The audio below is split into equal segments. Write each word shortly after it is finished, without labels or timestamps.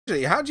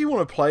Actually, how do you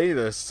want to play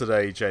this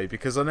today, Jay?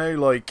 Because I know,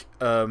 like,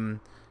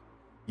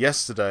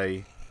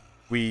 yesterday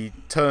we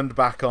turned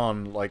back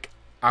on, like,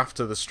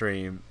 after the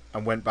stream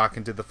and went back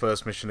and did the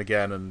first mission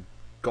again and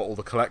got all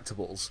the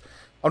collectibles.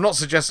 I'm not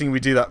suggesting we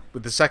do that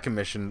with the second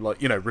mission,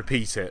 like, you know,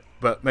 repeat it.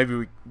 But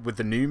maybe with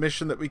the new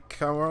mission that we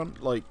come on,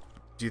 like,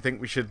 do you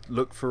think we should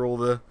look for all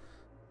the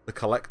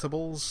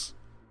collectibles?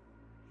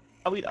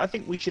 I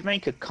think we should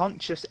make a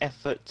conscious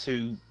effort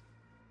to,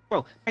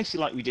 well, basically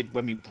like we did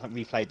when we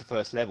replayed the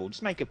first level,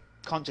 just make a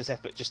conscious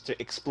effort just to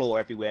explore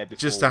everywhere before.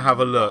 Just to have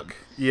a look.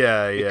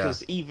 Yeah, yeah.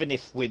 Because even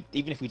if we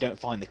don't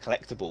find the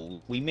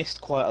collectible, we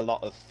missed quite a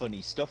lot of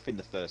funny stuff in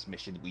the first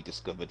mission we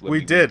discovered when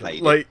we did.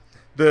 replayed Like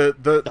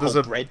it. there's whole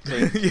a bread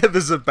thing. yeah,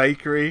 there's a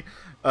bakery.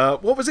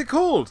 What was it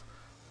called?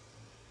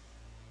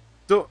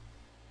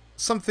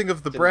 Something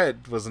of the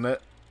bread, wasn't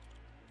it?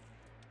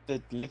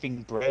 The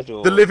living bread,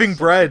 or the living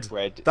bread.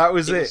 That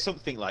was it. Was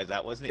something like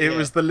that, wasn't it? It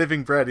was the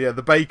living bread. Yeah,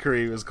 the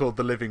bakery was called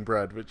the Living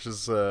Bread, which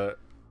is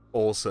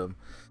awesome.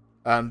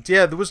 And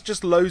yeah, there was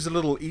just loads of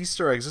little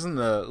Easter eggs, isn't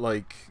there?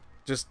 Like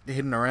just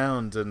hidden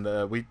around,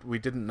 and we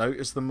didn't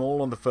notice them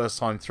all on the first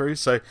time through.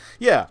 So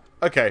yeah,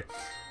 okay.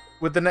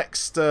 With the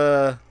next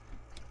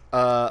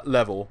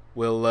level,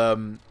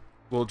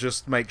 we'll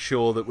just make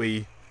sure that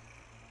we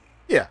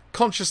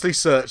consciously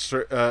search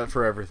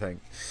for everything.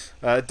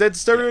 Dead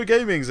Stereo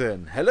Gaming's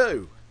in.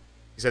 Hello.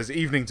 He says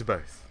evening to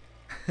both.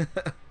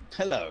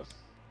 Hello.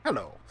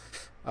 Hello.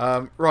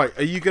 Right,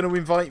 are you going to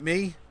invite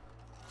me?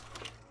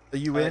 Are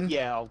you in?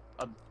 Yeah,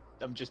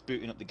 I'm just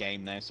booting up the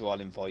game now, so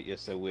I'll invite you.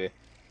 So we're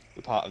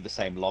part of the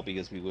same lobby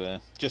as we were,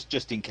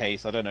 just in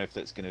case. I don't know if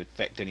that's going to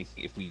affect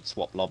anything if we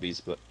swap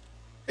lobbies, but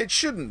it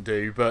shouldn't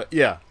do. But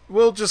yeah,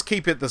 we'll just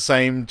keep it the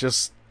same.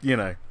 Just, you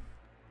know,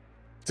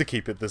 to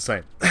keep it the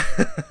same.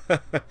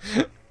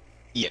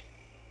 Yeah.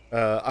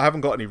 I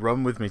haven't got any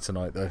rum with me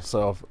tonight though,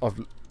 so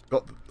I've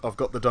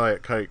got the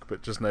Diet Coke,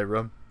 but just no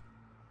rum.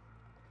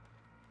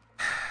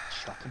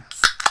 Shocking.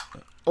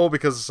 Or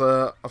because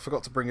I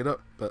forgot to bring it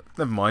up, but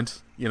never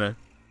mind. You know.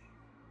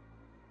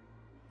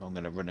 I'm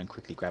gonna run and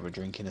quickly grab a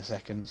drink in a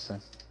second. So.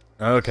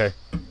 Okay.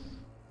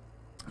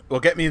 Well,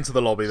 get me into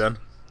the lobby then.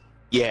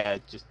 Yeah,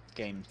 just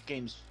games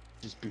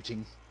just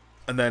booting.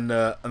 And then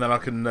I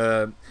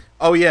can.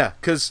 Oh yeah,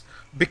 because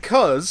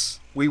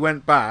we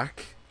went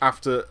back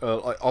after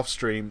like off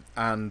stream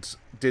and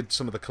did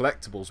some of the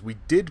collectibles. We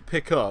did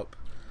pick up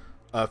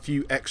a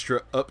few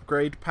extra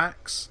upgrade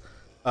packs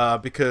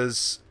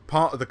because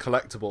part of the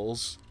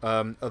collectibles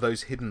are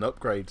those hidden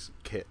upgrade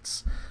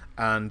kits,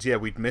 and yeah,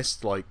 we'd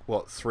missed like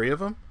what, 3 of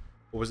them,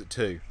 or was it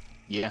 2?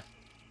 Yeah.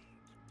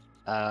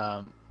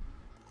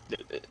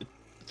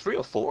 3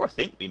 or 4, I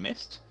think we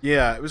missed.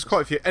 Yeah, it was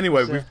quite a few.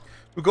 Anyway,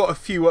 we've got a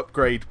few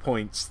upgrade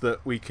points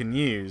that we can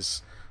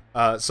use.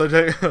 So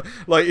don't,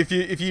 like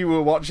if you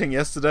were watching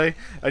yesterday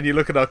and you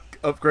look at our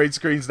upgrade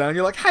screens now and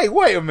you're like, hey,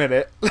 wait a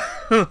minute,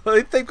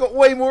 they've got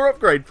way more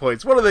upgrade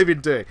points. What have they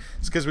been doing?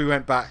 It's because we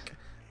went back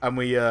and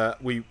we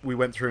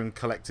went through and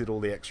collected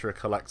all the extra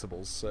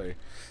collectibles. So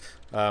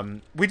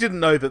we didn't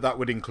know that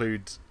would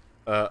include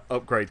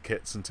upgrade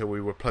kits until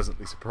we were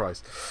pleasantly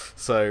surprised.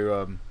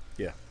 So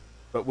yeah,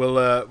 but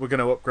we're going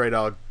to upgrade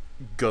our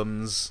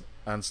guns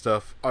and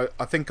stuff.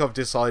 I think I've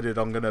decided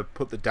I'm going to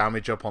put the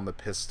damage up on the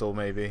pistol,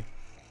 maybe.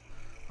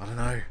 I don't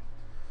know.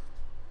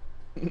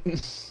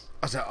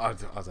 I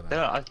don't know.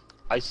 No,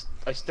 I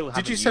still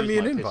haven't. Did you send me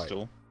an invite?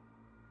 Pistol.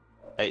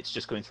 It's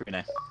just going through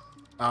now.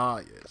 Ah,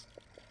 yes.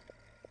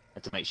 I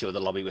had to make sure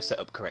the lobby was set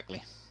up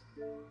correctly.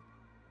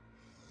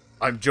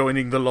 I'm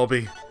joining the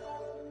lobby.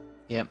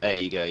 Yeah,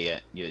 there you go. Yeah,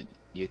 you're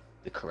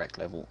the correct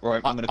level.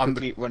 Right, I'm going to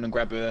quickly run and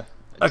grab a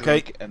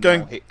drink and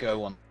I'll hit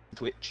go on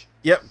Twitch.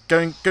 Yep, go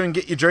and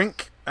get your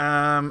drink.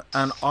 And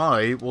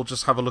I will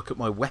just have a look at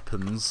my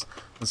weapons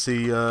and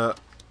see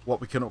what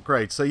we can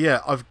upgrade. So yeah,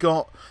 I've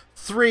got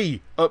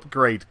 3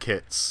 upgrade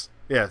kits.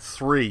 Yeah,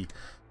 3.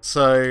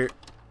 So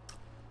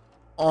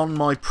on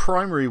my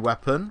primary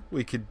weapon,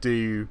 we could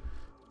do...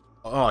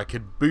 Oh, I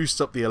could boost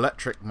up the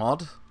electric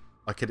mod.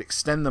 I could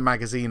extend the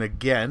magazine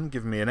again,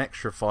 giving me an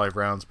extra 5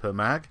 rounds per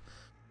mag.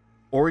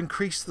 Or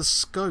increase the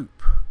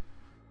scope,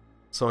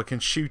 so I can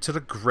shoot at a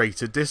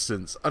greater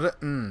distance. I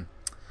don't...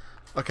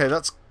 Okay,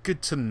 that's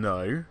good to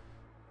know,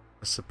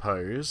 I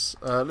suppose.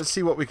 Let's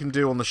see what we can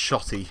do on the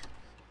shotty.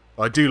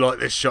 I do like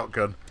this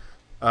shotgun.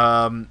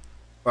 I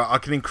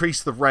can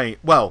increase the range.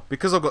 Well,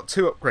 because I've got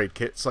 2 upgrade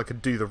kits, I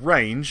could do the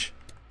range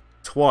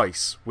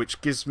twice, which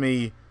gives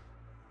me,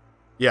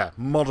 yeah,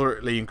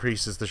 moderately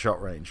increases the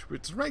shot range,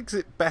 which makes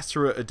it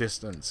better at a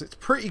distance. It's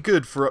pretty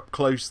good for up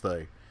close,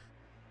 though.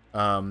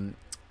 I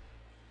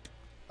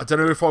don't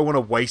know if I want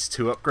to waste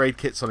 2 upgrade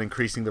kits on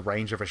increasing the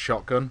range of a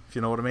shotgun, if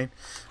you know what I mean.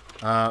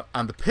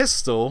 And the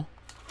pistol,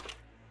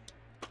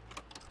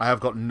 I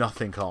have got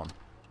nothing on.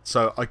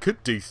 So I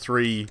could do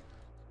 3.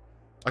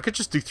 I could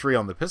just do 3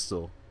 on the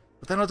pistol.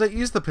 But then I don't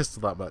use the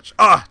pistol that much.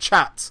 Ah,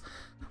 chat!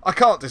 I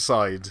can't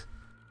decide.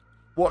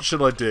 What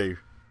should I do?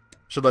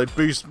 Should I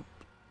boost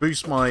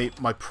my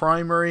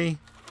primary?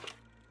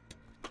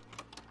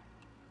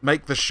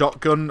 make the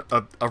shotgun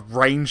a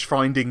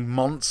range-finding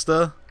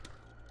monster?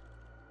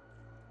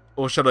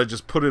 Or should I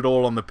just put it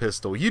all on the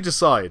pistol? You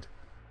decide.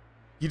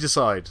 You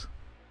decide.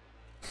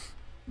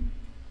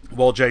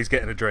 While Jay's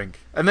getting a drink.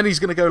 And then he's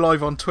going to go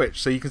live on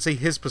Twitch, so you can see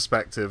his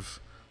perspective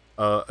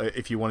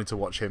if you wanted to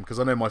watch him, because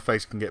I know my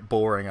face can get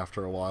boring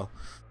after a while.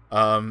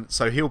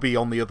 So he'll be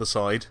on the other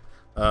side,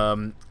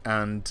 and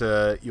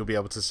you'll be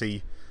able to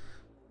see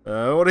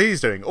what he's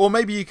doing. Or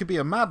maybe you could be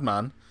a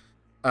madman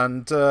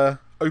and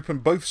open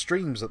both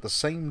streams at the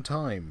same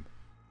time.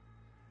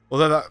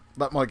 Although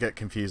that might get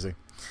confusing.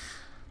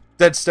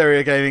 Dead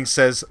Stereo Gaming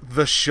says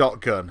the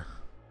shotgun.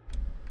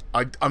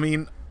 I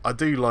mean, I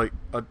do like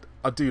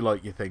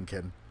your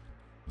thinking.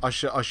 I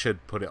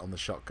should put it on the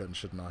shotgun,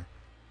 shouldn't I?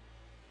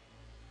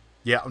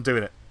 Yeah, I'm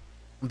doing it.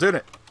 I'm doing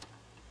it.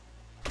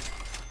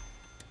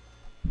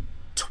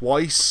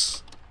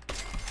 Twice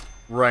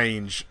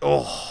range.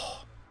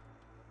 Oh.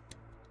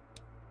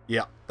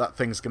 Yeah, that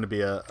thing's going to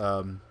be a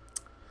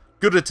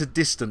good at a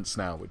distance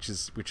now, which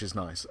is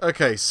nice.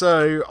 Okay,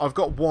 so I've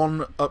got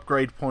one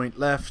upgrade point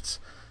left.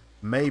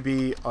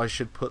 Maybe I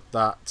should put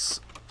that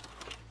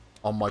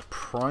on my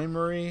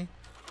primary.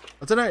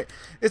 I don't know.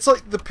 It's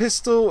like the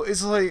pistol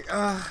is like,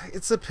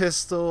 it's a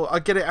pistol. I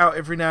get it out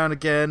every now and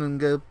again and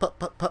go pop,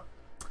 pop, pop.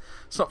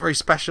 It's not very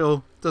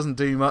special. Doesn't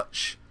do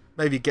much.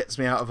 Maybe gets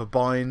me out of a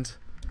bind.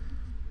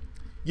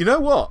 You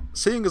know what?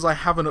 Seeing as I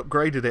haven't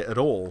upgraded it at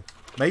all,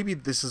 maybe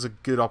this is a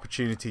good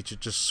opportunity to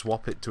just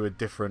swap it to a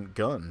different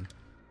gun.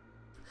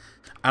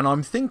 And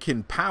I'm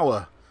thinking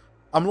power.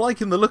 I'm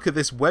liking the look of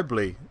this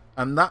Webley.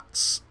 And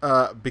that's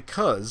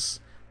because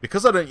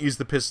I don't use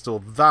the pistol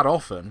that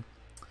often,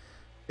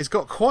 it's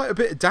got quite a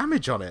bit of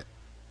damage on it.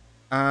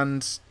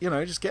 And, you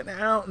know, just getting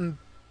it out and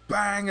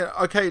bang.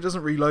 Okay, it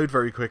doesn't reload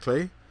very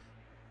quickly.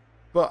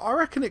 But I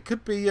reckon it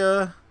could be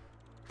a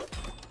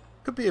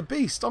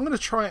beast. I'm going to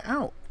try it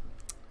out.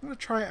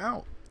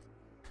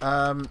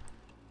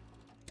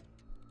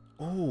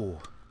 Oh.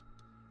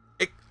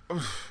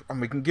 And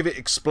we can give it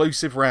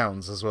explosive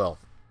rounds as well.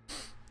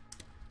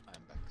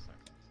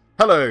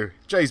 Hello,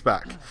 Jay's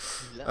back.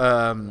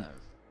 I've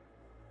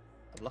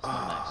lost my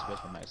mouse. Where's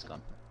my mouse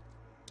gone?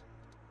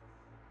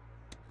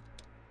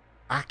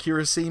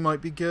 Accuracy might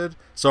be good.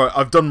 Sorry,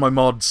 I've done my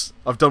mods.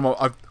 I've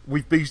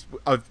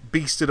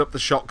beasted up the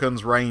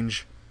shotgun's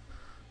range.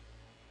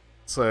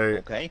 So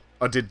okay.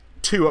 I did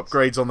 2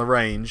 upgrades on the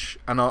range,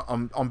 and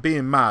I'm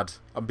being mad.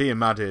 I'm being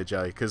mad here,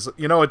 Jay, because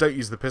you know I don't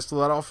use the pistol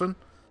that often.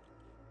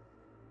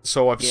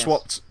 So I've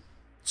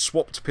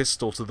swapped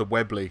pistol to the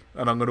Webley,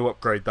 and I'm going to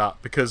upgrade that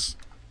because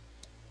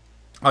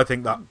I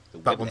think that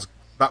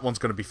one's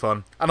going to be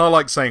fun, and I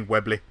like saying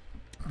Webley.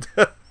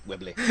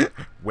 Webley.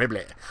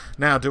 Webley.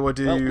 Now, do I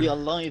do? Well, we are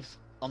live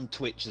on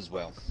Twitch as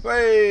well.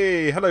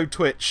 Hey, hello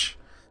Twitch.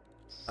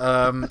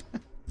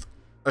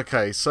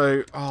 Okay,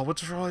 so what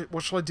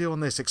shall I do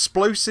on this?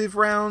 Explosive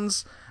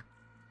rounds,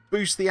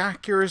 boost the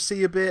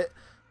accuracy a bit,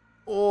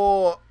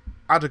 or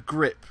add a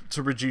grip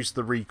to reduce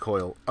the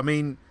recoil. I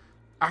mean,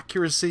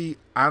 accuracy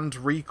and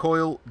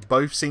recoil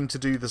both seem to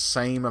do the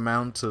same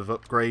amount of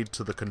upgrade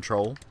to the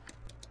control.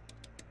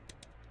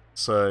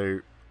 So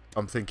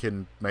I'm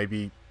thinking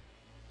maybe,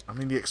 I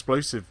mean, the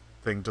explosive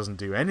thing doesn't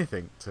do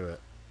anything to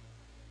it.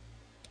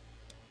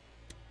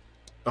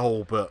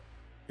 Oh, but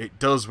it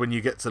does when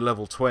you get to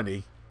level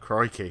 20.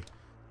 Crikey.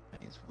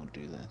 We'll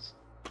do this.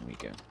 There we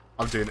go.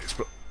 I'm doing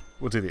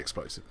we'll do the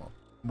explosive one.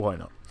 Why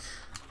not?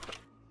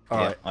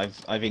 Alright.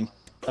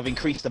 I've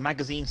increased the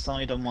magazine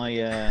side on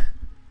my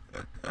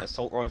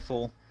assault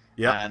rifle.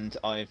 Yeah. And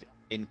I've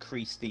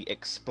increased the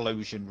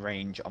explosion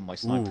range on my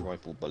sniper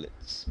rifle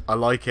bullets. I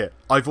like it.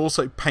 I've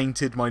also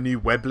painted my new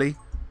Webley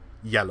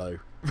yellow.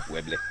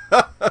 Webley.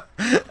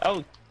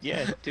 Oh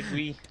yeah, did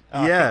we?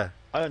 Yeah.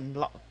 I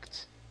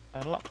unlocked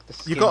the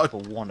skin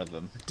for one of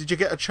them. Did you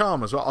get a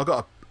charm as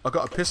well? I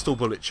got a pistol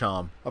bullet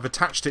charm. I've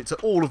attached it to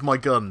all of my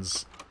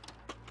guns.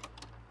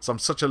 So I'm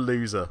such a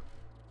loser.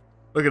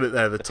 Look at it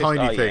there, the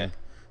tiny thing. Yeah.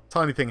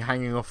 Tiny thing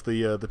hanging off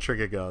the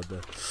trigger guard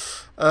there.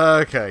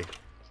 Okay.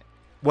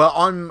 Well,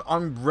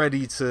 I'm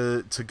ready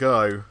to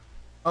go.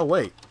 Oh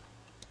wait.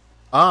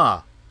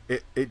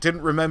 It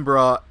didn't remember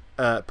our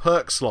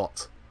perk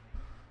slot.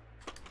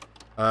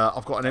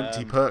 I've got an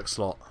empty perk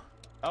slot.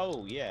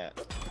 Oh yeah.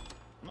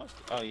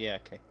 Oh yeah,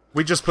 okay.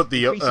 We just put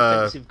the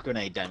offensive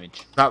grenade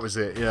damage. That was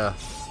it, yeah.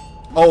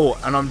 Oh,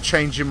 and I'm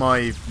changing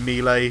my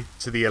melee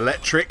to the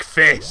electric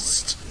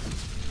fist.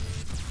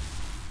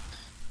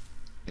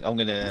 I'm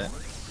gonna.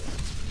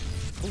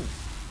 Ooh,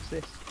 what's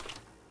this?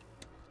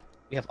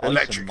 We have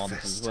electric item mods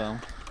fist as well.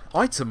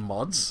 Item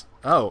mods?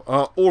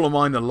 Oh, all of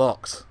mine are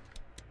locked.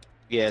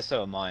 Yeah,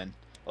 so are mine.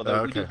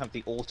 Although we okay. do have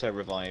the auto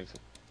revive.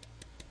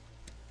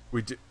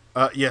 We do.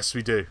 Yes,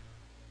 we do.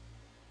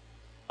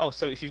 Oh,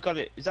 so if you've got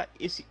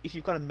if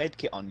you've got a med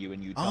kit on you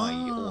and you die,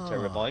 it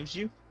auto revives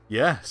you?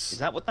 Yes. Is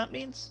that what that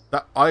means?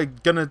 I'm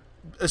gonna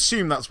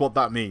assume that's what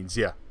that means,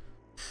 yeah.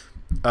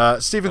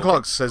 Stephen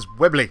Clark says,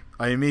 Webley.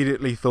 I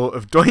immediately thought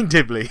of Dwayne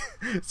Dibley.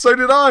 So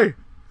did I.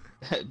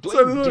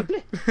 Dwayne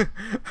Dibley?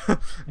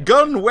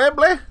 Gun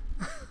Webley?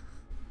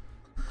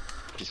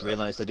 Just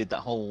realised I did that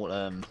whole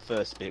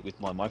first bit with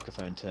my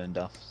microphone turned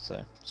off,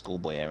 so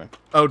schoolboy error.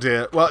 Oh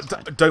dear. Well,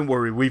 don't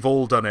worry. We've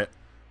all done it.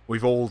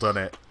 We've all done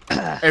it.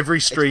 Every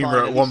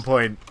streamer at one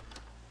point,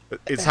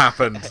 it's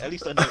happened. At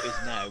least I notice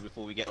now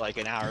before we get like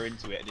an hour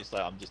into it, and it's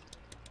like I'm just.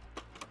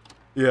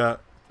 Yeah.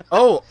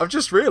 Oh, I've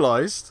just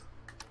realised.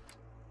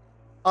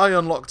 I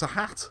unlocked a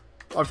hat.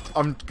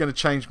 I'm going to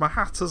change my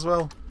hat as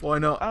well. Why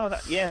not? Oh,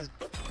 yeah.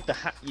 The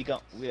hat you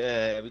got. We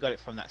got it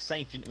from that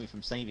safe, didn't we?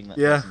 From saving that.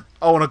 Yeah. Person.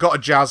 Oh, and I got a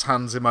jazz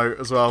hands emote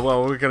as well.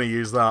 Well, we're going to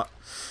use that.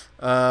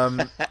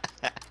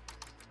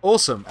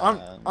 Awesome.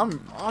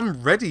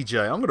 I'm ready,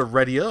 Jay. I'm going to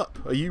ready up.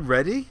 Are you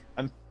ready?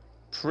 I'm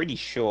pretty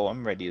sure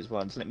I'm ready as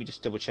well. So let me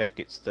just double check.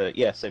 It's the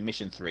so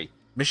mission 3.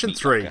 Mission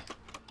 3.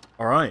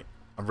 All right.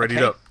 I'm readied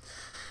up.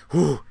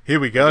 Whew, here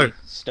we go. Ready,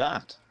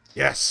 start.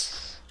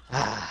 Yes.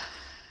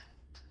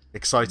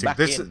 Exciting. Back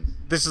in.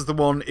 This is the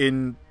one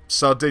in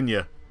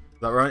Sardinia.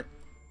 Is that right?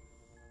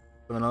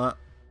 Something like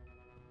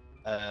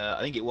that.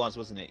 I think it was,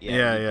 wasn't it?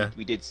 Yeah.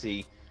 We did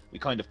see. We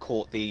kind of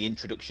caught the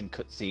introduction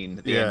cutscene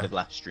at the end of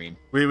last stream.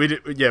 We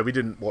did. Yeah, we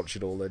didn't watch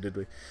it all though, did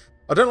we?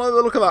 I don't like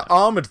the look of that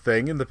armored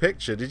thing in the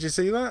picture. Did you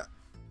see that?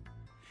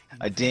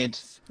 I did.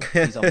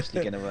 He's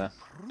obviously going to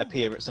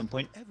appear at some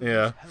point.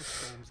 Yeah.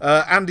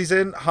 Andy's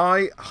in.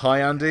 Hi,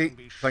 Andy.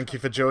 Thank you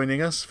for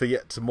joining us for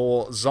yet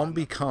more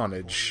zombie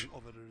carnage.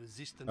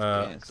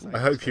 I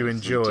hope you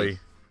enjoy.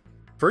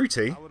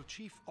 Fruity?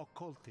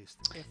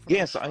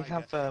 Yes, I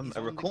have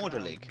a recorder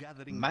lig,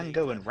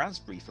 mango and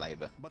raspberry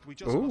flavour.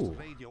 Ooh,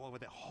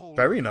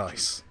 very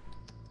nice.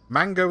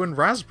 Mango and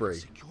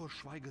raspberry.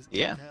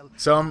 Yeah.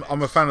 So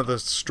I'm a fan of the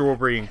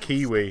strawberry and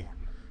kiwi.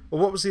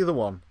 Well, what was the other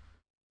one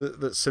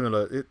that's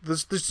similar?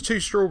 There's two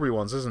strawberry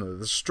ones, isn't there?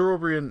 There's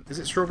strawberry and is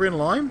it strawberry and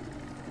lime?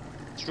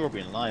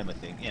 Strawberry and lime, I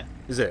think. Yeah.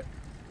 Is it?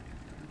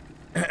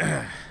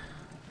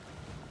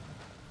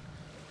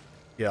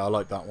 Yeah, I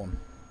like that one.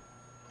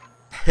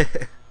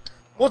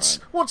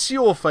 What's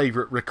your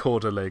favourite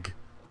recorder lig?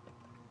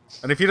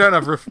 And if you don't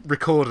have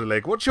recorder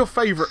lig, what's your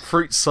favourite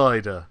fruit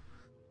cider?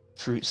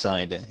 Fruit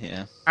cider,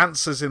 yeah.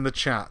 Answers in the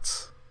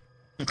chat.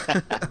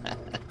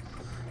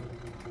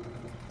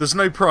 There's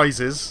no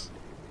prizes.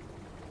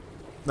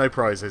 No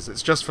prizes.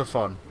 It's just for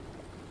fun.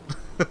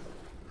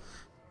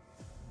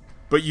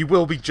 But you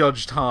will be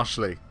judged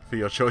harshly for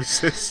your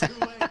choices.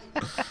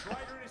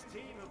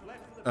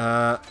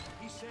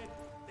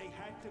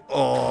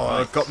 Oh,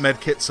 I've got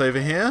medkits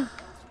over here.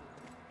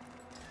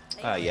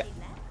 Yeah.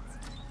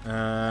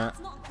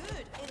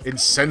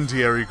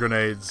 Incendiary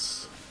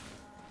grenades.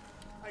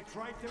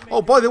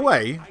 Oh, by the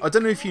way, I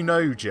don't know if you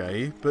know,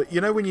 Jay, but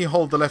you know when you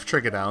hold the left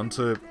trigger down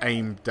to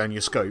aim down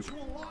your scope?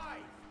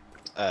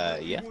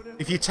 Yeah.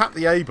 If you tap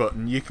the A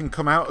button, you can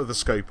come out of the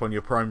scope on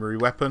your primary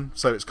weapon,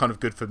 so it's kind of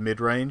good for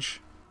mid-range.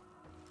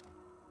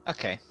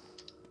 Okay.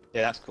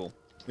 Yeah, that's cool.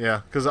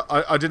 Yeah, because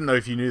I didn't know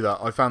if you knew that.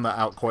 I found that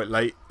out quite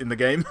late in the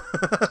game.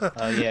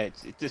 Yeah,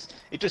 it just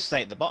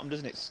say at the bottom,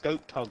 doesn't it?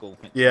 Scope toggle.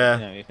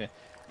 Yeah. You know,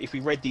 if we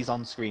read these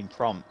on-screen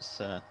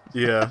prompts.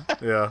 Yeah.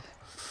 Good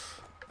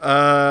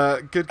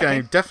game.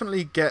 Okay.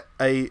 Definitely get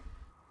a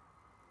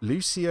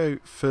Lucio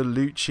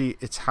Ferlucci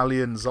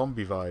Italian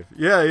zombie vibe.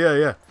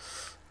 Yeah.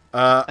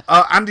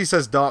 Andy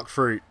says dark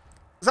fruit.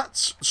 Is that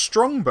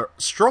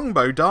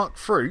Strongbow dark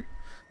fruit?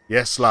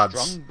 Yes, lads.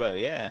 Strongbow,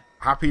 yeah.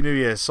 Happy New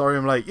Year. Sorry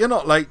I'm late. You're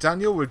not late,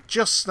 Daniel. We've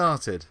just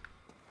started.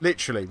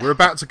 Literally. We're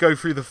about to go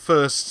through the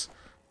first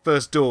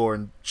door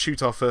and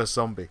shoot our first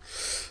zombie.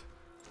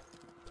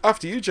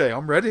 After you, Jay.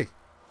 I'm ready.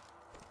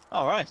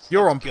 All right.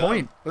 You're on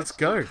point. Let's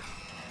go. Let's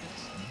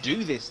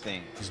do this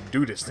thing. Just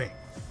do this thing.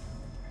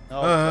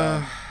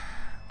 Oh,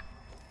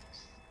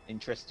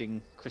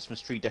 interesting Christmas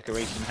tree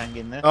decoration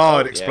hanging there. Oh,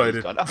 it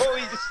exploded. Yeah,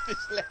 he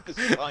just left the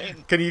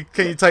spine. Can you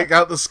take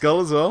out the skull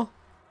as well?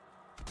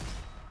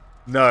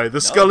 No, the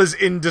skull is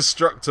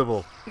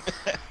indestructible.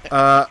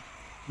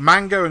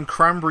 Mango and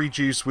cranberry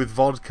juice with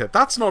vodka.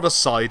 That's not a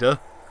cider.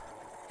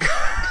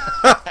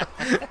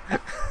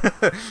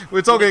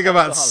 We're talking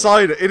about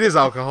cider. It is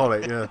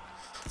alcoholic, yeah.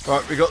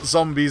 Right, we got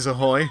zombies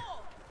ahoy.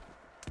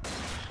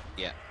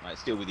 Yeah, right,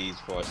 still with these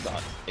before I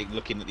start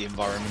looking at the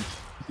environment.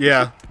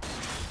 Yeah.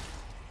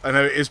 I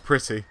know, it is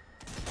pretty.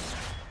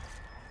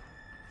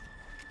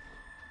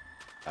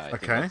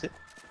 Okay.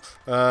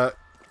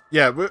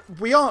 Yeah,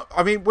 we are.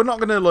 I mean, we're not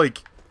going to,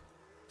 like,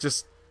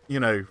 just, you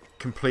know,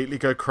 completely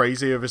go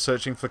crazy over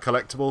searching for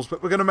collectibles,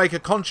 but we're going to make a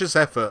conscious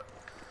effort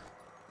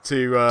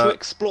to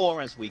explore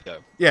as we go.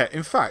 Yeah,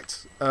 in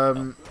fact,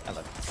 hello.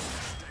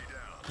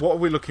 What are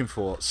we looking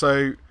for?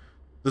 So,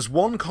 there's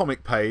one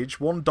comic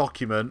page, one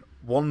document,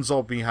 one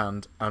zombie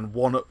hand, and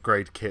one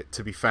upgrade kit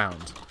to be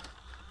found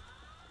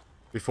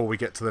before we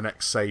get to the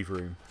next save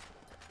room.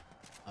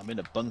 I'm in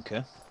a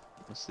bunker.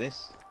 What's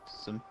this?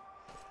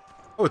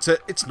 Oh,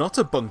 it's not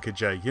a bunker,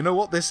 Jay. You know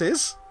what this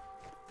is?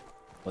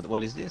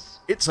 What is this?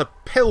 It's a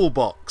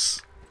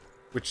pillbox.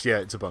 Which, yeah,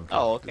 it's a bunker.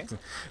 Oh, okay.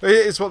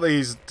 It's what they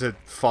use to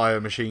fire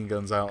machine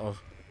guns out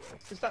of.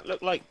 Does that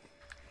look like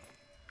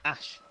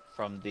Ash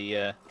from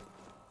the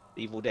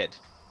Evil Dead?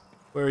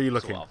 Where are you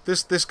looking?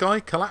 This guy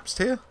collapsed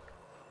here?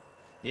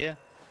 Yeah.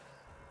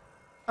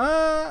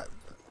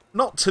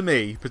 Not to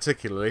me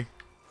particularly.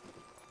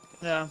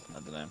 No, I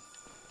don't know.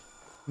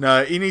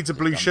 No, he needs a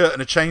blue shirt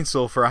and a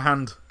chainsaw for a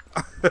hand.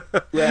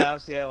 Yeah,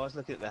 I was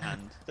looking at the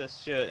hand. The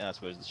shirt, I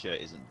suppose the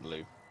shirt isn't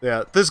blue.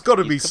 Yeah, there's got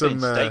to be He's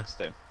covered some. in steaks,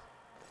 though.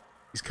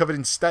 He's covered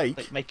in steak.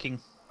 Like making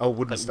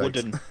wooden like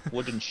steaks.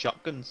 wooden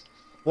shotguns.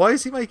 Why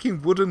is he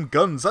making wooden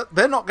guns?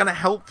 They're not going to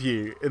help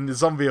you in the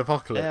zombie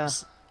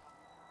apocalypse. Yeah.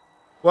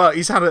 Well,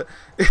 he's had an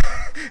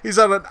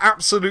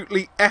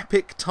absolutely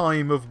epic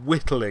time of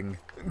whittling.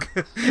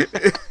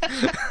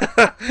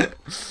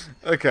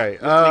 Okay.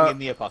 Whittling in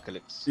the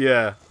apocalypse.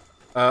 Yeah.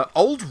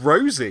 Old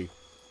Rosie.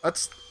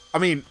 I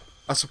mean,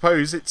 I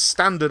suppose it's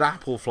standard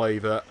apple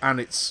flavour, and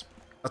that's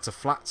a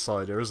flat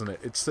cider, isn't it?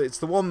 It's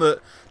the one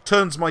that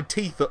turns my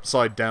teeth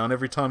upside down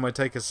every time I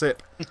take a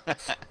sip.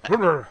 It's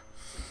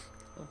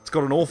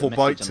got an awful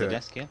bite to it.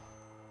 Desk here.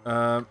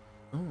 Ooh.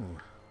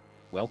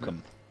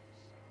 Welcome.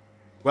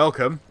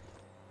 Welcome,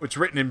 which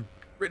written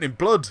in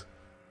blood.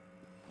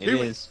 It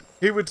is.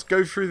 He would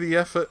go through the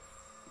effort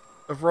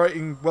of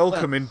writing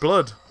welcome in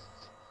blood.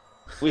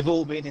 We've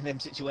all been in them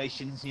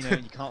situations, you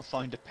can't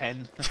find a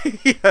pen.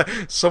 Yeah,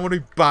 someone who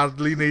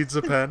badly needs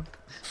a pen.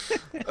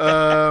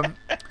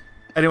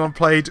 Anyone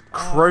played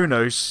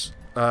Chronos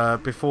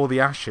Before the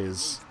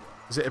Ashes?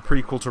 Is it a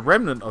prequel to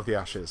Remnant of the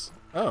Ashes?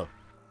 Oh,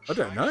 I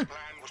don't know.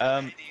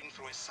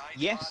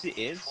 Yes, it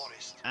is,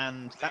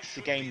 and that's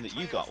the game that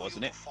you got,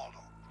 wasn't it?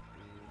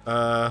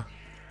 Yeah.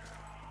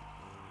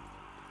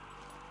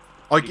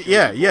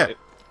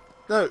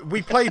 No,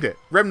 we played it.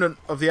 Remnant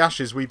of the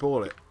Ashes. We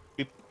bought it.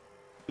 We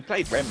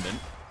played Remnant.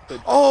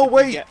 But oh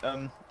wait,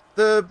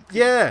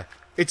 get,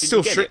 it's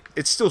still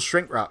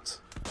shrink wrapped.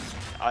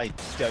 I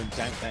don't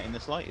doubt that in the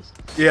slightest.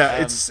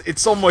 Yeah,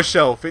 it's on my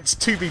shelf. It's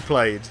to be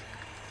played.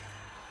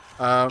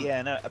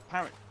 Yeah, no.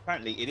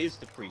 Apparently, it is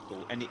the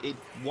prequel, and it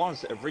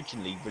was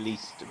originally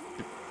released.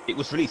 It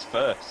was released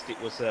first.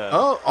 It was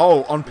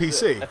on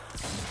PC.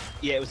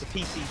 Yeah, it was a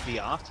PC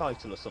VR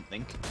title or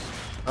something.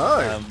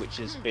 Oh. Which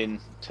has been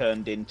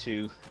turned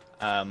into.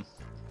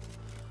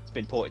 It's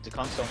been ported to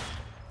console.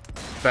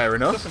 Fair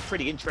enough. It's got some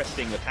pretty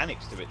interesting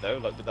mechanics to it, though,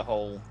 like with the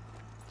whole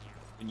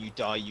when you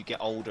die, you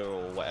get older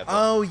or whatever.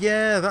 Oh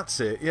yeah, that's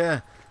it. Yeah.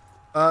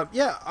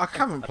 Yeah, I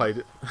haven't played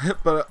it,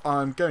 but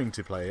I'm going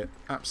to play it.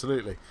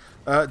 Absolutely.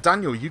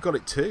 Daniel, you got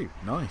it too.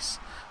 Nice.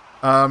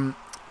 I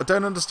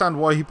don't understand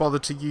why he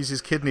bothered to use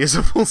his kidney as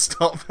a full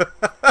stop.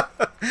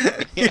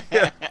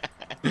 Yeah.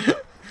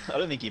 I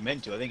don't think he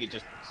meant to. I think it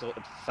just sort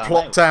of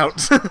plopped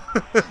out. Red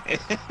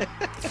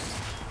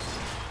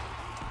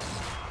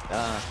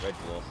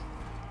Dwarf.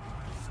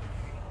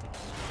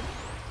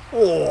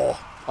 Oh,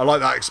 I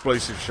like that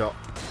explosive shot.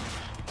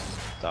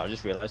 So I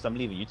just realised I'm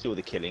leaving you two with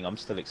the killing. I'm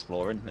still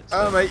exploring.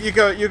 Mate, you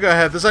go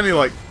ahead. There's only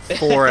like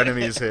 4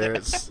 enemies here.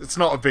 It's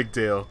not a big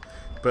deal,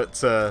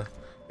 but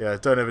yeah,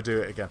 don't ever do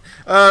it again.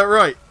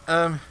 Right.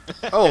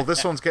 Oh,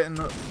 this one's getting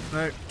no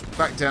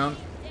back down.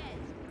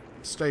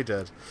 Stay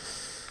dead.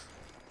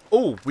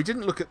 Oh, we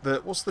didn't look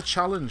at what's the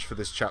challenge for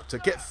this chapter?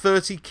 Get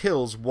 30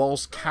 kills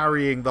whilst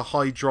carrying the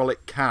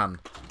hydraulic can.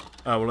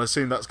 Oh, well, I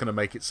assume that's going to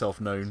make itself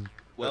known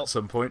at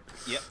some point.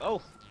 Yep.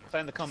 Oh,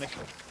 found the comic.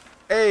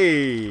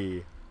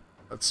 Hey,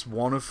 that's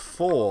 1 of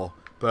 4.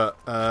 But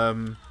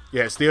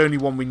yeah, it's the only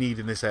one we need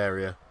in this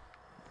area.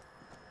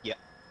 Yep.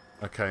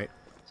 Okay.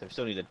 So we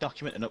still need a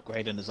document, an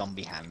upgrade, and a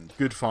zombie hand.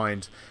 Good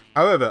find.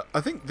 However, I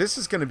think this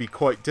is going to be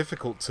quite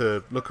difficult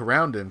to look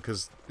around in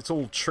because it's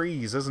all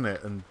trees, isn't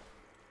it? And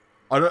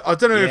I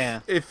don't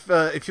know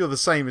if you're the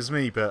same as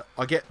me, but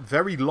I get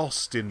very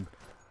lost in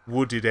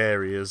wooded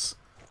areas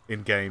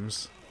in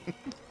games.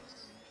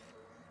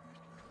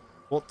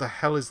 What the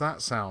hell is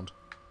that sound?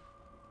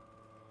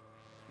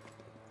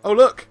 Oh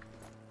look!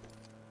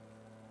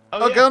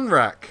 A gun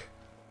rack!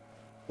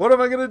 What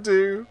am I going to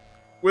do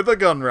with a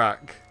gun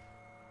rack?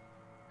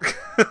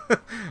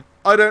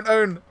 I don't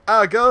own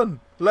a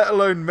gun, let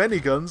alone many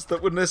guns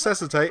that would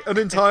necessitate an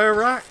entire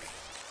rack.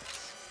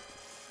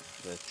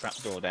 There's a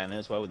trapdoor down there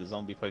as well with a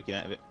zombie poking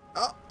out of it.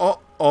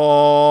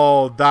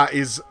 Oh, that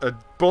is a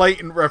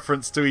blatant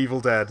reference to Evil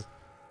Dead.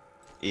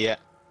 Yeah.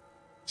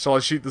 Shall I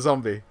shoot the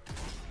zombie?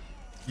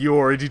 You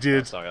already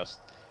did. Oh, sorry,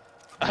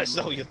 I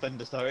stole your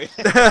thunder, sorry.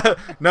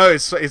 No,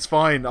 it's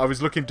fine. I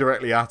was looking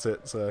directly at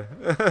it, so...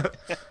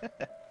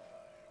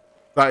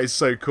 That is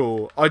so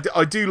cool.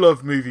 I do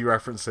love movie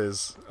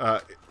references.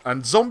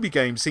 And zombie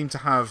games seem to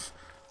have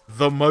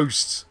the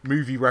most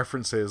movie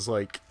references.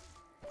 Like,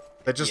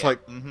 they're just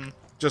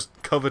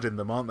just covered in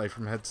them, aren't they,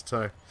 from head to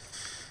toe?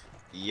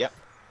 Yep.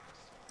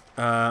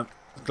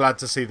 Glad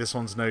to see this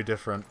one's no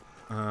different.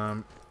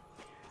 Stand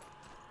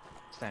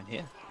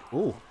here.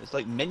 Ooh. There's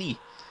like many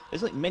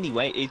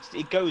ways.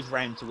 It goes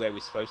round to where we're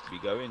supposed to be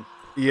going.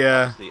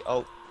 Yeah. Obviously.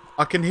 Oh,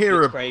 I can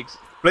hear Blitzkrieg's.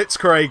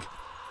 Blitzkrieg.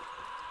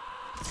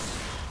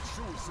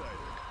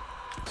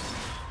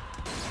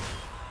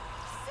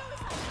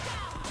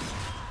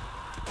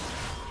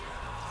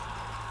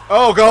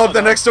 Oh god,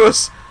 they're next to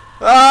us!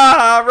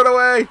 Ah, run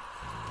away!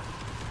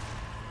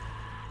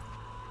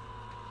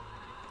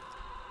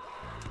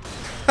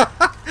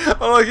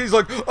 Oh, he's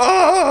like,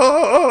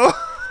 oh!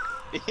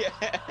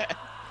 Yeah.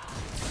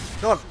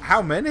 God,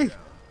 how many? I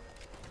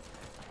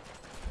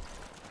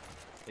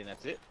think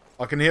that's it.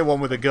 I can hear one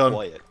with a gun.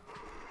 Quiet.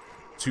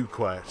 Too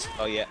quiet.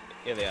 Oh yeah,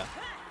 here they are.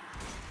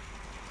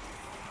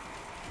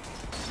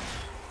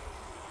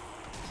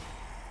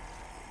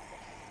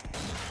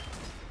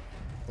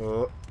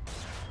 Oh.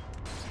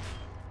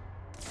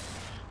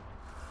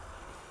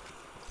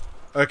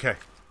 Okay.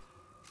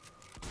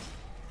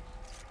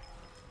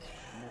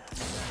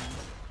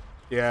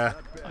 Yeah,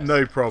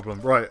 no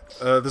problem. Right,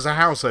 there's a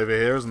house over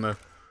here, isn't there?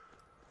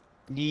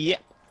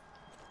 Yep.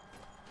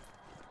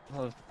 A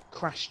lot of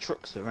crashed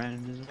trucks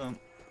around as well.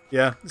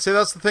 Yeah. See,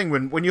 that's the thing.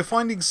 When you're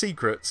finding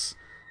secrets,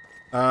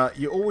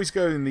 you always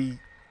go in the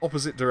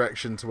opposite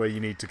direction to where you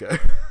need to go.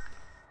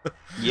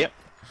 Yep.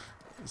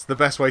 It's the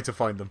best way to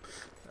find them.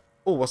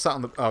 Oh, what's that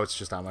on the... Oh, it's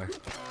just ammo.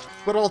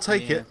 But I'll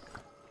take it.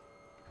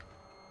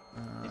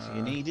 If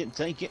you need it,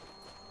 take it.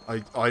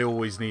 I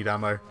always need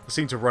ammo. I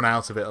seem to run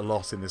out of it a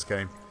lot in this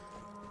game.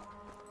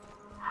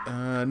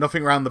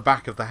 Nothing around the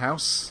back of the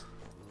house.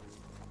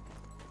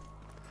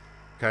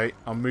 Okay,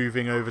 I'm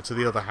moving over to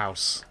the other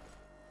house.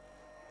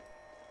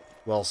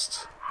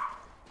 Whilst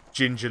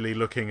gingerly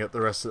looking at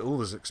the rest of... Oh,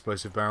 there's an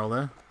explosive barrel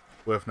there.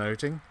 Worth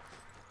noting.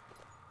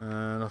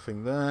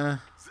 Nothing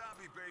there.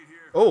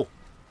 Oh!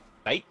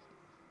 Bait?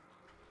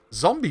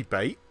 Zombie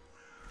bait?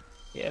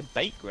 Yeah,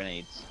 bait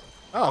grenades.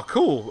 Oh,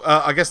 cool.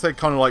 I guess they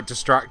kind of like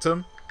distract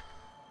them.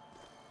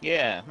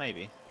 Yeah,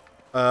 maybe.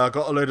 I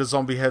got a load of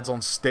zombie heads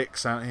on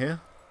sticks out here.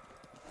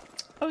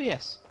 Oh,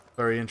 yes.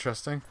 Very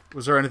interesting.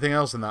 Was there anything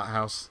else in that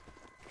house?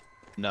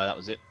 No, that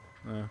was it.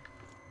 No.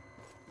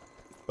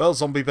 Well,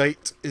 zombie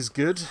bait is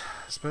good,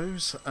 I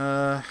suppose.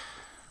 Okay,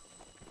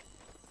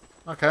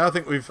 I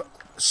think we've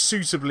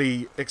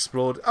suitably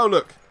explored... Oh,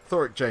 look!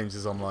 Thoric James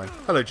is online.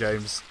 Hello,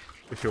 James,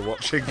 if you're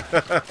watching.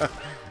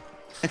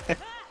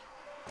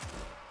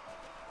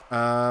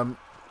 Oh.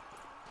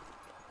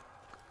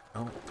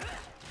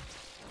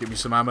 Give me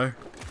some ammo.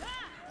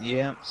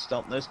 Yeah,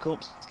 stop those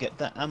corpses. Get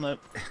that ammo.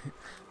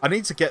 I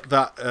need to get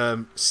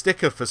that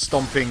sticker for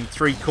stomping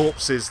 3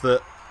 corpses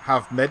that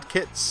have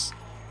medkits.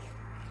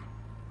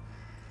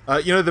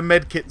 You know the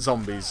medkit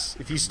zombies?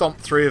 If you stomp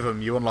 3 of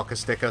them, you unlock a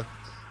sticker.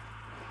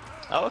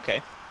 Oh,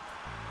 okay.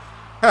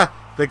 Ha!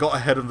 They got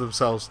ahead of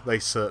themselves. They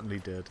certainly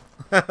did.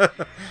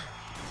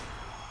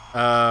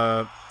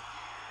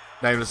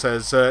 Nameless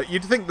says,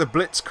 you'd think the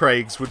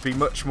Blitzkriegs would be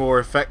much more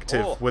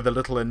effective with a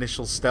little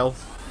initial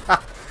stealth.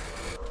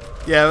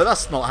 Yeah, but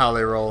that's not how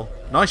they roll.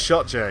 Nice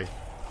shot, Jay.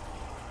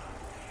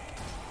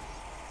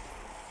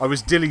 I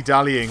was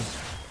dilly-dallying.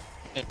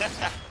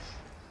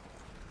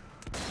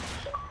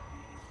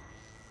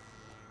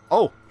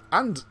 Oh,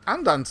 and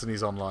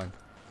Anthony's online.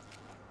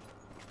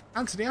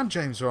 Anthony and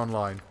James are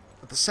online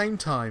at the same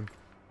time.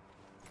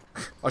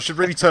 I should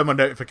really turn my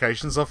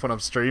notifications off when I'm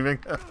streaming.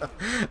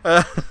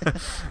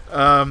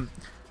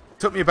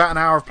 Took me about an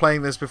hour of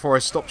playing this before I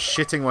stopped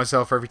shitting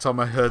myself every time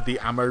I heard the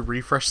ammo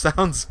refresh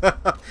sounds.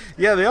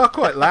 Yeah, they are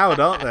quite loud,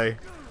 aren't they?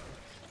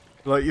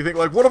 Like, you think,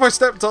 like, what have I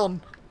stepped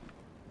on?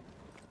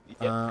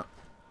 Yep.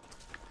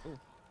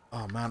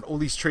 Oh man, all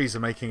these trees are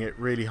making it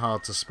really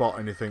hard to spot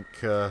anything.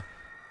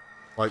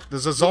 Like,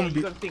 there's a zombie... Yeah,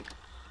 you gotta think,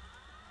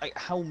 like,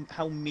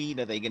 how mean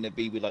are they going to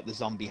be with, like, the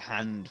zombie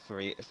hand, for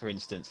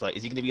instance? Like,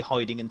 is he going to be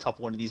hiding on top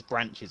of one of these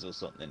branches or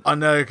something? I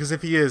know, because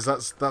if he is,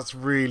 that's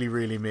really,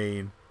 really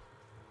mean.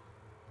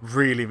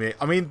 Really mean.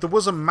 I mean, there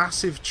was a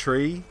massive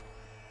tree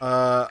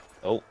earlier,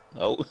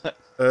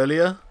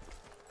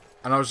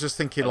 and I was just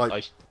thinking,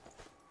 like...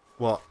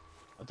 What?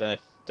 I don't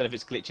know if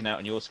it's glitching out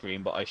on your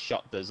screen, but I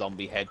shot the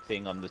zombie head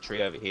thing on the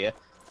tree over here,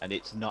 and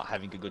it's not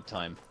having a good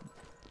time.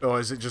 Oh,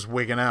 is it just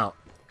wigging out?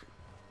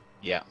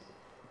 Yeah.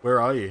 Where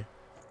are you?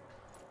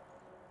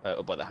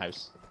 Up by the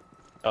house.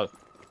 Oh,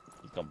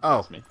 you've gone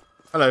past me.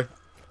 Hello.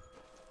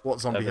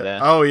 What zombie head? There.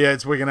 Oh, yeah,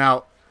 it's wigging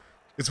out.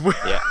 It's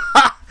yeah.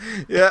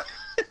 Yeah.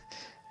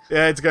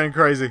 Yeah, it's going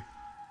crazy.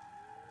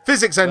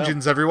 Physics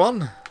engines,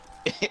 everyone.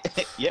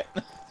 Yep.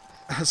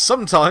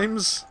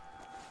 Sometimes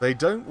they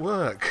don't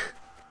work.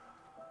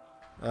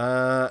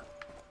 Yeah,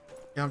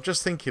 I'm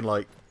just thinking,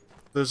 like,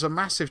 there's a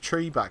massive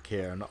tree back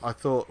here, and I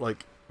thought,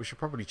 like, we should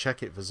probably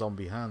check it for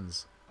zombie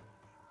hands.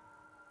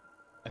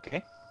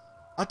 Okay.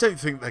 I don't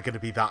think they're going to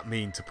be that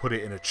mean to put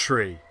it in a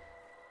tree.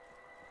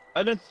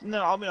 I don't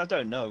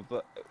know,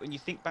 but when you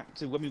think back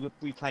to when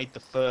we played the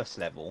first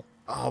level,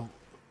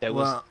 there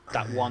was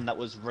that one that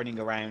was running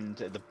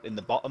around in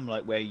the bottom,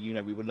 like where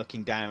we were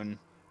looking down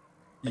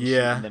and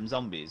shooting them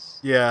zombies.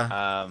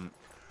 Yeah.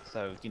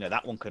 So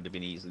that one could have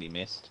been easily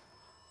missed.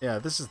 Yeah,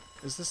 is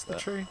this the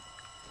tree?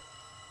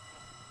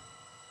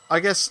 I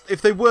guess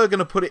if they were going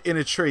to put it in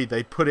a tree,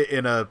 they'd put it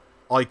in a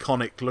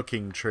iconic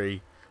looking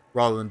tree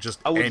rather than just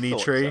any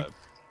tree. So.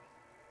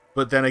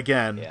 But then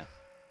again,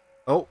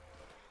 oh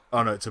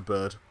no, it's a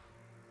bird.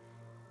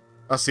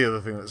 That's the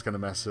other thing that's going to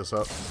mess us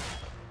up.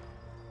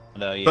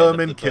 No, yeah,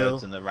 Vermin the kill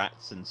birds and the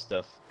rats and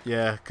stuff.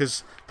 Yeah,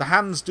 because the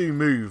hands do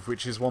move,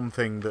 which is one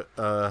thing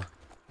that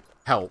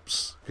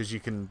helps, because you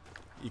kind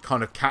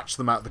of catch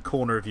them out the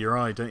corner of your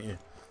eye, don't you?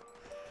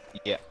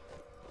 Yeah.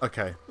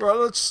 Okay.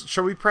 Right,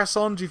 shall we press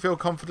on? Do you feel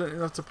confident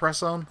enough to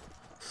press on?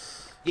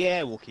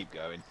 Yeah, we'll keep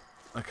going.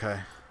 Okay.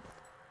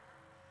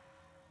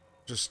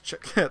 Just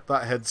check.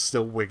 That head's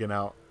still wigging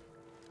out.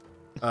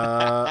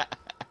 Oh,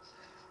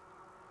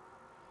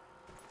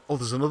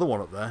 there's another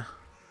one up there.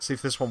 See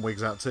if this one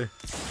wigs out too.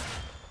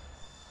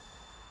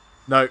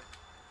 No.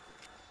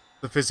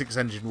 The physics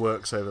engine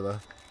works over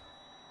there.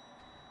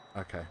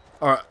 Okay.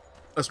 Alright.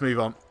 Let's move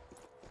on.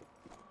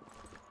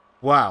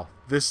 Wow.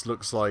 This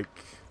looks like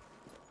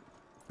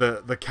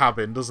the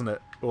cabin, doesn't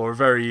it? Or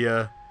very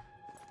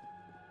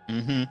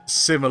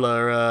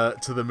similar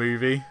to the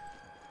movie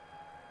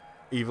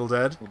Evil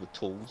Dead. All the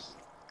tools.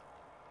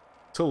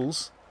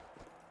 Tools?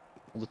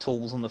 All the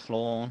tools on the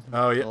floor.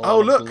 Oh, yeah.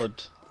 Oh, look!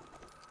 Blood.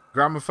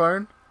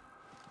 Gramophone.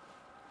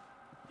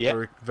 Yeah.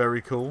 Very,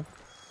 very cool.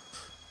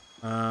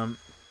 A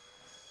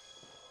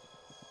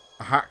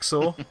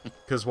hacksaw,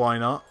 because why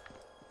not?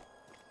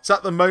 Is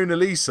that the Mona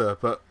Lisa,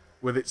 but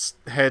with its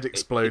head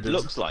exploded? It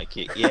looks like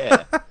it,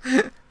 yeah.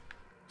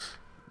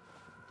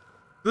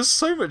 There's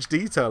so much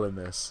detail in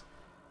this.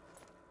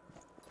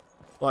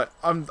 Like,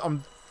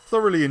 I'm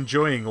thoroughly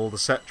enjoying all the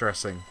set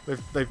dressing.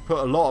 They've put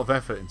a lot of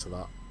effort into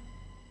that.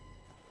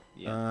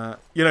 Yeah.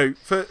 You know,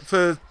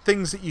 for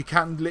things that you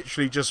can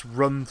literally just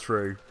run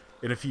through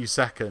in a few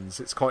seconds,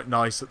 it's quite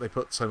nice that they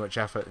put so much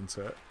effort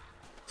into it.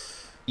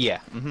 Yeah.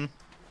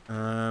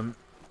 And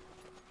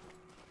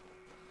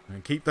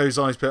keep those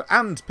eyes peeled.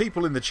 And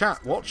people in the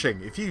chat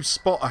watching, if you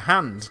spot a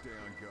hand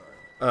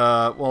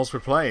whilst we're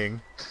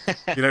playing,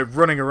 you know,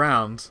 running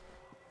around,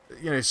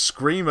 you know,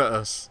 scream at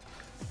us.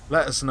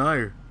 Let us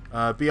know.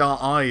 Be our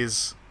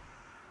eyes.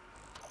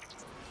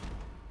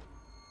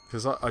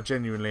 Because I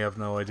genuinely have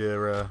no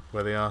idea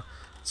where they are.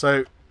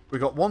 So, we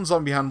got one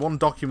zombie hand, one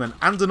document,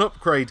 and an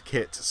upgrade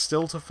kit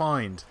still to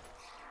find.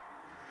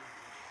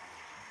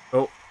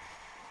 Oh.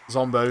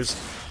 Zombos.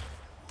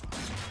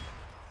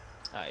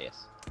 Ah,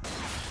 yes.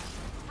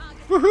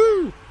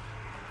 Woohoo!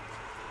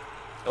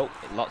 Oh,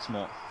 lots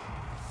more.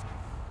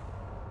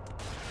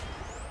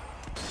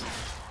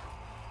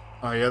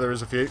 Oh yeah, there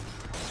is a few.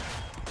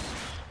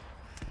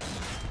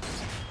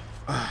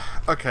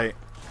 Okay,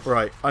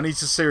 right. I need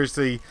to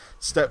seriously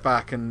step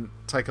back and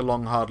take a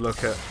long, hard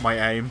look at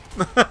my aim.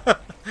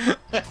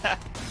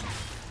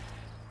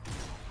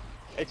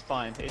 It's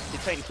fine. It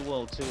takes a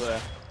while to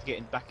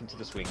get back into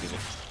the swing of it.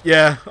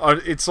 Yeah,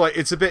 it's like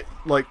it's a bit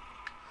like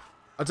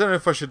I don't know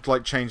if I should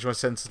like change my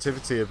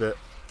sensitivity a bit.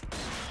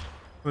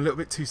 I'm a little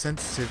bit too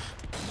sensitive.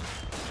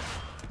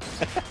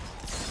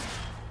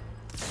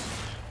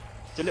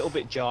 It's a little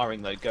bit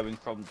jarring though, going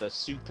from the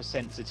super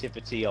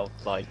sensitivity of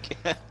like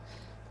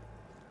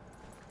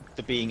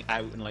the being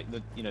out and like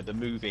the the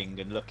moving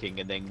and looking,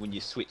 and then when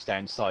you switch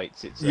down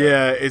sights, it's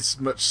yeah, it's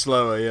much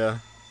slower. Yeah,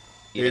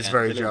 it is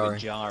very it's a little jarring.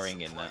 bit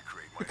jarring in that.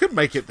 We could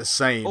make it the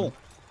same. Oh,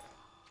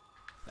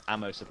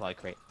 ammo supply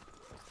crate.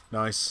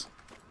 Nice.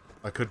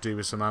 I could do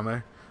with some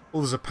ammo. Oh,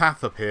 there's a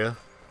path up here.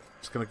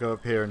 Just gonna go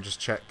up here and just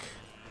check.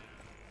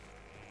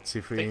 See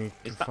if we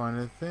can find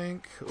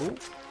anything. Oh,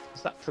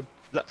 is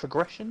that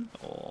progression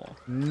or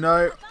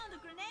no?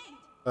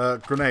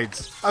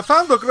 Grenades. I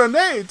found a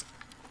grenade.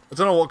 I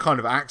don't know what kind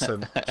of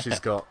accent she's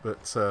got,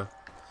 but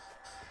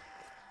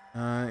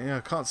yeah,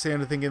 I can't see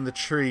anything in the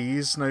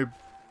trees. No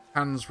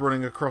hands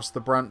running across the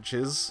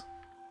branches.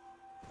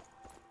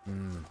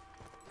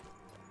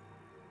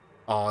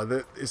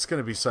 Oh, it's going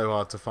to be so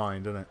hard to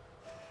find, isn't it?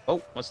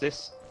 Oh, what's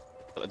this?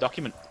 Got a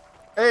document.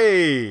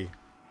 Hey!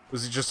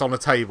 Was it just on a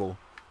table?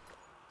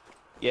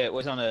 Yeah, it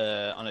was on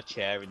a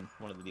chair in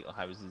one of the little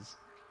houses.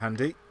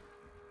 Handy.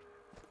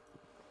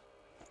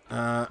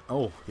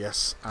 Oh,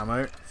 yes,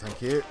 ammo.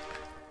 Thank you.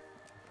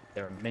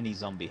 There are many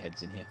zombie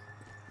heads in here.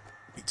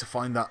 Need to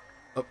find that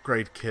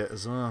upgrade kit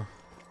as well.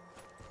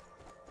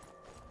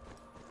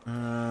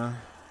 I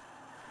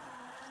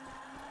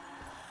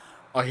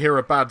hear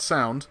a bad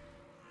sound.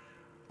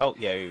 Oh,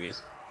 yeah, here he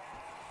is.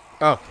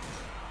 Oh.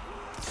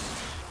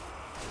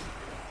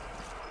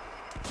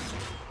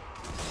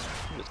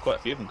 There's quite a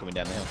few of them coming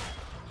down the hill.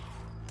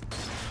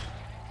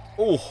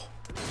 Oh.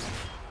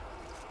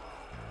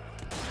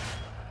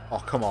 Oh,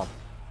 come on.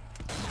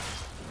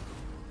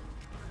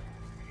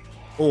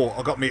 Oh,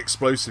 I got me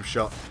explosive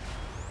shot.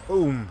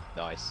 Boom.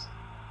 Nice.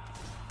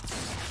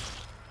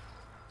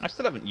 I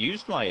still haven't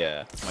used my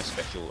my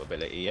special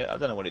ability yet. I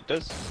don't know what it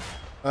does.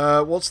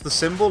 What's the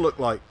symbol look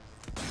like?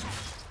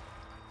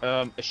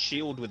 A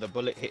shield with a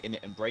bullet hitting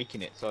it and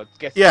breaking it. So I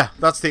guess. Yeah,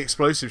 that's the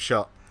explosive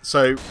shot.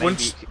 So when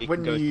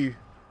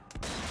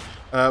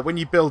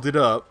you build it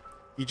up,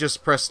 you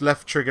just press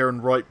left trigger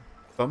and right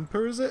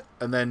bumper, is it?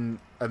 And then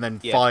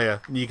yeah.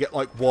 fire, and you get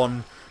like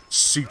one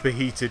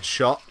superheated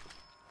shot.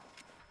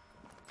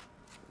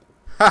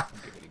 Ha!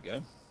 Give it a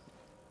go.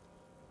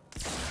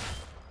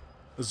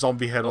 A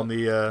zombie head on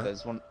the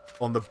there's one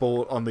on the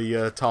board on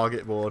the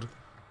target board.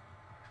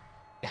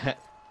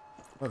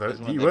 Oh, there's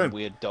one of them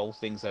weird doll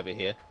things over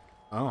here.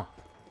 Oh,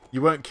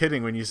 you weren't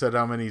kidding when you said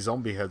how many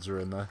zombie heads are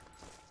in there.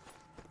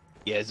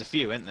 Yeah, there's a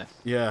few, isn't there?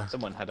 Yeah.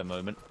 Someone had a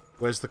moment.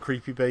 Where's the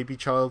creepy baby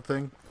child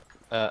thing?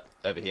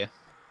 Over here.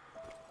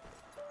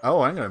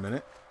 Oh, hang on a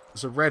minute.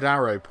 There's a red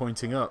arrow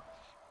pointing up.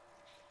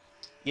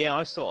 Yeah,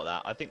 I saw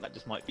that. I think that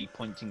just might be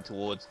pointing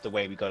towards the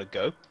way we gotta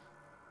go.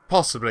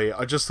 Possibly.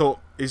 I just thought,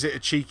 is it a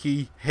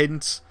cheeky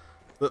hint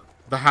that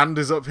the hand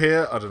is up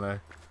here? I don't know.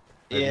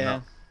 Maybe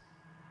not.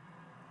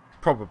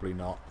 Probably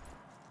not.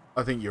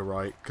 I think you're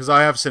right. Because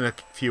I have seen a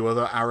few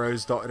other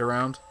arrows dotted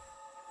around.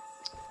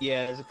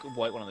 Yeah, there's a good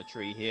white one on the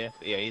tree here.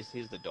 But yeah,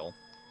 here's the doll.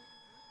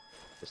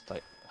 Just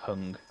like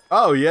hung.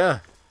 Oh, yeah.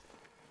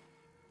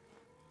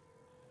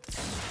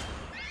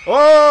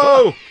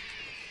 Oh!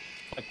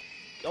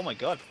 Oh my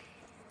god.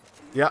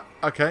 Yeah,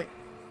 okay.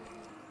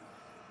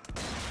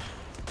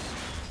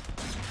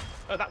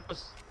 Oh, that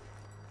was...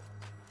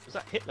 Was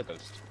that Hitler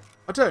Ghost?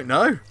 I don't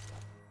know.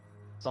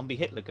 Zombie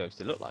Hitler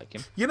Ghost, it looked like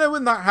him. You know,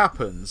 when that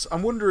happens,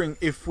 I'm wondering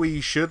if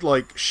we should,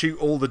 like, shoot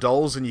all the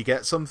dolls and you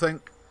get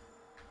something.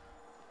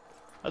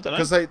 I don't know.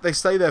 Because they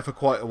stay there for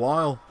quite a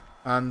while,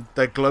 and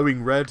they're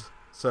glowing red,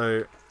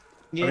 so...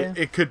 Yeah. I mean,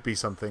 it could be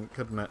something,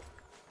 couldn't it?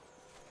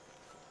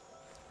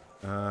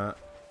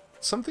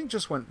 Something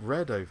just went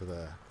red over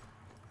there.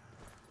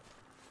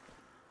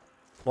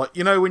 Like,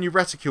 you know when your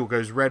reticule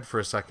goes red for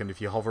a second,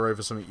 if you hover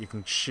over something you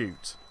can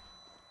shoot?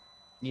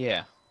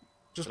 Yeah.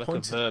 Just like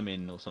pointed... a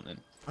vermin or something.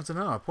 I don't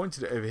know, I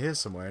pointed it over here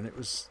somewhere and it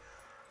was...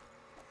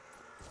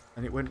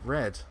 And it went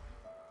red.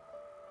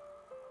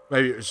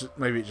 Maybe it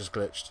just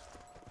glitched.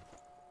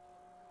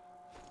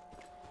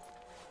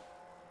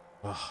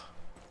 Oh,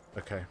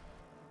 okay.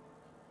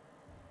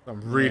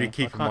 I'm really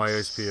keeping my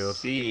eyes peeled.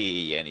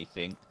 See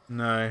anything?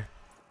 No.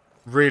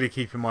 Really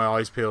keeping my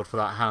eyes peeled for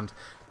that hand.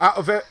 Out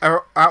of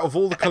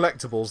all the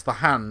collectibles, the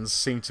hands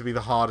seem to be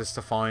the hardest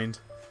to find.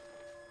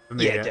 For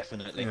me, yeah,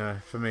 definitely.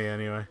 Yeah, for me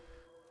anyway.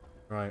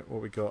 Right,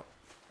 what we got?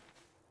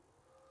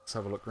 Let's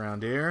have a look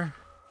around here.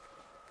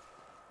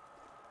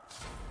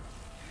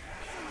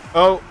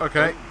 Oh,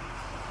 okay.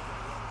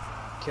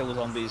 Kill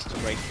zombies to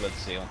break blood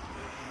seal.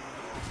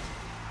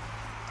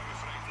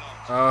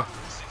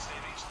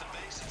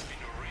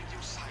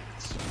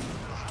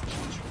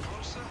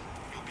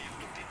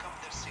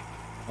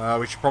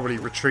 We should probably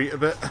retreat a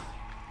bit.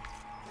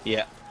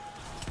 Yeah.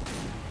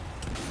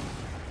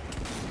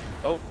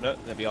 Oh, no,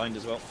 they're behind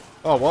as well.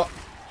 Oh, what?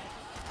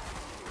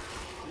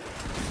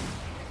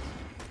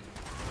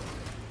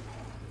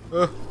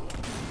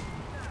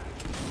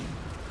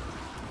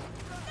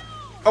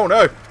 Oh,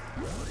 no!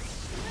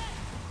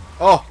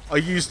 Oh, I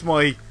used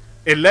my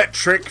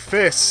electric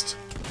fist!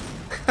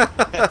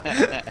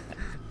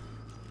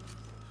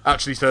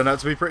 Actually turned out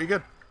to be pretty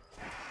good.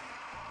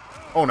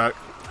 Oh, no.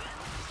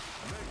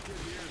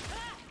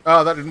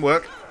 Oh, that didn't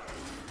work.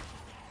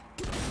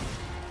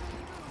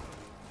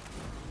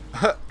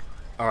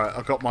 Alright,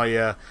 I've got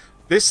my...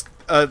 this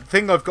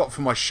thing I've got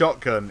for my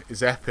shotgun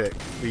is epic.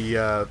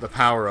 The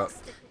power-up.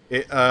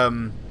 It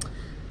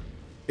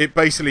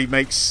basically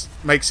makes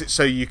it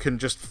so you can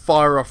just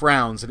fire off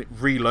rounds and it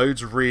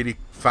reloads really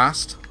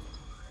fast.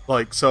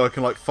 Like, so I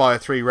can, like, fire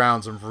 3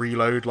 rounds and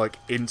reload, like,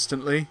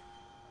 instantly.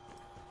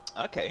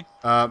 Okay.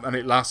 And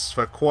it lasts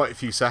for quite a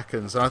few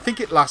seconds. And I think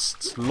it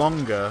lasts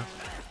longer...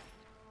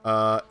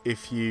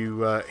 if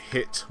you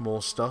hit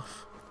more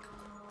stuff.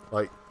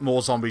 Like,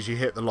 more zombies you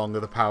hit, the longer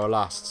the power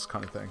lasts,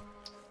 kind of thing.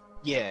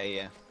 Yeah,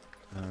 yeah.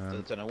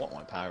 I don't know what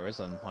my power is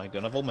on my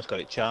gun. I've almost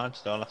got it charged,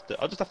 so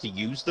I'll just have to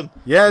use them.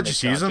 Yeah,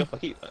 just use them.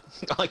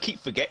 I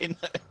keep forgetting.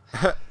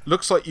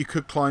 Looks like you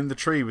could climb the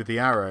tree with the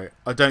arrow.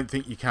 I don't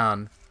think you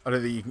can. I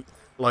don't think you can.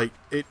 Like,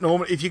 it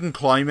normally, if you can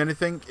climb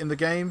anything in the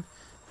game,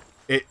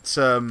 it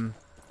comes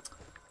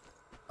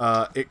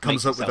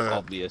Makes up with a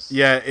obvious.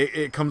 Yeah,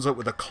 it comes up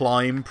with a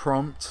climb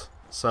prompt.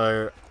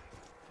 So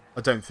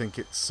I don't think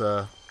it's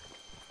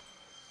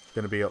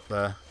going to be up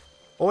there.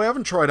 Oh, I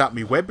haven't tried out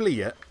me Webley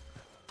yet.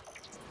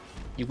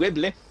 You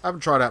Webley? I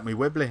haven't tried out me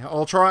Webley.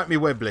 I'll try out me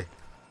Webley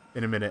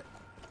in a minute.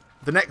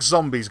 The next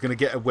zombie's going to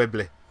get a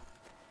Webley.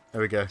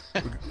 There we go.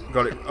 We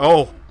got it.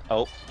 Oh.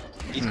 Oh.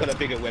 He's got a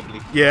bigger Webley.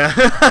 Yeah.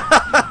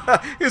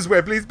 His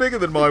Webley's bigger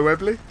than my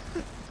Webley.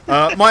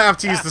 Might have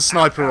to use the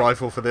sniper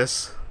rifle for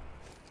this.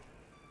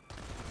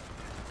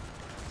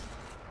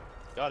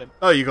 Got him.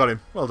 Oh, you got him.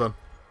 Well done.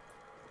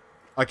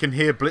 I can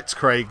hear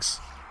blitzkriegs.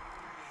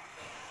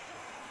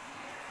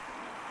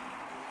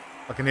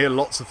 I can hear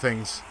lots of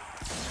things.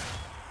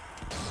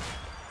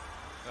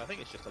 I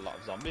think it's just a lot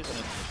of zombies. I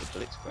don't think it's a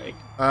blitzkrieg.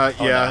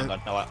 Yeah. No,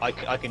 no,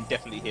 I can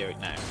definitely hear it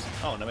now.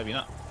 Oh, no, maybe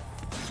not.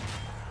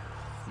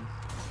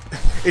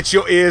 It's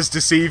your ears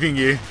deceiving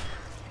you.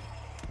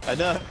 I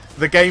know.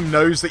 The game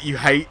knows that you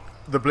hate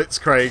the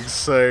blitzkriegs,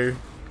 so...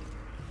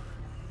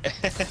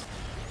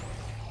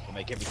 We'll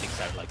make everything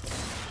sound like them.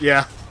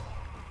 Yeah.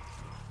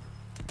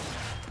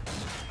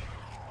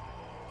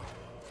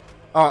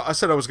 Oh, I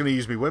said I was going to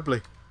use me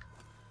Webley.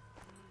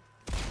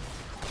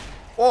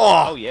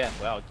 Oh, yeah,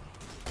 well...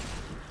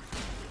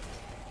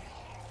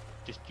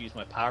 Just use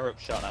my power-up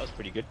shot, that was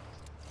pretty good.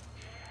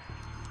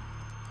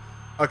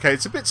 Okay,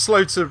 it's a bit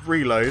slow to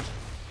reload,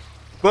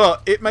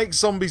 but it makes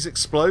zombies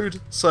explode,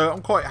 so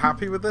I'm quite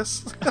happy with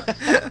this.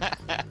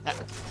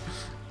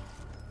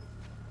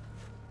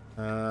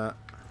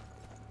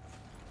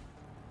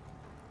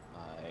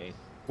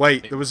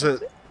 Wait, there was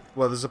a...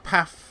 Well, there's a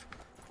path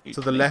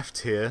to the left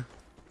here.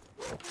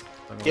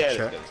 Yeah, let's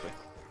go this way.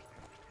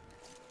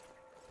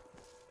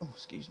 Oh,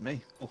 excuse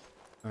me.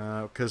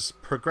 Because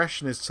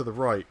progression is to the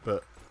right,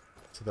 but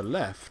to the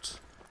left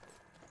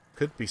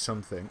could be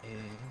something.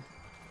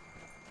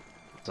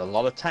 There's a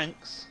lot of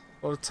tanks.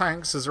 A lot of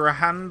tanks. Is there a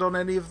hand on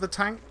any of the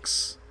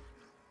tanks?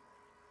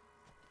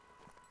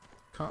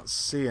 Can't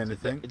see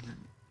anything.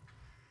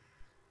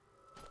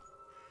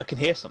 I can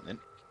hear something.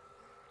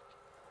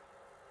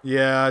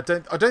 Yeah,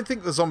 I don't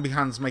think the zombie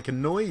hands make a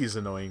noise,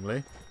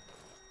 annoyingly.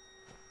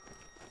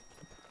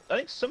 I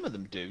think some of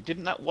them do.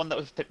 Didn't that one that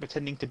was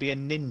pretending to be a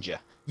ninja?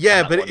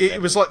 Yeah, but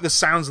it was like the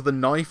sounds of the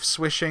knife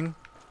swishing,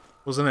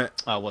 wasn't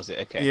it? Oh, was it?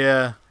 Okay.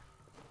 Yeah.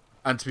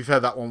 And to be fair,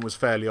 that one was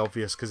fairly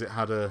obvious because it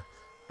had a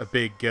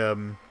big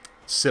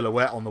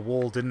silhouette on the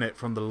wall, didn't it,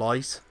 from the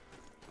light?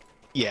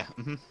 Yeah.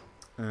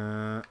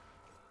 All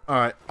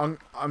right,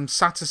 I'm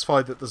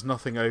satisfied that there's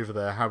nothing over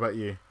there. How about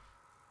you?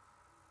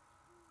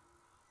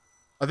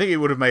 I think it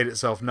would have made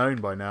itself known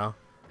by now.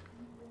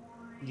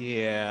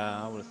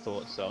 Yeah, I would have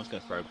thought so. I was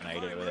going to throw a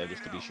grenade over there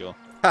just to be sure.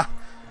 Ha!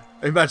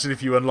 Imagine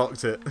if you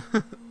unlocked it.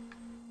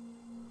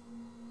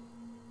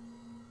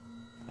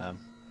 I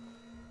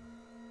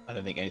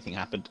don't think anything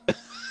happened.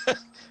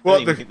 Well, I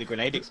don't even think the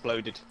grenade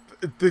exploded.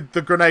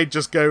 The grenade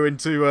just go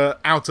into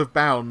out of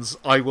bounds.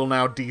 I will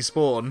now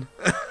despawn.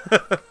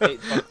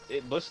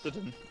 It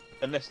busted,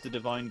 unless the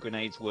divine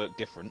grenades work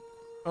different.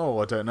 Oh,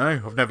 I don't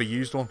know. I've never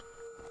used one.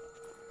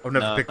 I've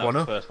never picked one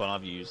up. The first one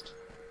I've used.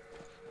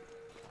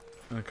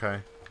 Okay.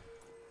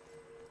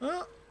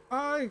 Well,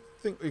 I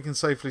think we can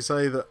safely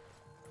say that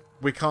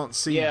we can't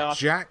see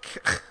Jack.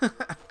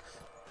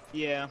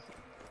 Yeah.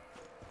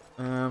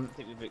 I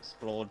think we've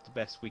explored the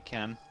best we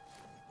can.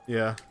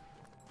 Yeah.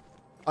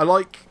 I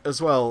like,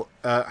 as well,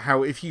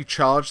 how if you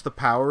charge the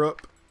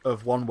power-up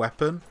of one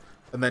weapon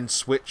and then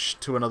switch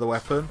to another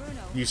weapon,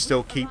 you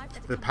still keep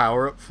the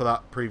power-up for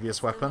that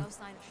previous weapon.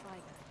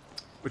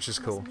 Which is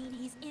cool.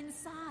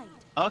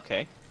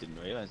 Okay, didn't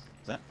realise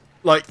that.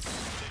 Like,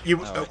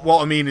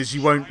 what I mean is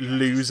you won't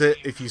lose it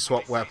if you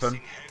swap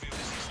weapon.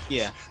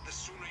 Yeah.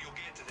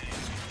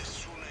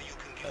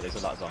 Oh, there's a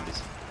lot of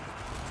zombies.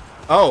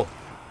 Oh!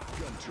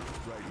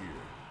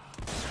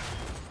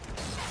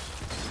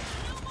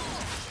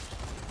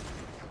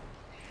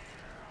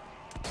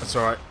 That's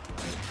alright.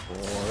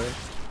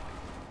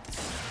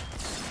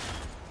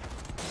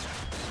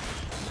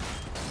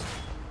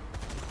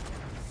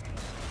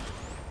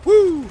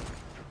 Woo!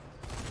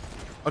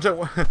 I don't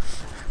want...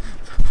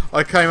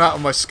 I came out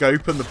of my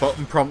scope and the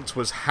button prompt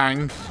was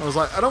hang. I was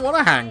like, I don't want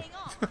to hang.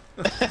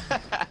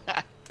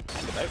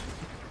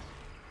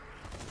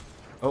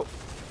 Oh,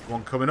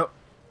 one coming up.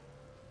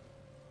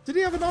 Did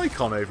he have an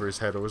icon over his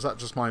head, or was that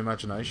just my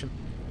imagination?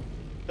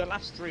 The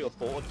last 3 or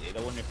 4 did.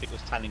 I wonder if it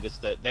was telling us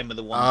that them are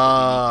the ones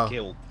that we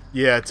need to kill.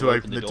 Yeah, to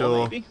open the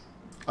door. Maybe?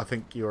 I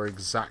think you're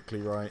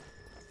exactly right.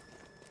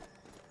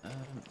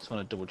 Just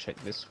want to double check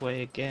this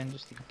way again,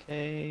 just in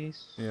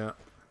case. Yeah.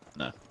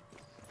 No.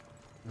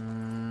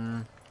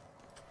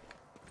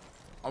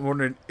 I'm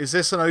wondering, is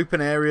this an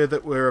open area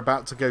that we're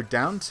about to go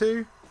down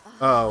to?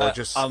 Oh,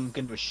 I'm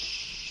going to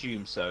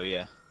assume so,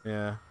 yeah.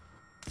 Yeah.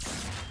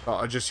 Oh,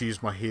 I just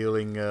used my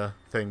healing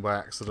thing by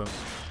accident.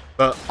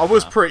 But I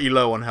was pretty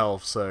low on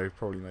health, so it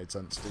probably made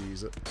sense to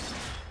use it.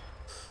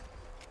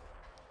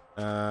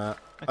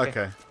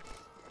 Okay.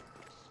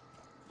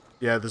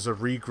 Yeah, there's a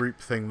regroup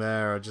thing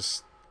there.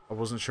 I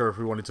wasn't sure if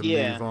we wanted to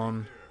move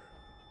on.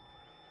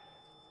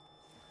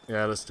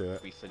 Yeah, let's do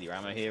it. Refill your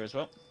ammo here as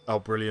well. Oh,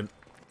 brilliant.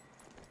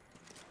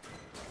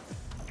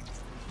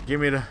 Give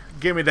me the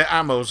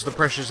ammos, the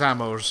precious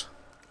ammos.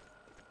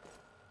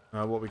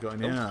 What we got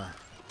in here?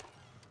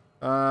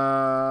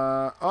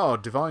 Oh,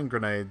 divine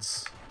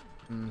grenades.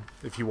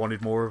 If you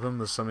wanted more of them,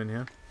 there's some in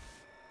here.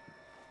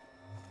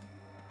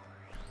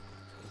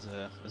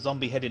 There's a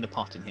zombie head in a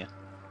pot in here.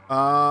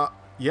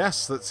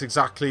 Yes, that's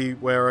exactly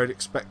where I'd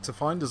expect to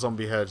find a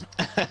zombie head.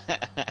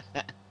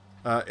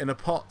 In a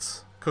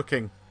pot,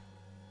 cooking.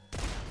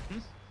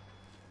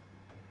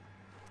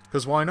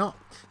 Because why not?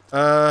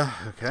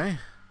 Okay.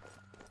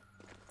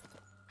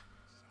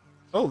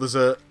 Oh, there's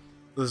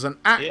an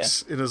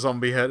axe in a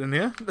zombie head in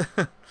here.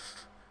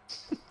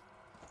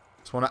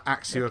 Just want to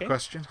ask you a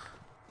question.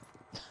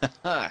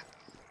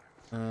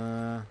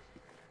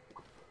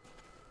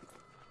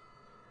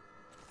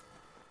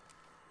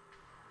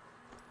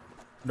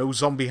 No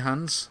zombie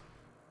hands.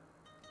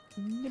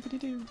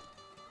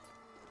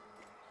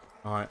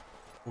 Alright,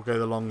 we'll go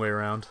the long way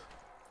around.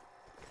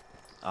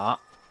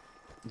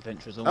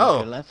 Adventurer's almost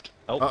to the left.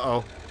 Oh.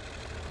 Uh-oh.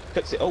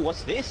 Oh,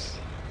 what's this?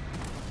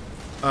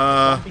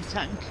 Zombie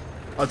tank.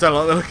 I don't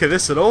like the look of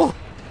this at all.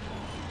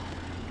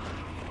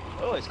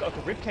 Oh, it's got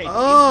like a ribcage.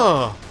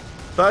 Oh,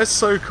 that is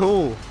so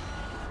cool.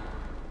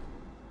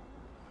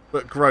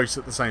 But gross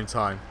at the same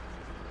time.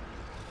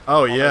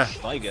 Oh, yeah.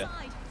 Tiger.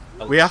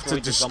 We have to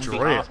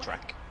destroy it.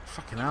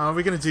 Fucking hell, are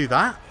we going to do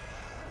that?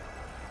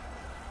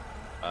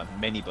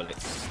 Many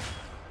bullets.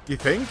 You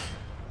think?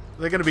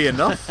 Are there going to be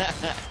enough?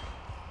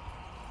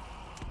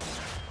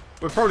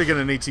 We're probably going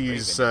to need to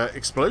use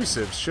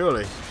explosives,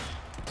 surely.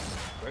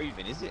 Where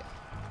even is it?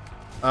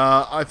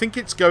 I think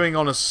it's going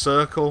on a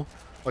circle,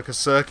 like a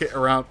circuit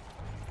around.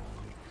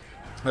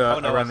 Oh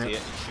no, around I see it.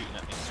 It's shooting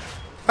at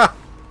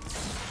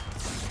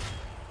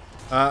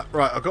me.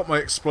 Right, I've got my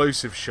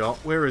explosive shot.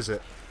 Where is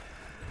it?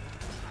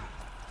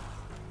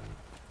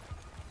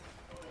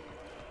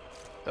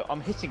 So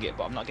I'm hitting it,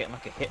 but I'm not getting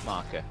like a hit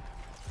marker.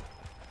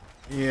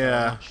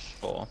 Yeah.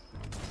 Sure.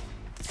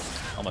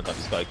 Oh my god,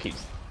 this guy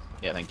keeps.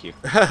 Yeah, thank you.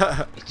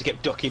 He just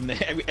kept ducking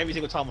there. Every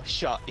single time I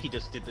shot, he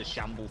just did the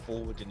shamble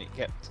forward, and it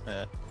kept.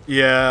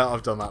 Yeah,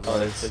 I've done that. Oh,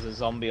 there's a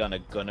zombie on a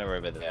gunner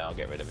over there. I'll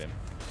get rid of him.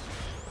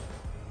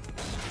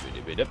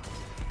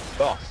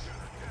 Off.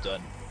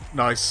 Done.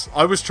 Nice.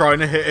 I was trying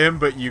to hit him,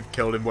 but you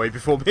killed him way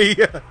before me.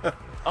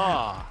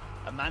 Ah,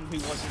 a man who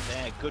wasn't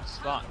there. Good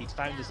spot. He'd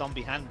found a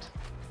zombie hand.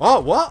 Oh,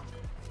 what?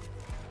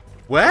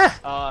 Where?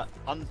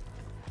 Come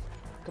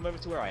over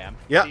to where I am.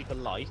 Yeah. See the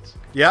light.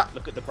 Yeah.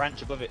 Look at the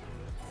branch above it.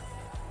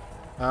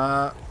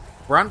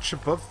 Branch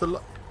above the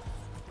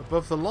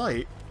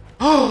light.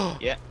 Oh.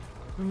 Yeah.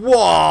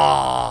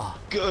 Whoa!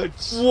 Good.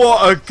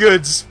 What a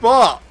good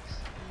spot.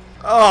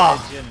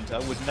 Oh. Legend. I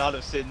would not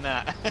have seen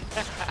that.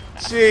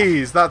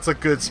 Jeez, that's a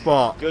good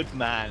spot. Good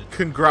man.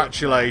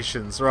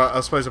 Congratulations. Good man. Right,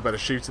 I suppose I better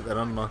shoot it then,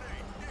 hadn't I?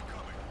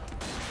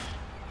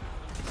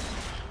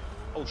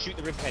 Oh, shoot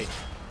the ribcage.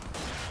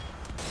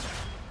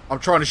 I'm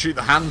trying to shoot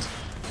the hand.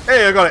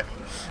 Hey, I got it.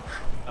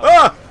 Oh.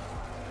 Ah!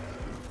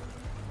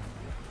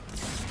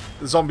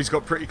 The zombies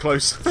got pretty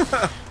close.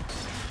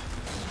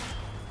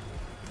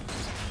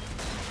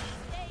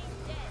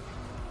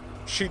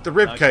 Shoot the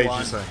ribcage,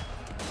 you say?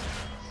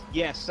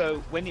 Yeah,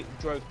 so when it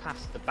drove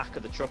past, the back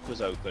of the truck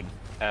was open,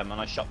 and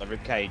I shot the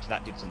ribcage.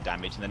 That did some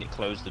damage, and then it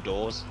closed the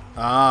doors.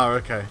 Ah,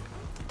 okay.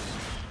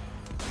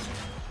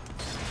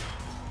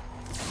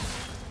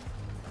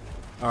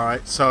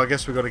 Alright, so I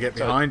guess we've got to get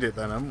behind it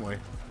then, haven't we?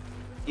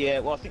 Yeah,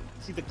 well, I think,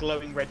 see the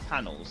glowing red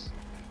panels?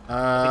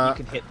 I think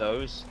you can hit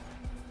those.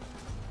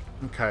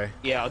 Okay.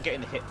 Yeah, I'll get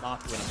in the hit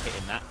marker when I'm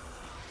hitting that.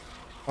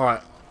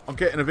 Alright, I'm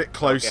getting a bit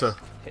closer.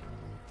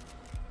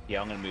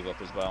 Yeah, I'm going to move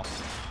up as well.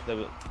 They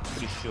were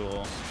pretty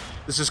sure.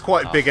 This is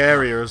quite a big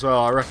area as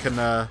well. I reckon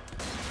our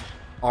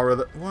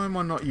other... Why am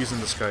I not using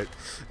the scope?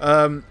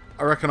 I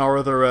reckon our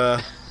other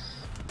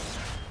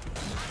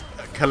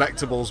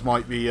collectibles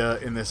might be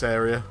in this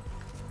area.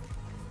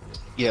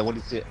 Yeah, what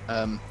is it?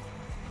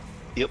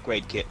 The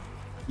upgrade kit.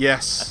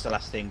 Yes. That's the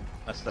last thing.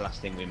 That's the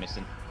last thing we're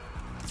missing.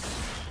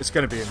 It's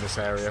going to be in this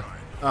area.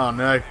 Oh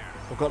no,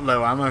 I've got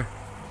low ammo.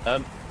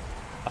 I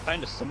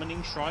found a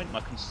summoning shrine and I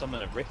can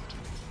summon a rift.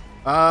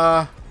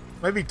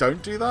 Maybe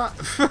don't do that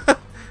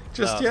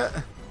just yet.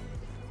 I'm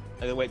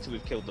gonna wait till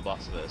we've killed the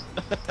boss first.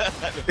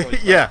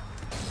 Yeah.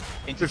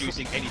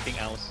 Introducing anything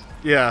else.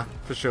 Yeah,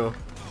 for sure.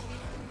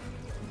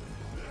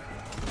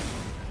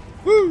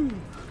 Woo!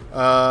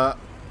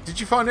 Did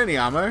you find any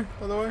ammo,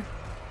 by the way?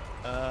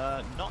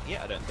 Not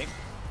yet, I don't think.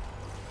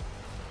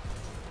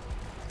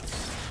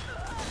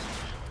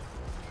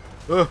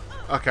 Oh,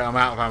 okay, I'm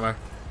out of ammo.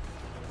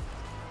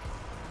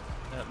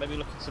 Maybe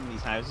look at some of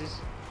these houses.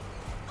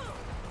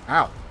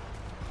 Ow.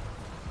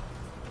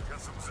 Got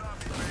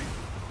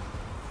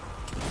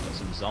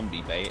some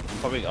zombie bait.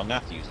 I'm gonna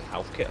have to use a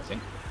health kit, I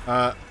think.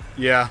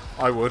 Yeah,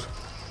 I would.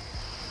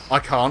 I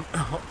can't.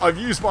 I've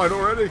used mine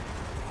already.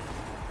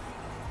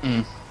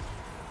 Yeah,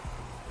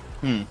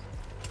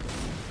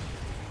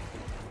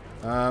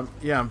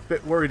 I'm a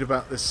bit worried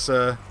about this.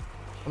 I'm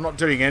not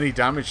doing any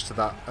damage to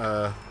that.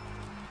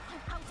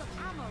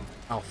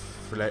 Oh,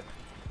 flip.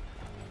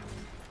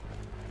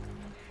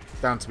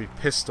 Down to me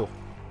pistol.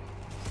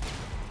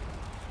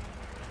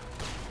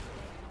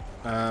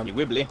 You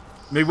wibbly.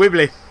 Me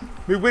wibbly.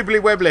 Me wibbly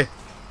webbly.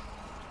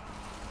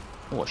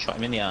 Oh, I shot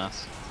him in the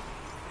ass.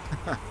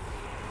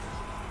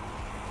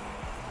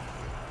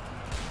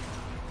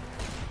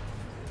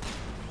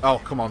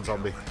 Oh, come on,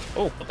 zombie.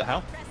 Oh, what the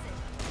hell?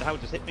 The hell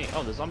just hit me?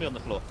 Oh, the zombie on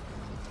the floor.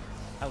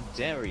 How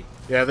dare he?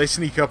 Yeah, they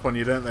sneak up on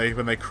you, don't they,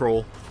 when they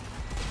crawl?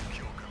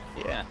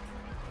 Yeah.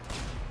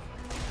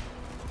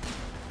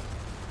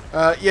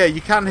 Yeah,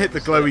 you can hit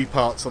the glowy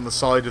parts on the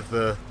side of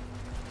the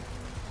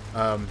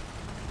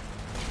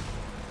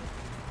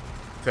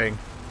thing.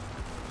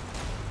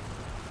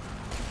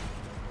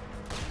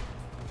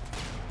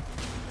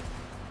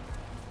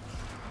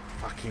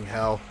 Fucking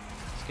hell.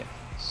 Let's get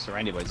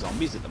surrounded by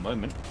zombies at the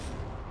moment.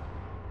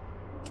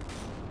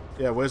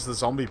 Yeah, where's the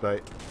zombie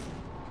bait?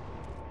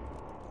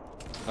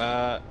 Do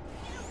I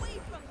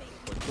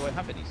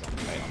have any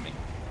zombie bait on me?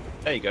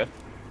 There you go.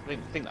 I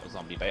didn't think that was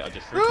zombie bait, I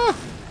just threw it.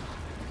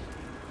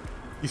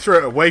 You threw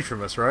it away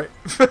from us, right?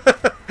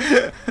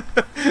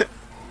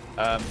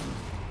 I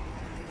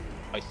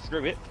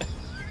threw it.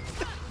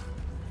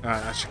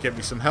 Alright, that should give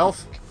me some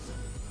health.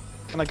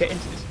 Can I get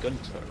into this gun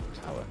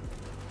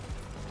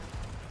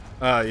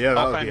tower? Yeah,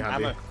 that would be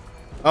handy. Ammo.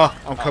 Oh,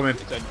 I'm coming.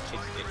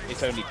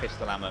 It's only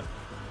pistol ammo.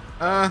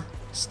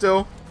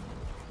 Still.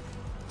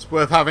 It's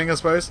worth having, I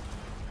suppose.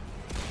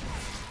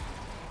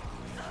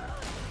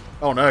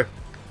 Oh no.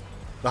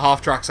 The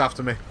half-track's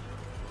after me.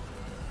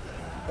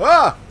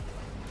 Ah!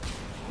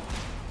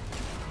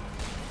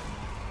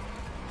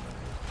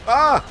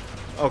 Ah!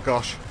 Oh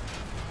gosh.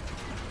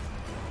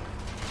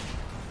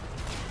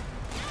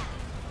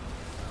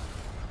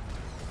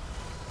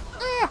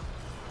 Ah!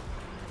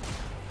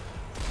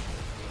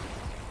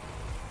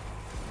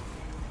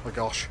 Oh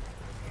gosh.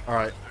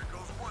 Alright.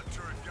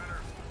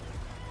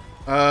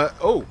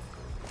 Oh.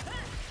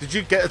 Did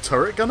you get a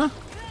turret gunner?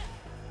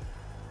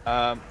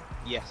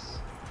 Yes.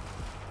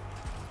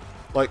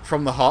 Like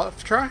from the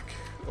half track?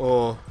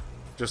 Or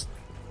just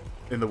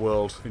in the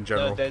world in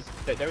general? No,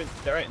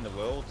 they're out in the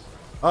world.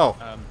 Oh,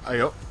 are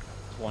you up?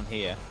 There's one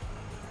here.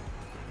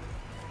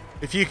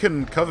 If you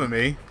can cover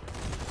me,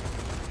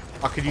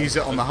 I could use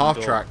it on the half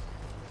track.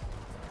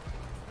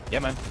 Yeah,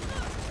 man.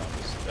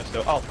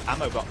 Oh,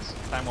 ammo box.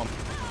 Found one.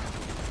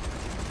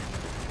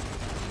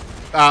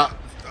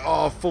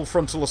 Oh, full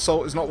frontal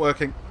assault is not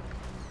working.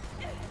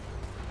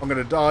 I'm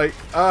gonna die.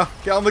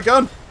 Get on the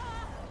gun.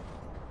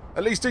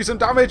 At least do some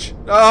damage.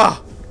 I'm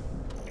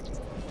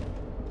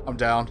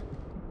down.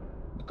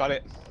 Got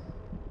it.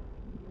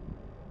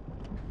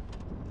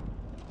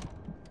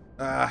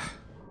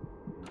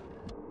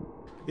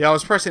 Yeah, I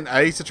was pressing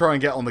A to try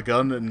and get on the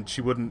gun, and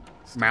she wouldn't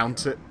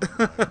mount it.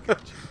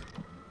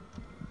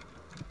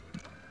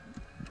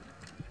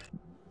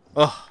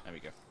 Oh, there we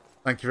go.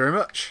 Thank you very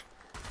much.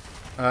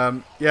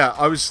 Yeah,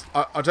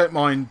 I don't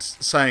mind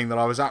saying that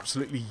I was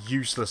absolutely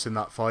useless in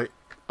that fight.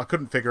 I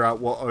couldn't figure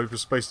out what I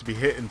was supposed to be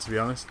hitting, to be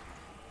honest.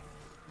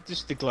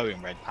 Just the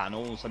glowing red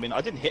panels. I mean,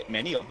 I didn't hit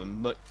many of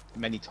them, but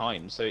many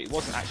times, so it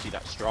wasn't actually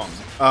that strong.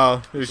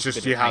 Oh, it was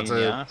just you had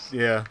to.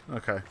 Yeah,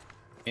 okay.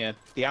 Yeah,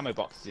 the ammo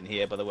box is in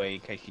here, by the way, in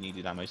case you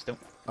needed ammo still.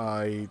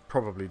 I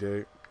probably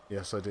do.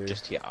 Yes, I do.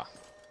 Just here.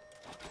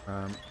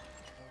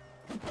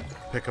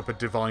 Pick up a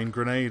divine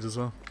grenade as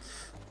well.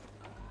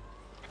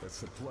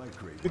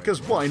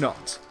 Because why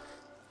not?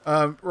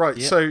 Right.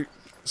 Yep.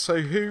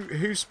 So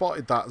who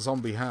spotted that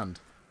zombie hand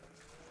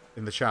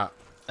in the chat?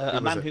 A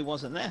man who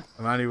wasn't there.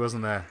 A man who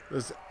wasn't there. It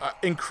was an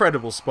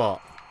incredible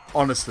spot,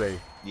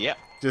 honestly. Yep.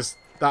 Just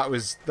that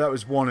was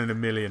one in a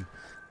million.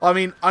 I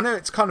mean, I know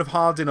it's kind of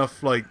hard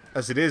enough, like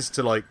as it is,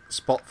 to like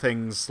spot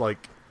things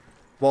like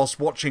whilst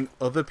watching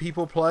other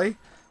people play,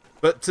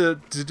 but to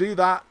do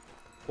that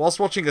whilst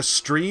watching a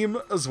stream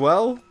as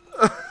well,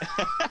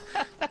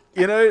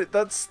 you know,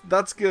 that's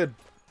good.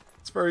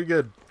 It's very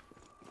good.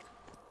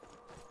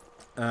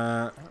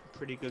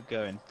 Pretty good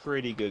going.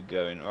 Pretty good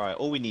going. All right,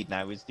 all we need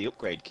now is the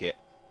upgrade kit.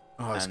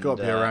 Oh, it's got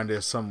to be around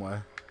here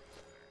somewhere.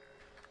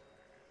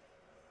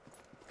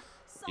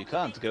 You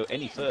can't go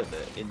any further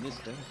in this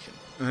direction.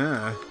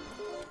 Yeah.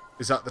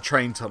 Is that the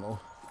train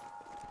tunnel?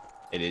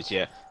 It is,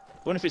 yeah. I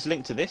wonder if it's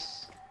linked to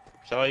this.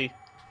 Shall I?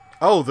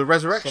 Oh, the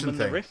resurrection summon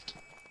thing. The rift?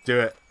 Do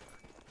it.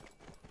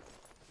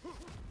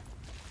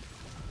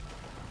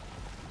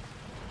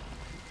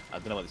 I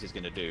don't know what this is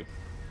going to do.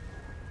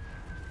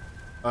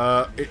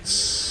 It's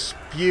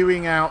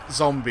spewing out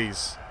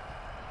zombies.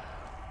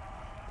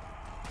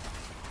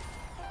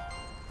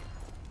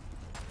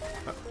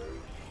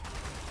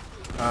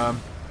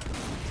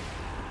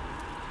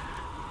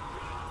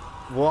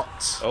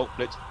 What? Oh,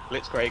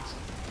 Blitzcraig.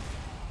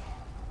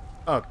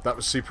 Oh, that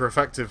was super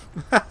effective.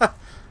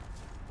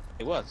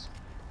 It was.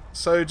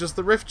 So does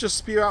the rift just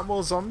spew out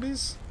more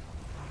zombies?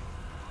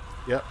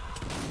 Yep.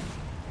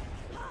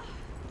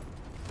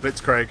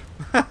 Blitzcraig.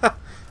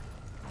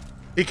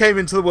 He came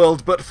into the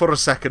world, but for a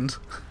second.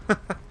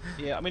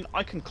 Yeah, I mean,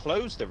 I can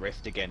close the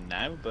rift again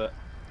now, but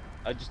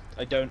I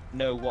don't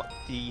know what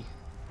the...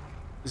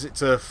 Is it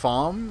to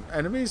farm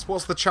enemies?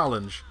 What's the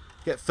challenge?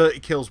 Get 30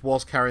 kills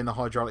whilst carrying the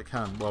hydraulic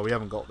can. Well, we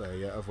haven't got there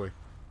yet, have we?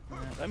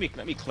 Let me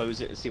close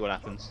it and see what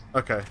happens.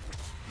 Okay.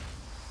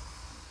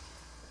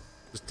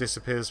 Just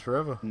disappears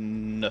forever.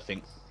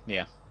 Nothing.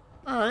 Yeah.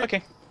 Alright.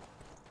 Okay.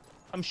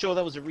 I'm sure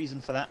there was a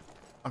reason for that.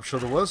 I'm sure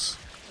there was.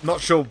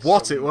 Not sure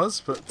what it was,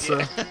 but...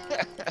 Yeah.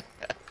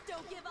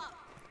 Don't give up.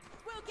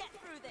 We'll get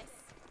through this.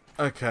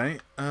 Okay.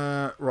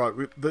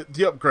 Right.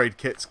 The upgrade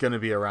kit's going to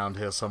be around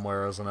here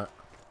somewhere, isn't it?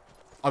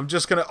 I'm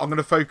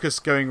gonna focus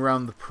going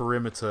around the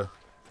perimeter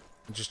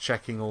and just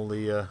checking all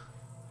the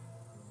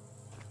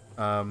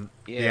yeah,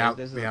 the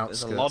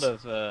outskirts.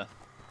 There's a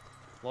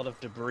lot of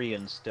debris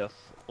and stuff.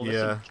 Well,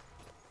 there's some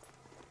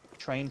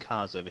train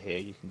cars over here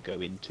you can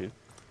go into.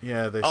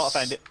 Yeah, there's... Oh, I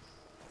found it.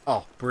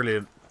 Oh,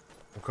 brilliant.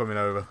 I'm coming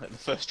over. The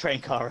first train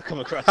car I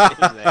come across is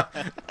there.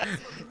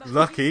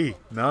 Lucky.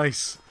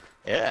 Nice.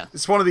 Yeah.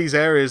 It's one of these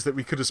areas that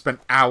we could have spent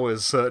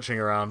hours searching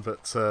around,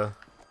 but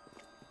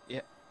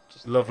yeah.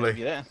 Just lovely.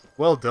 There.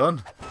 Well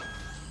done.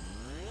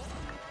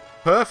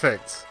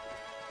 Perfect.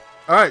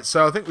 Alright,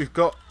 so I think we've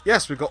got...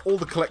 Yes, we've got all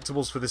the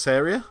collectibles for this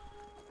area.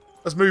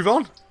 Let's move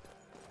on.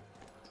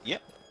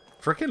 Yep.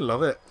 Freaking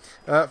love it.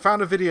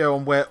 Found a video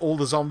on where all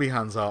the zombie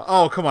hands are.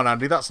 Oh, come on,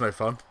 Andy. That's no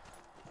fun.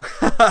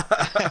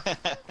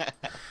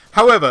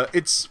 However,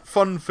 it's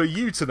fun for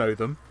you to know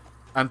them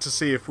and to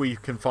see if we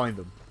can find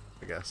them,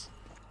 I guess.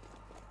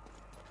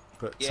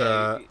 But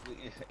yeah,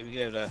 if we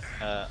go to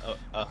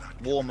a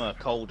warmer,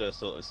 colder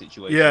sort of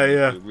situation,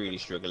 yeah. we're really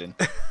struggling.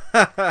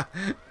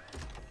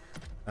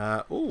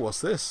 Oh,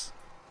 what's this?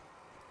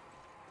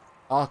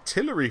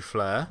 Artillery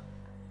flare.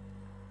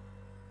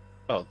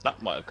 Oh,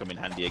 that might have come in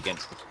handy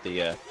against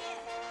the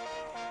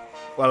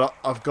Well,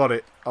 I've got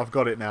it. I've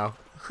got it now,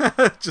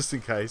 just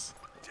in case.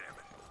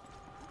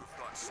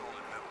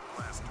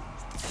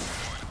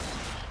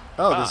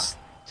 Oh, there's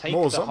take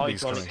more the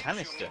zombies hydraulic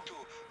coming. canister.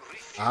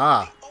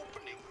 Ah,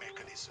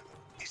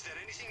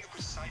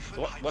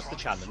 So what's the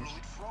challenge?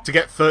 to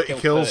get 30 Kill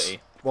kills 30.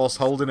 whilst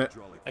holding it.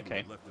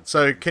 Okay.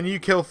 So, can you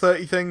kill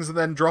 30 things and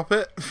then drop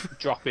it?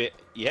 Drop it.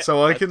 Yep.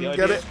 So I that's can the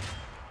get idea. it?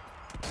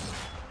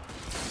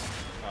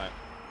 Right.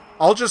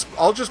 I'll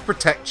just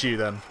protect you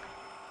then.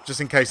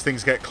 Just in case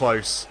things get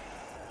close.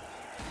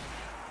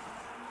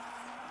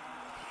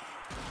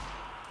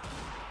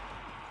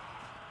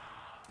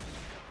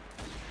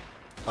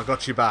 I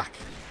got you back.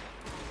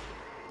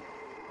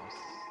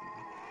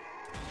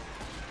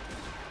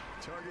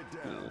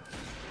 Ooh.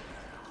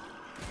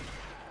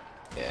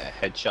 Yeah,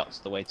 headshot's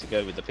the way to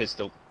go with the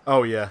pistol.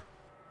 Oh yeah.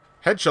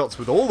 Headshots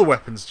with all the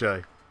weapons,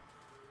 Jay.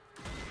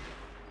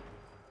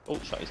 Oh,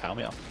 shot his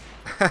helmet off.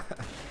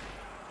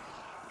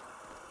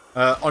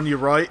 On your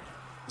right,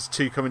 there's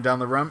 2 coming down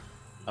the ramp.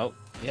 Oh,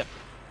 yep.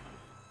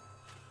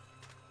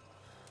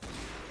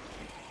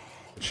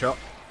 Good shot.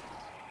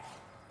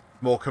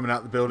 More coming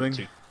out the building.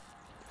 2.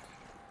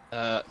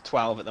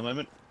 12 at the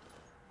moment.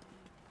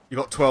 You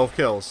got 12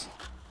 kills.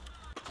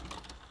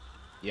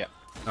 Yep.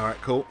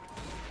 Alright, cool.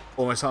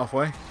 Almost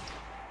halfway.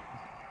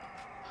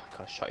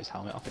 God, shot his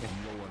helmet off again.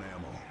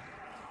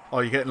 Oh,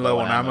 you're getting low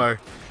on ammo.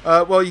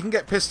 Well, you can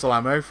get pistol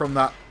ammo from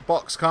that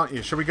box, can't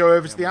you? Shall we go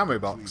over to the ammo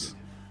box?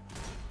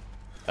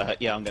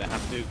 Yeah, I'm gonna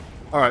have to.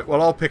 Alright,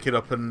 well, I'll pick it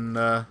up and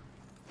I'll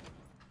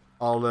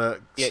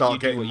Yeah, start you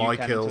do getting what my you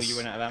can kills. until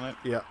you run out of ammo.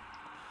 Yeah.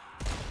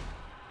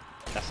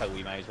 That's how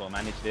we may as well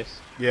manage this.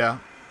 Yeah.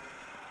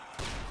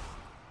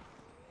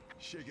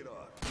 Shake it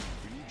off.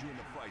 We need you in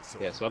the fight, so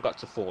Yeah, so I got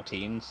to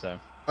 14, so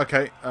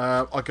Okay,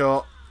 I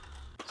got...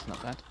 it's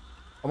not bad.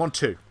 I'm on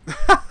 2.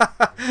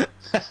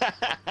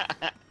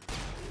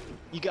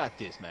 You got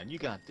this, man. You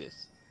got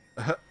this.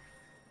 I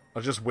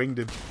just winged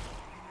him.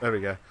 There we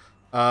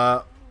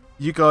go.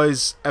 You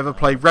guys ever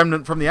play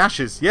Remnant from the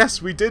Ashes?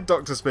 Yes, we did,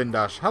 Dr.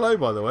 Spindash. Hello,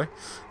 by the way.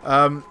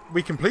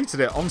 We completed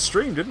it on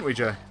stream, didn't we,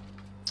 Jay?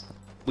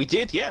 We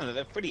did, yeah.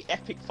 A pretty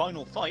epic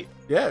final fight.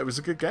 Yeah, it was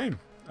a good game.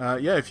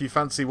 Yeah, if you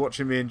fancy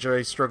watching me and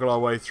Jay struggle our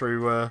way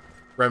through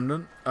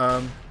Remnant,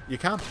 you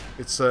can.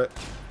 It's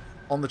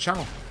on the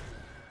channel.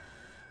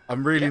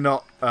 I'm really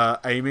not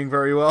aiming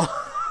very well.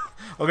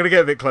 I'm going to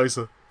get a bit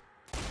closer.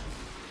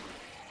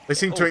 They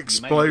seem to you may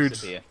explode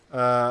disappear.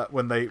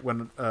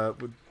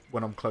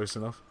 when I'm close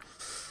enough.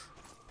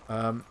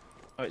 Alright,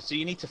 so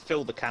you need to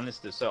fill the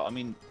canister. So, I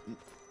mean,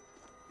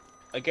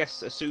 I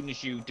guess as soon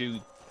as you do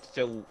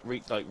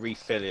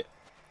refill it,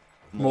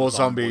 More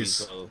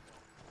zombies.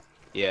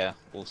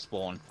 will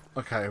spawn.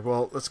 Okay,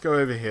 well, let's go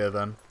over here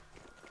then.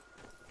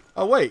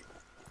 Oh, wait.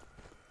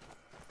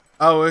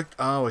 Oh,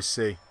 I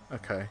see.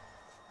 Okay.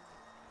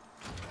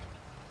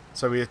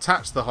 So we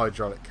attach the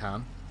hydraulic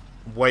can,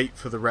 wait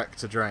for the wreck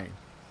to drain.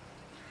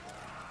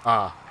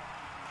 Ah.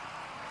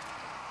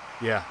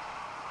 Yeah.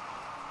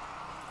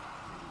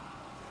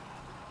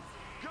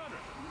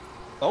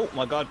 Oh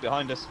my god,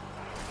 behind us.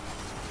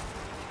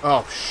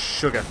 Oh,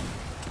 sugar.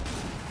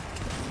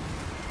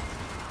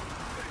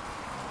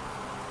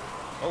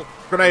 Oh.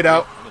 Grenade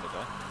out. I'm gonna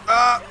die.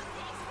 Ah!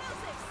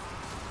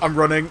 I'm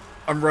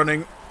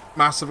running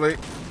massively.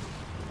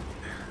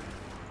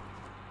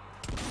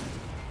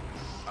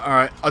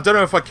 Alright, I don't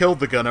know if I killed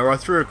the gunner or I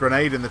threw a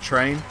grenade in the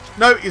train.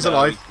 No, he's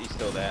alive. He's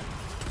still there.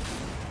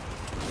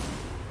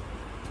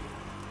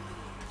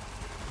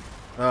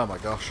 Oh my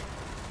gosh.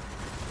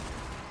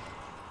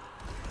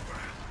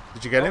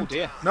 Did you get him? Oh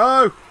dear.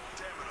 No!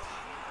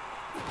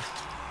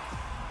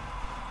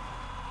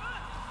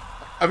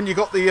 Haven't you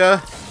got the,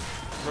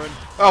 Run.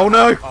 Oh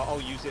no!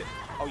 I'll use it.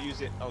 I'll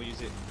use it. I'll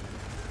use it.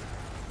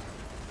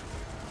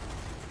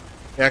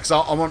 Yeah, because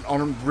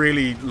I'm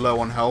really low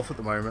on health at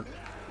the moment.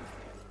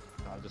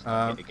 I'll just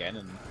hit again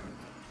and...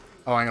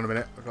 Oh, hang on a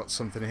minute. I've got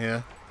something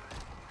here.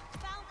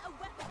 Found a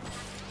weapon.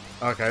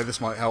 Okay,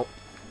 this might help.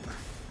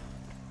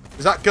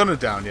 Is that gunner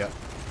down yet?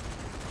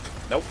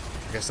 Nope.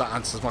 I guess that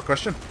answers my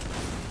question.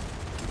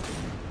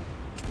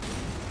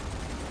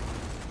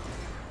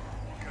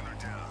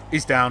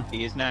 He's down.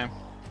 He is now.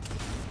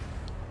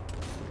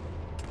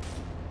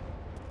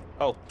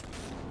 Oh.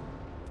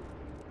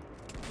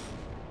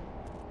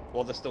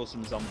 Well, there's still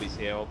some zombies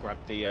here. I'll grab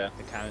the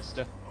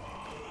canister.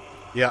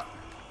 Yeah.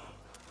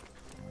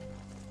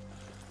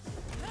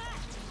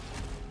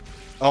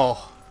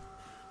 Oh.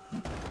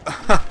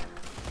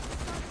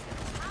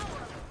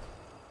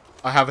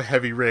 I have a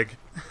heavy rig.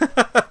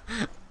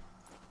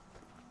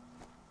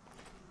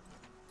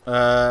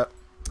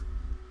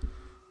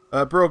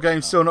 Brawl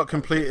game still not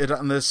completed,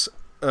 and there's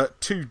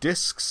 2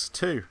 discs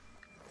too.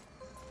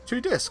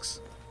 2 discs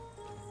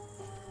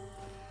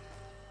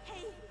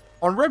Hey,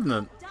 on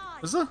Remnant. die.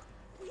 Is there?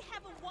 We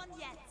haven't won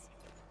yet.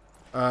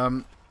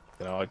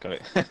 No, I got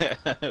it. I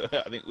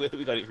think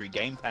we got it through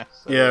Game Pass.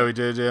 So Yeah, we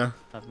did, yeah.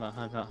 I've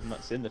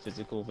not seen the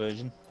physical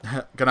version.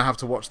 Gonna have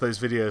to watch those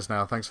videos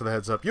now. Thanks for the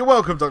heads up. You're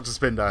welcome, Dr.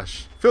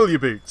 Spindash. Fill your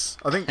boots.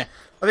 I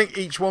think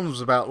each one was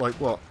about like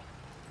what,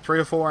 3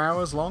 or 4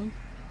 hours long.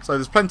 So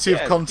there's plenty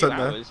of content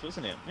there. Hours,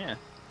 wasn't it? Yeah.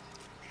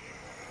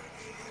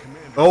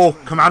 Oh,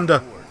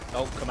 Commander!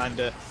 Oh,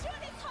 Commander.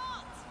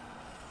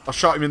 I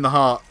shot him in the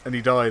heart and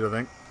he died, I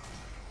think.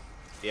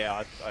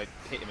 Yeah, I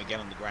hit him again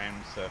on the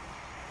ground, so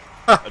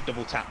I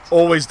double tapped.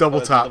 Always double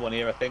There's tap. another one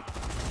here, I think.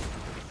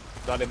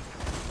 Got him.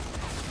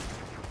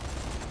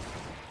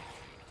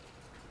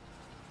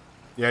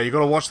 Yeah, you got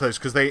to watch those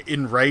because they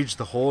enrage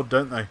the horde,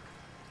 don't they?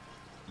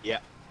 Yeah,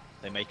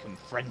 they make him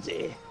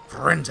frenzy.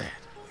 Frenzied.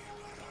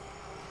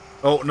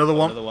 Oh, another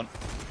one. Another one.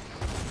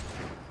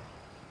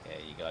 Yeah,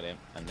 you got him,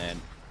 and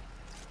then.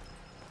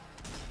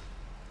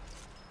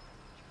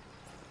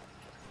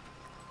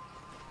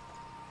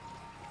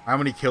 How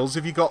many kills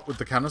have you got with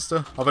the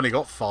canister? I've only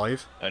got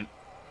 5. And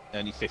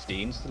only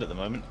 15 still at the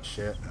moment.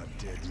 Shit. Not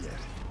dead yet.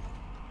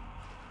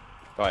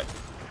 Right,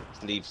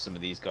 let's leave some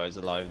of these guys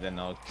alive, then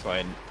I'll try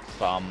and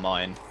farm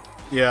mine.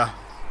 Yeah.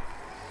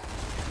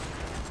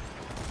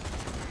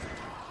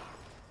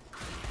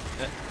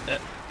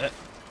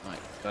 Right,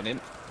 got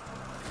him.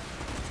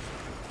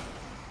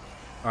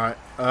 Alright,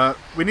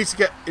 we need to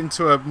get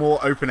into a more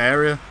open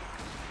area.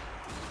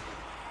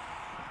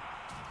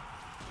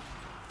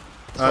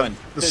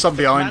 There's some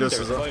behind us.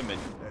 At the moment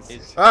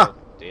is, Ah!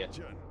 oh dear.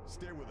 Jen,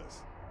 stay with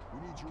us. We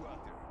need you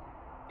out there.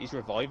 He's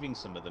reviving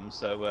some of them,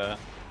 so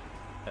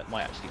that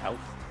might actually help.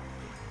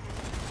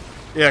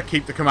 Yeah,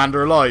 keep the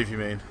commander alive, you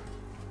mean?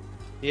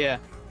 Yeah.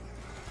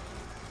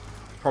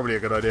 Probably a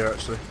good idea,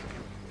 actually.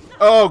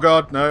 Oh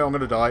god, no, I'm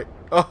gonna die.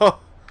 Oh!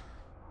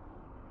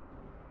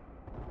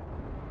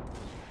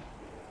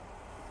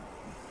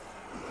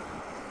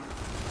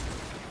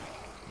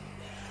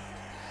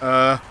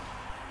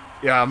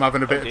 Yeah, I'm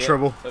having a bit of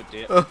trouble. Oh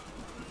dear. Almost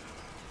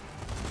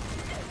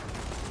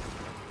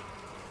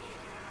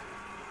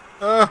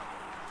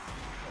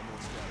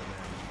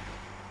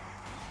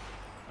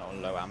Oh,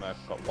 low ammo.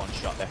 I've got 1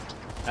 shot left.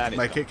 And it's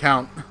Make gone. it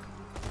count.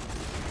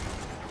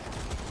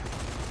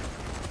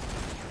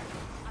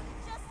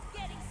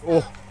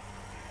 Oh.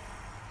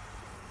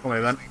 Come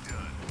here then.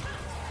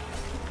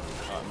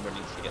 I'm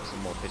ready to get some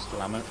more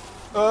pistol ammo.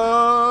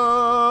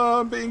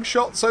 I'm being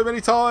shot so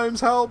many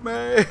times. Help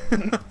me!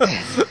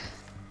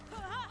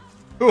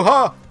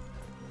 Hoo-ha!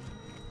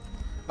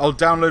 Oh,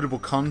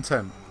 downloadable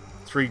content.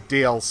 3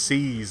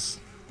 DLCs.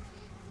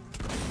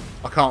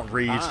 I can't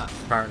read,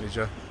 apparently,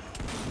 Joe.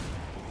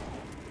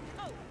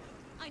 Oh,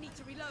 I need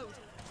to reload.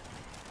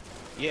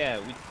 Yeah,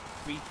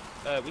 we need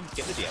to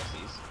get the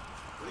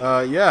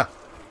DLCs. Yeah.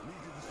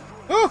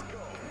 Oh!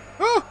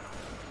 Oh!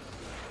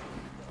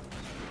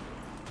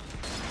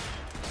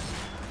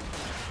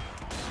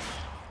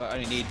 But I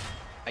only need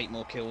 8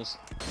 more kills.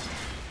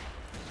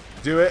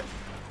 Do it.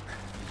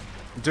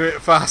 Do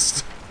it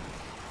fast.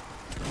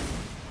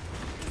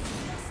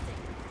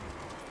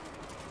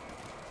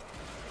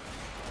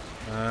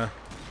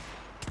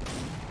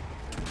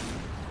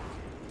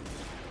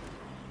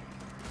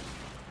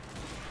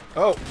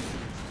 Oh.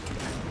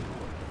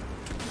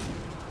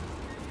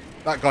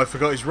 That guy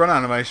forgot his run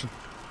animation.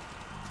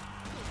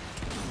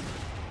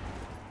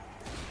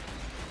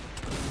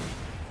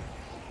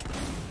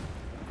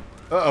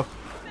 Uh-oh.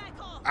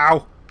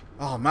 Ow.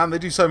 Oh, man, they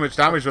do so much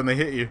damage when they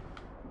hit you.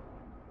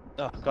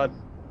 Oh god.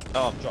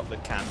 Oh, I've dropped the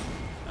can.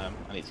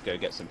 I need to go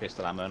get some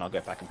pistol ammo and I'll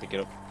go back and pick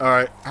it up.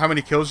 Alright, how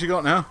many kills you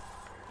got now?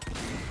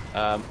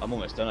 I'm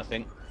almost done, I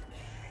think.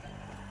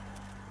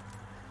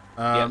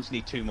 Yeah, I just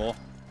need 2 more.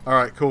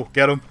 Alright, cool.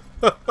 Get them.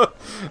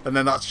 And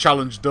then that's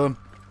challenge done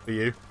for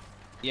you.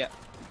 Yeah.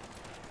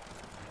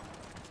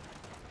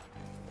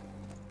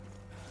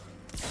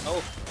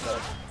 Oh,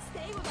 god.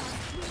 Stay with us.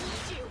 We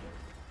need you.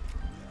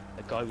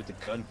 The guy with the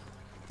gun.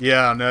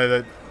 Yeah, I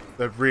know.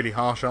 They're really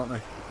harsh, aren't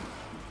they?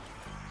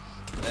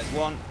 There's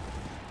one.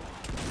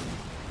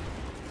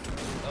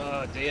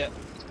 Oh dear.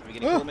 He's probably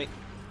gonna kill me.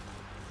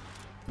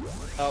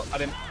 Oh, I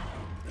didn't.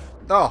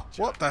 Oh,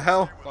 what the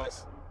hell? Right.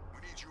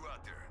 We need you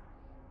out there.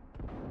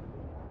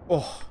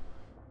 Oh.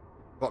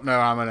 Got no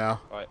ammo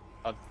now. Right.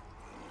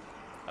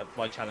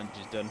 My challenge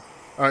is done.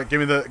 Alright, give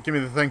me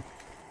the thing.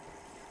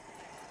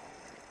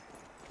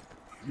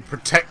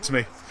 Protect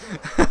me.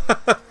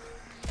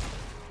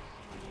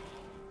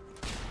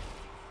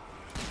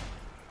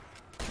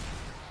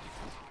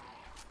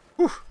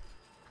 Whew.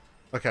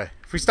 Okay,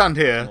 if we stand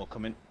here, More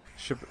coming.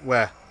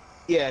 where?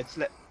 Yeah, it's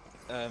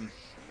Oh,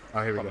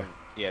 here we go.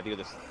 Yeah, the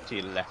other to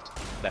your left.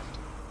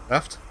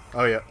 Left?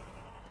 Oh yeah.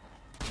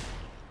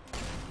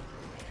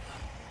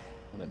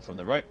 And then from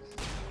the right.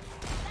 That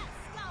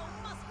skull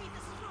must be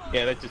destroyed.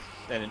 Yeah, they're just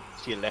then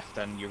to your left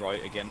and your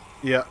right again.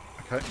 Yeah.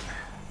 Okay.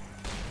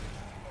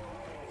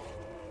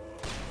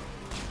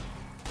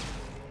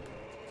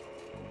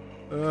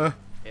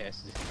 Yeah,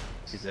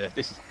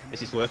 this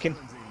is working.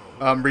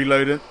 I'm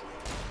reloading.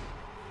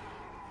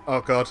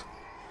 Oh god.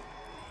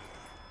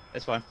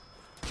 That's fine.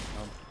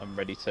 I'm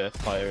ready to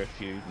fire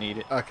if you need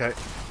it. Okay.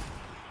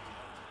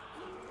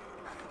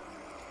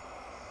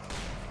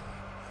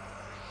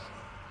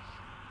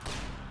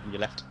 on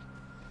your left.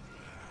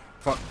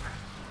 Fuck.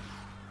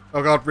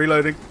 Oh god,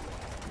 reloading.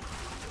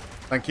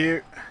 Thank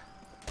you.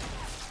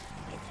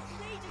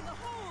 Leading the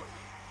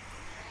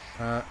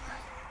horde.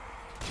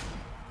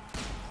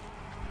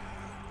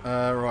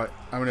 Right.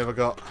 How many have I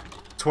got?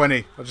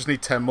 20. I just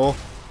need 10 more.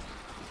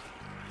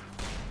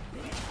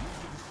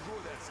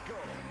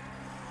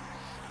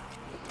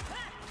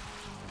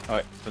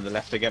 Alright, from the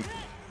left again.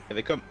 Here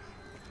they come.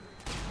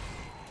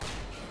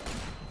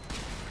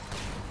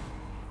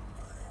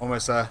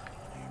 Almost there.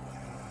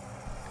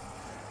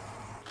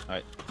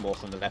 Alright, more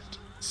from the left.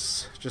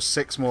 Just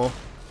 6 more.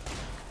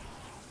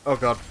 Oh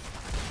god.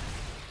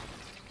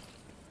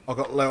 I've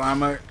got low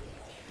ammo. I'm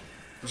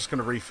just going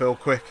to refill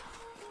quick.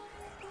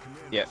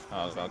 Yeah,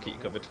 I'll keep you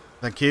covered.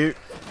 Thank you.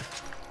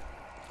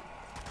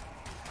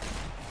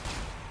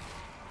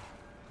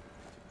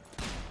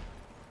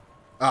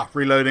 Ah,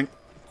 reloading.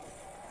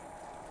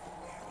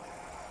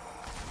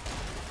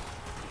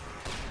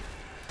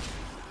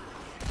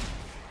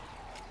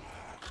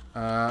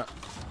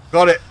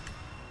 Got it.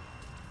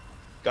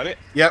 Got it?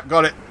 Yep,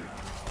 got it.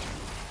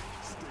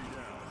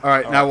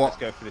 Alright, now what? Let's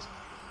go for this.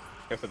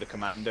 Go for the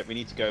commander. We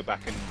need to go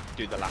back and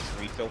do the last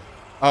refill.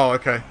 Oh,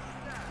 okay.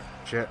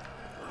 Shit.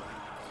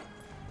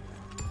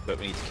 But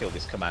we need to kill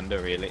this commander,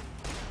 really.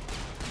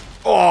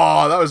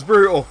 Oh, that was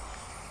brutal.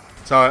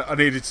 So I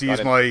needed to Got use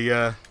him.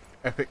 my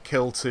epic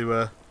kill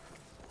to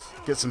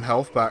get some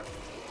health back.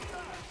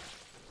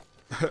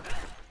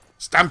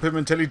 Stamp him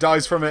until he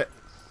dies from it.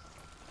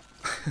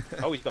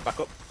 Oh, he's got back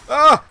up.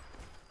 Ah!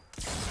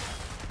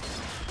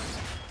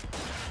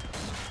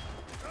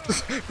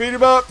 Beat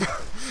him up!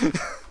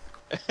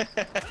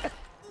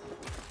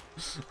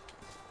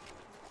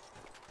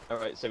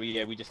 Alright, so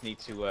yeah, we just need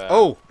to...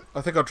 Oh!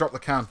 I think I'll drop the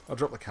can. I'll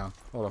drop the can.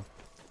 Hold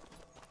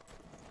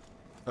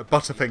on.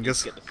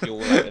 Butterfingers. Get the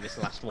fuel out of this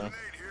last one.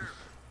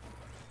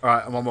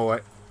 Alright, I'm on my way.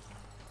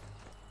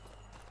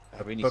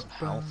 We need some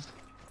health.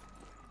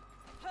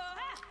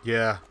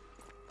 Yeah.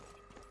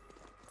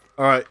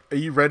 Alright, are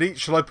you ready?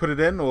 Shall I put it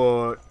in,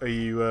 or are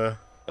you...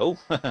 Oh!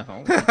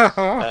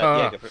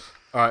 Yeah, go for it.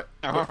 Alright,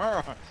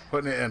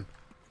 putting it in.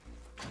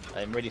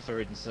 I'm ready for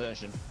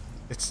insertion.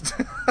 It's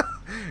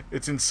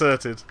it's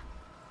inserted.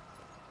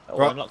 Oh,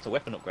 Right. I unlocked a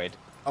weapon upgrade.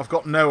 I've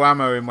got no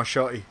ammo in my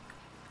shotty.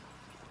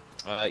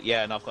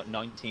 Yeah, and I've got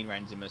 19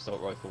 rounds in my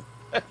assault rifle.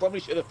 Probably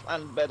should have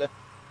planned better.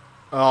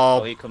 Oh,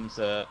 Oh, here comes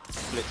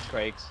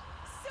Blitzkrieg's.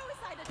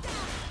 Suicide attack.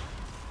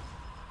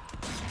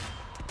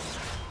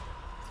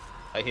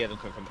 I hear them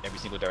coming from every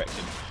single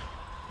direction.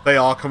 they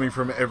are coming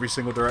from every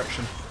single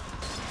direction.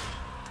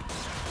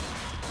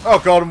 Oh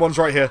god, and one's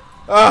right here.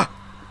 Ah!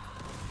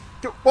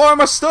 Why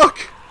am I stuck?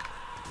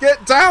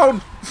 Get down!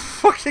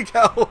 Fucking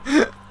hell!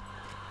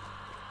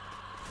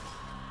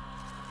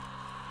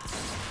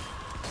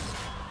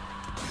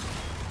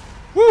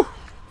 Woo!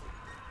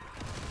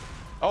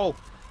 Oh!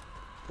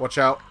 Watch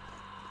out.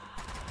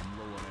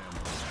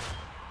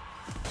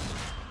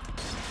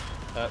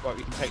 Right,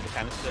 we can take the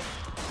canister.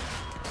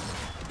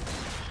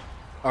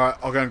 Alright,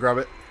 I'll go and grab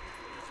it.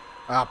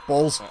 Ah,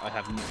 balls. I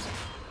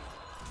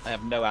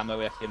have no ammo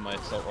left in my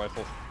assault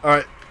rifle.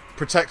 Alright,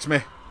 protect me.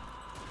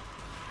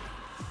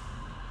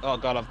 Oh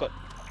god,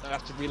 I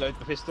have to reload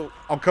the pistol.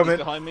 I'm coming. He's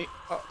behind me.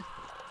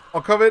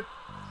 I'm coming.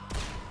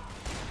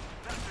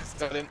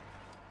 Got him.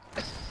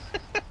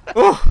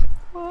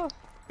 Oh!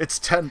 It's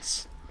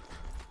tense.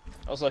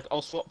 I was like,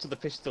 I'll swap to the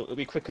pistol. It'll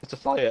be quicker to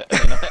fire. And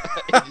then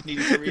I just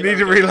needed to reload. You need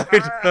to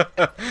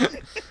reload.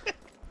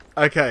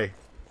 Okay,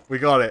 we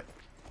got it.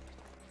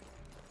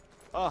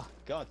 Oh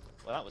god,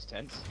 well that was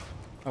tense.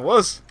 I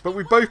was, but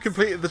we both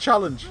completed the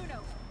challenge. Bruno,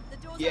 the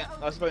doors Yeah, are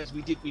I open. suppose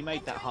we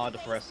made that harder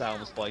for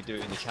ourselves by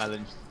doing the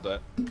challenge,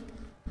 but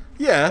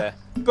Yeah, Yeah.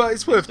 but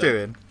it's worth So-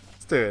 doing.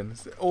 It's doing.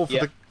 It's all for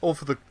Yeah.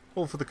 the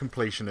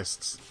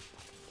completionists.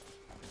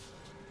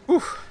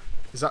 Whew.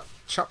 Is that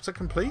chapter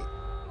complete?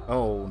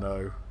 Oh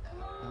no.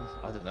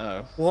 I don't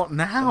know. What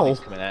now? Something's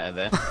coming out of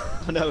there.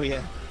 Oh no,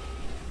 yeah.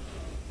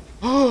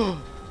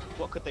 Oh,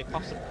 What could they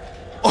possibly?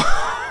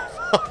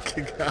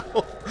 fucking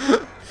hell.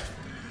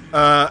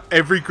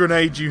 Every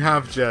grenade you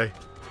have, Jay,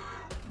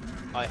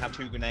 I have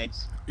 2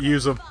 grenades.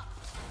 use them.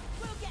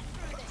 We'll get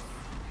through this.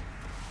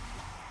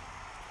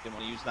 Didn't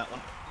want to use that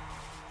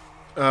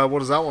one. What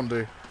does that one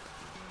do?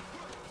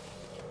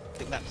 I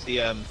think that's the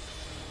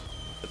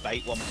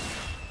bait one.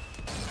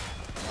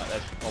 Right,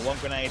 there's my 1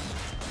 grenade,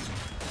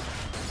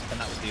 and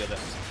that was the other.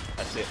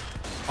 That's it.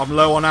 I'm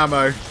low on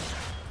ammo.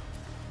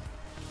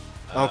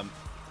 Oh. Um,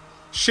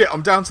 Shit,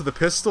 I'm down to the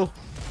pistol.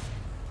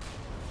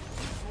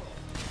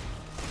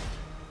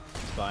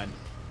 It's fine.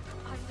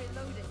 I'm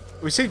reloading.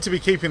 We seem to be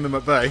keeping them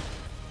at bay.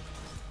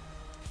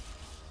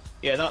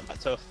 Yeah, they're not that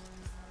tough.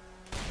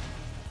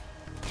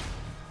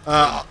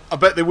 I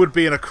bet they would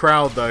be in a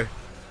crowd though.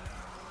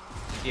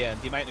 Yeah,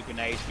 the amount of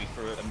grenades we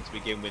threw at them to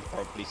begin with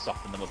probably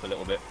softened them up a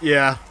little bit.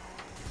 Yeah.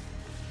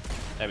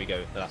 There we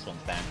go. The last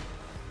one's down.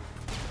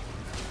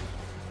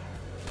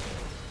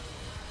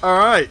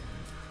 Alright.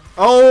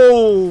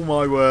 Oh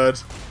my word.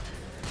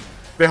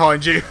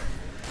 Behind you.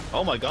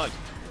 Oh my god.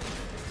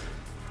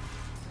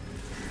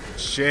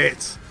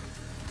 Shit.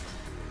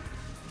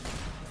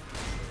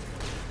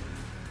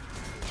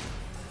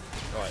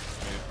 Right,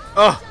 move.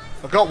 Oh,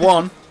 I've got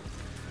one.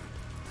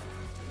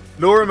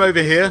 Lure him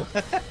over here.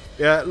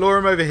 Yeah, lure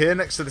him over here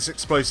next to this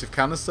explosive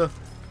canister.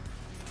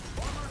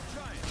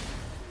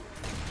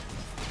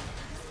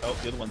 Oh,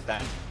 the other one's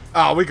down.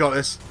 Oh, we got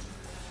this.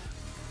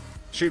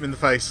 Shoot him in the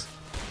face.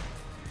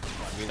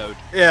 Right, reload.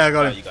 Yeah, I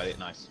got him. You got it,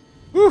 nice.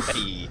 Woof.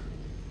 Hey.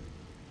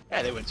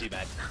 Yeah, they weren't too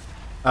bad.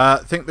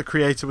 Think the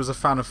creator was a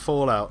fan of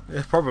Fallout.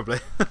 Yeah, probably.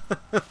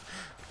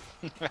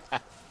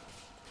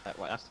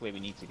 Right, that's the way we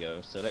need to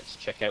go. So let's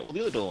check out all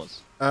the other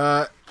doors.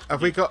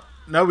 Have we got...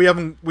 No, we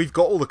haven't... We've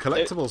got all the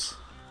collectibles.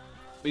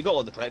 We got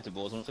all the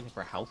collectibles. I'm just looking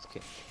for a health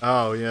kit.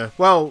 Oh, yeah.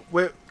 Well,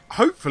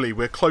 hopefully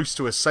we're close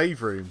to a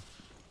save room.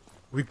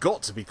 We've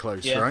got to be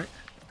close, Yeah. right?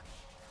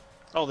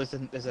 Oh, there's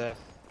a...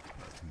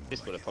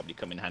 This would have probably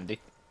come in handy.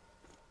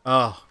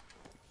 Oh,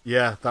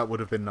 yeah, that would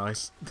have been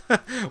nice.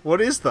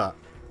 What is that?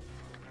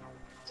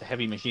 It's a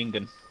heavy machine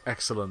gun.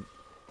 Excellent.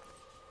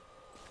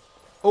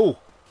 Oh,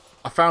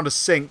 I found a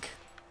sink.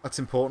 That's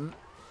important.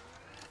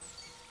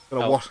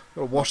 Gotta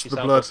wash the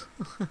blood.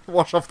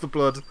 Wash off the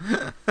blood.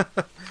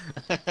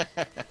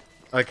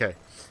 Okay.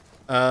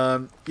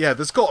 Yeah,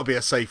 there's got to be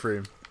a safe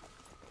room.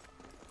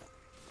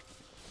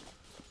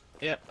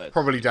 Yeah.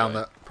 Probably down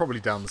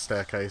the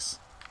staircase.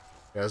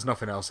 Yeah, there's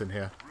nothing else in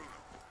here.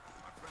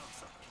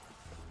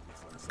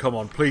 Come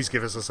on, please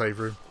give us a safe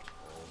room.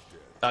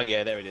 Oh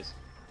yeah, there it is.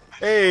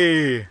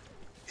 Hey!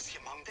 Is he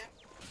among them?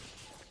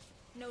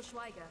 No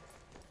Schweiger.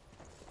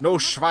 No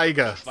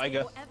Schweiger.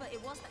 Schweiger. Whatever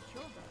it was that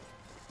killed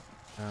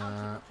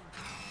them.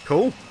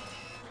 Cool.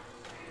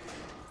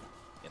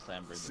 Yes, I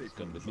am bringing this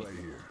gun with me. Right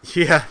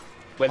here. Yeah.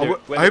 Whether I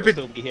hope it'll it-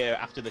 still be here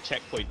after the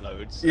checkpoint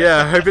loads.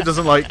 Yeah, I hope it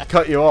doesn't, like,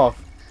 cut you off.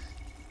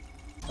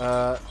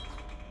 Wow.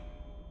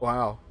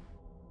 Well,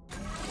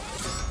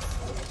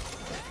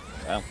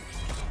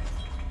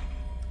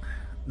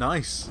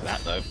 Nice. that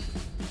though.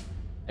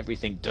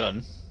 Everything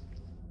done.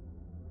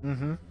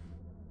 Mm-hmm.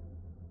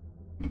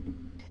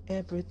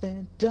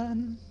 Everything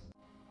done.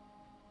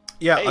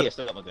 Yeah, Hey, I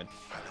still got my gun.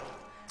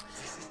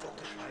 This is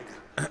Dr.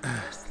 Schweiger.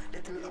 First,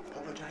 let me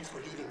apologize for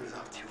leaving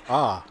without you.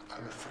 Ah,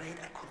 I'm afraid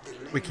I could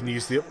delay. we can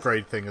use the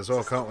upgrade thing as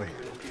well, can't we?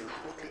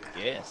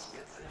 Yes.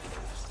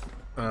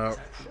 I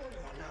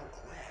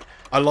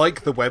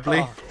like the Webley.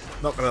 Oh.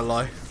 Not gonna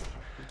lie.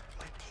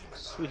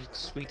 Sweet,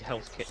 sweet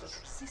health kits.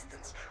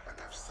 Persistence, and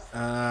I've suffered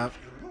Uh,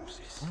 few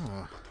losses. oh.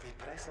 To be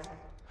present,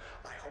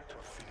 I hope to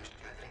have finished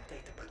gathering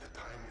data by the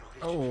time you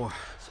reach Oh. me,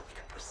 so we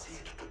can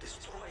proceed to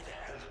destroy the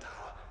Hell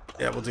Tower.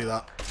 Yeah, we'll do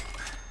that.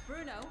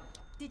 Bruno,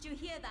 did you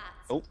hear that?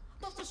 Oh.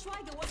 Dr.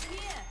 Schweiger was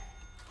here.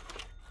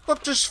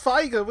 Dr.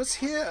 Schweiger was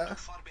here.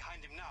 Far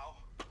behind him now.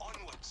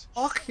 Onwards.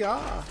 Ach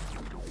ja.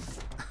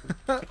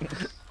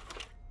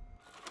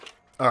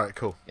 Alright,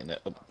 cool. Gonna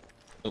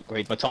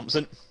upgrade my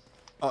Thompson.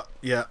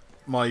 Yeah,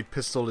 my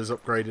pistol is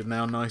upgraded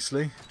now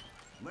nicely.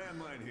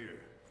 Landmine here.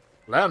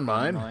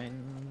 Landmine?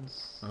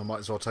 Mines. I might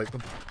as well take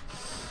them.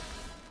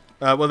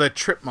 Well, they're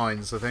trip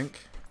mines, I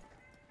think.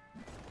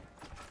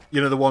 You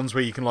know, the ones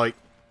where you can, like,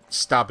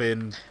 stab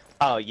in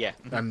Oh yeah.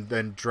 and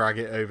then drag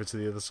it over to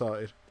the other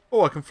side.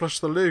 Oh, I can flush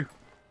the loo.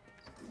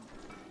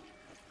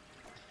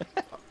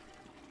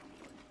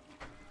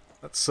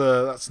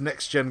 That's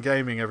next gen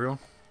gaming, everyone.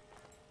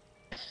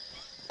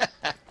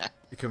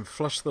 You can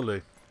flush the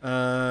loo.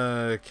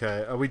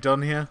 Okay, are we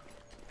done here?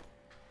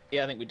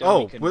 Yeah, I think we're done.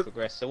 Oh, We can with-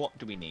 progress. So what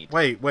do we need?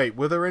 Wait,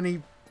 were there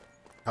any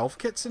health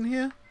kits in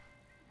here?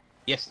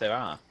 Yes, there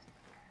are.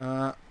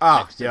 Yeah,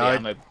 Next to the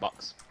ammo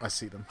box. I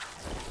see them.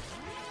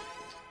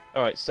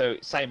 Alright, so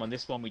same on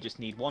this one, we just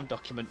need one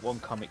document, one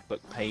comic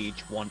book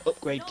page, one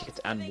upgrade kit,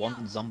 and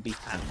one zombie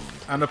hand.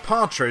 And a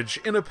partridge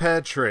in a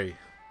pear tree.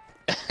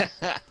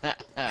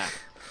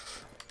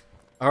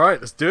 Alright,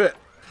 let's do it.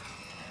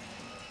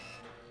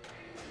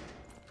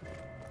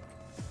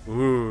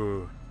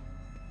 Ooh.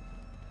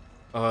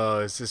 Oh,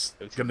 is this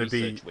Go to gonna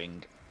be... research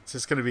wing. Is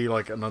this gonna be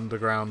like an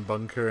underground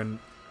bunker and,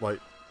 like,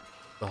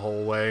 the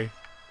whole way?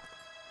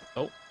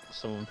 Oh,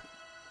 someone.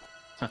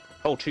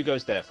 Oh, two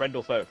goes there, friend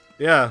or foe?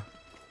 Yeah.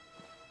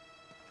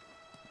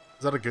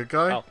 Is that a good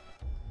guy? Oh,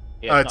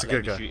 yeah, Oh, it's it's not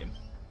a good letting me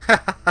guy.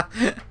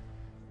 shoot him.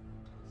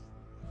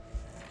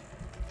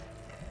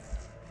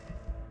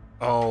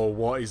 Oh,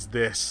 what is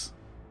this?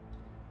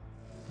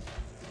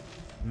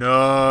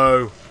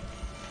 No!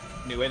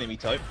 New enemy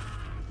type.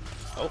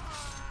 Oh,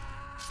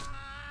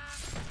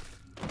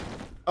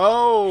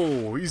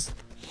 Oh, he's...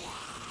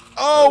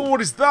 Oh,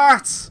 what is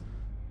that?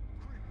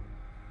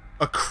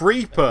 A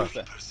creeper.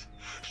 Reapers.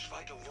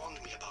 Schweiger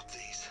warned me about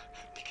these.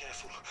 Be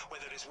careful. Where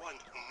there is one,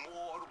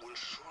 more will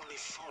surely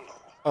follow.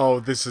 Oh,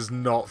 this is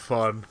not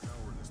fun.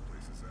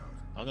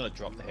 I'm gonna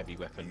drop the heavy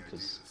weapon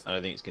because I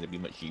don't think it's gonna be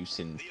much use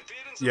in. The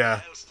appearance Yeah.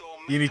 of the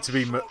Hellstorm You need to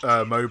be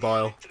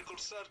mobile. electrical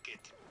circuit.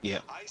 Yeah.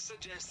 I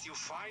suggest you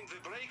find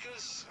the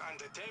breakers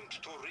and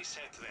attempt to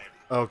reset them.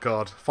 Oh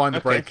god. Find the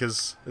Okay.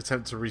 breakers.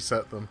 Attempt to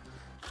reset them.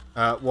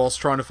 Whilst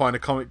trying to find a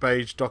comic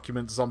page,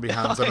 document, zombie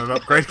hands, and an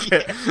upgrade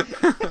kit.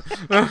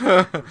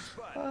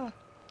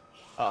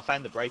 Oh, I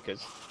found the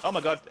breakers. Oh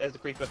my god, there's the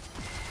creeper.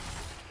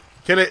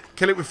 Kill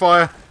it with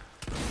fire.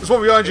 There's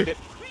one behind you. Shoot it.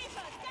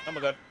 Oh my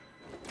god.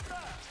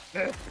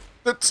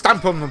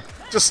 Stamp on them.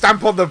 Just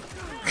stamp on them.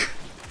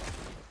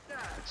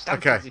 Stamp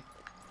Okay. easy.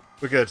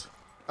 We're good.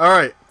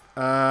 Alright.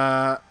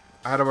 How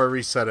do I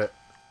reset it?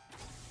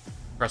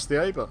 Press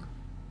the A button.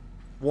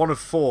 1 of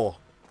 4.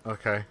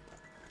 Okay.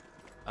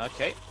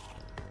 Okay.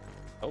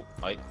 Oh,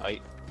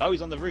 oh,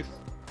 he's on the roof.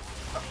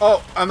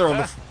 Oh, and they're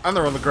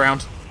on the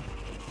ground.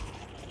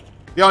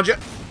 Behind you.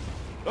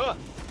 Oh.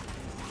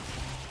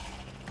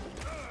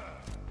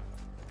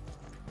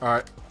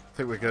 Alright. I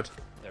think we're good.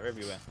 They're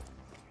everywhere.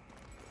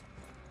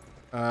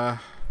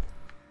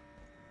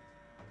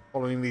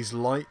 Following these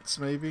lights,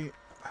 maybe.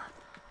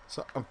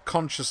 So I'm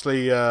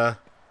consciously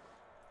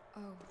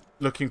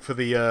looking for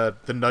the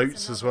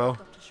notes as well.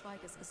 Dr.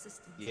 Schweiger's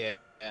assistants. Yeah,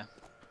 yeah.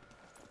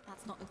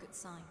 That's not a good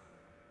sign.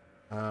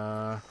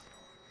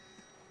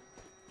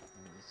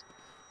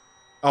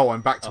 Oh,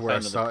 I'm back to I where I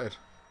found started.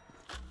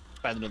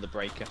 Found another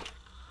breaker.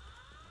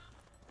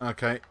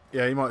 Okay,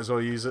 yeah, you might as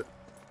well use it.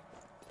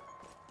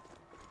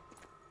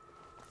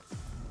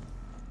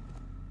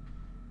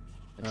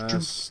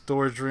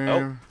 Storage room.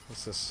 Oh.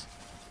 What's this?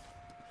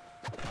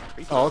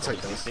 Creepers Oh, I'll call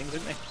take these those. things,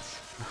 didn't they?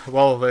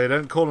 Well, they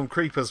don't call them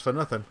creepers for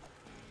nothing.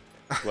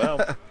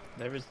 Well,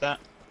 there is that.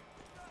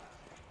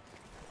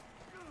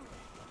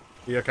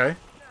 You okay?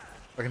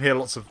 I can hear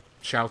lots of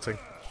shouting.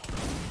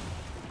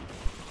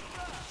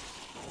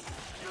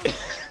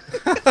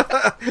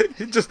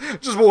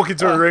 just walk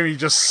into a room, you're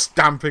just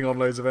stamping on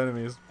loads of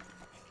enemies.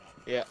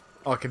 Yeah.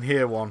 Oh, I can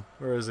hear one.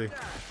 Where is he?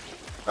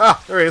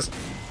 Ah, there he is.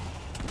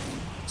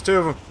 There's 2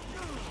 of them.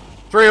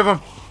 3 of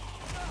them.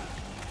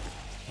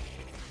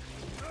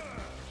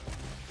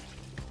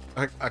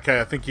 Okay,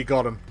 I think you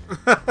got him.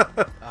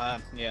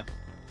 Yeah.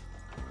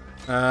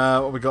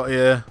 What we got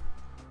here?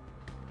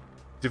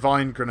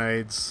 Divine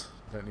grenades.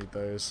 Don't need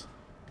those.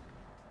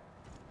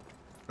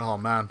 Oh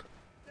man.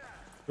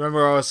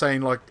 Remember I was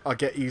saying like I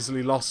get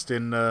easily lost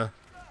in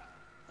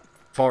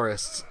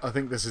forests? I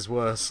think this is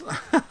worse.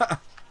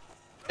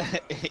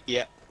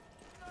 Yeah.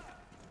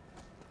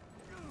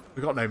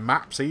 We've got no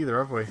maps either,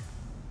 have we?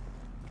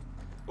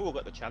 Oh, I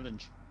got the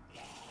challenge.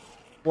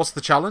 What's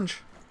the challenge?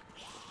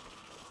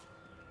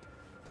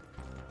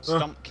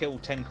 Stomp, kill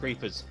 10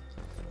 creepers.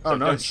 Oh, So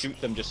nice. don't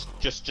shoot them, just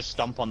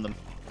stomp on them.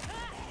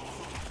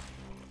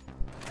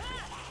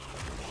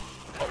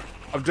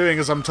 I'm doing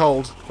as I'm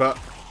told, but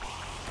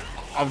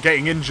I'm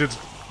getting injured.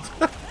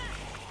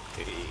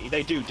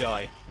 They do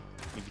die.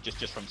 If you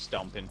just from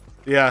stomping.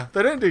 Yeah,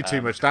 they don't do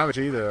too much damage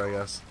either, I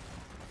guess.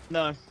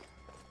 No.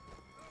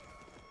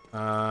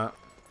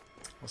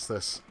 What's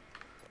this?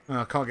 Oh,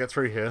 I can't get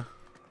through here.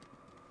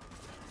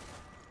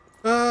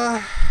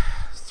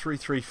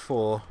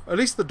 334. At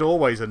least the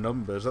doorways are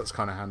numbers. That's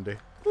kind of handy.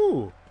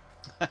 Ooh.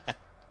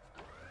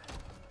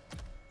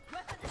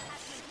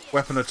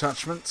 Weapon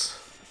attachment.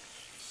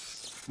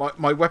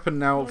 My weapon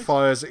now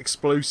fires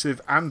explosive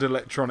and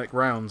electronic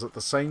rounds at the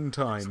same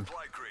time.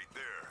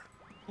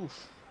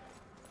 Oof.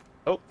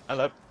 Oh,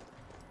 hello.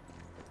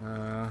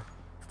 There's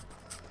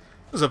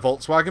a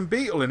Volkswagen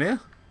Beetle in here.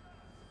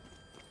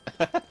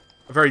 A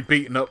very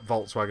beaten up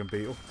Volkswagen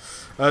Beetle.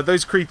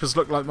 Those creepers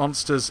look like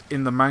monsters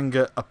in the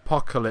manga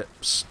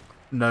Apocalypse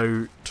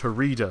no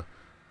Torida.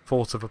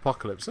 Fort of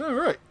Apocalypse. Oh,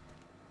 right.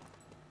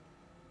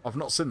 I've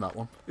not seen that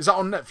one. Is that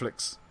on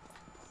Netflix?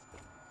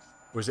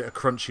 Or is it a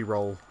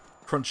Crunchyroll?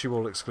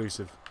 Crunchyroll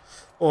exclusive.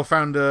 Or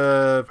found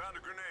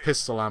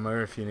pistol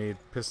ammo if you need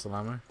pistol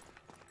ammo.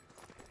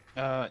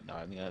 No,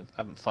 I mean, I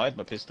haven't fired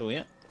my pistol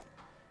yet.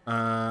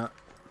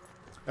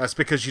 That's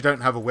because you don't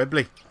have a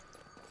Webley.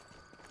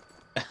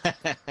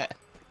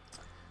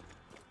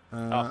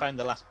 I found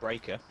the last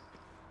breaker.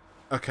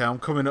 Okay, I'm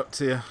coming up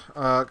to you.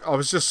 I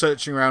was just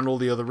searching around all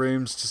the other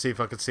rooms to see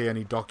if I could see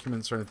any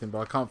documents or anything, but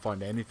I can't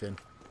find anything.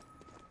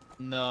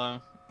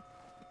 No.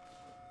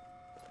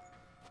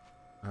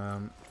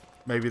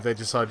 Maybe they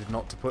decided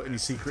not to put any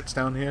secrets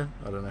down here?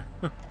 I don't know.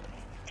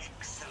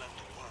 Excellent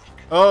work.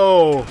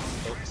 Oh!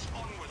 Press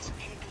onwards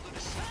into the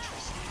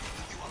centuries.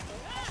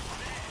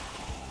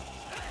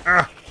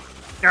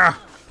 You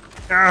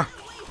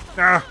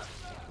are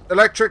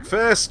Electric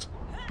fist!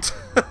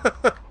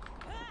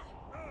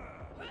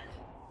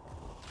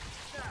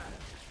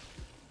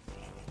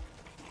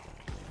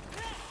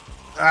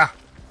 Ah!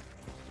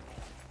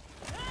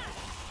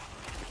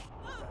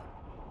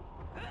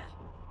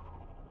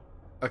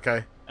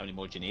 Okay. How many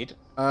more do you need?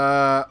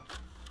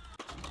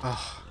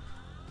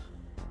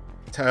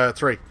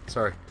 3.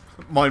 Sorry.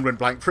 Mine went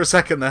blank for a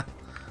second there.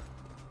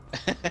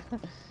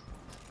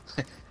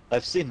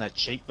 I've seen that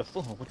shape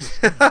before. What is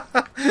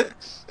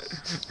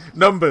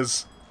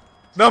Numbers!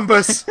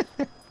 Numbers!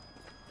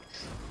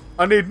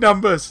 I need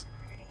numbers!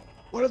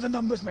 What are the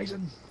numbers,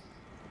 Mason?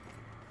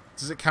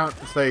 Does it count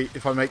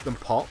if I make them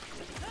pop?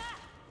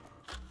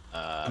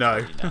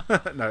 No. probably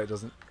not. No, it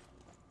doesn't.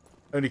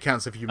 Only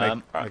counts if you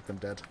make them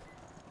dead.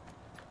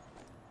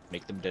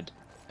 Make them dead.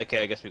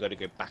 Okay, I guess we got to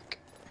go back.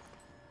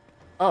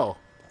 Oh.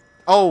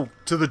 Oh,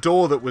 to the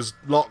door that was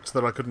locked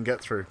that I couldn't get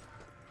through.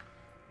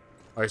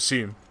 I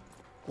assume.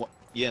 What?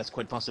 Yes,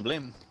 quite possibly.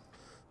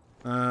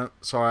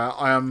 Sorry,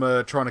 I am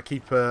trying to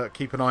keep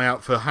an eye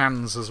out for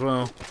hands as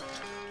well.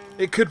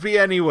 It could be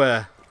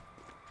anywhere.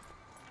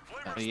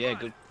 Oh yeah,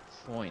 good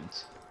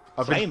point.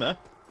 I've been- Flamer?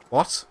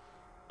 What?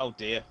 Oh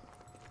dear.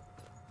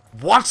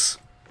 What?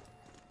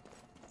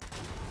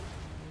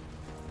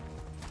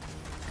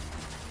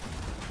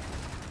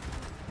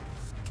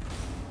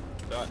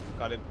 Right,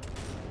 got him.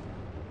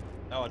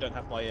 Oh, I don't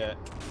have my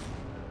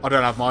I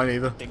don't have mine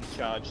either. things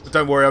charged. But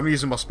don't worry, I'm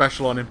using my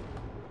special on him.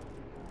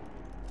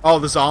 Oh,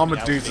 there's armored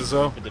Now dudes things as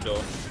well. open the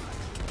door.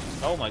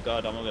 Oh my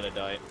god, I'm gonna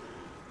die.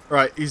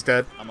 Right, he's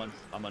dead. I'm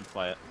on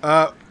fire.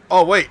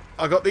 Oh wait,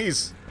 I got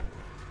these.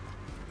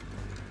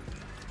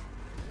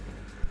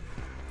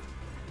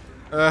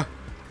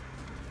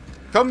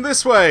 Come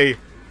this way!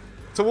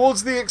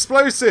 Towards the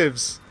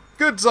explosives!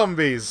 Good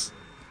zombies!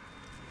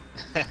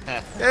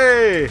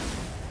 Hey!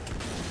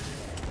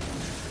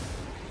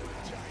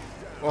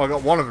 Well, I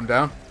got one of them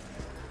down.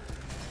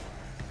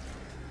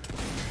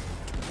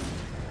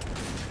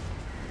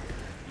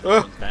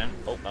 One's down.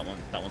 Oh,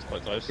 that one's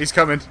quite close. He's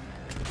coming.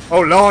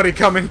 Oh lord, he's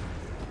coming!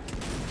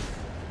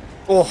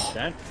 Oh,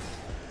 Down.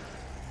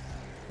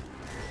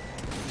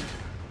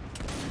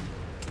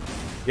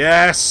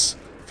 yes!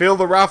 Feel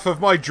the wrath of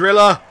my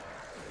driller!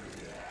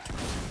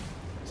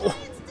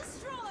 Giants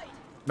destroyed.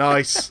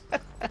 Nice.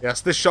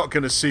 Yes, this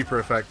shotgun is super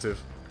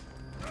effective.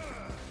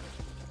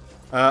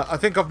 I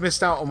think I've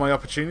missed out on my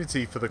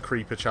opportunity for the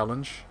creeper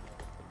challenge.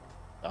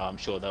 Oh, I'm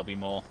sure there'll be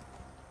more.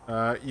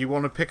 You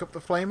want to pick up the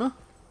flamer?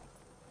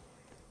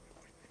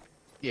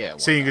 Yeah.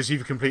 Seeing as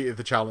you've completed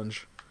the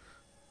challenge.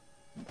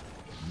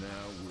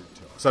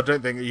 So I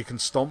don't think that you can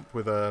stomp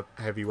with a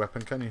heavy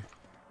weapon, can you?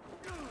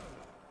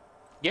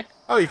 Yeah.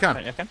 Oh, you can.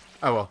 I can.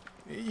 Oh well,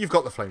 you've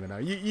got the flamer now.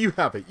 You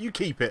have it. You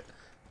keep it.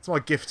 It's my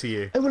gift to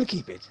you. I will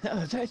keep it.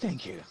 Oh,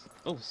 thank you.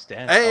 Oh,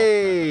 stairs.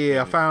 Hey,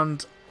 Oh, I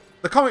found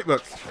the comic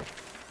book.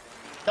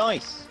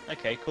 nice.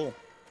 Okay, cool.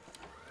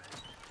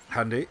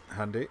 Handy,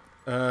 handy.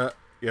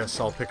 Yes,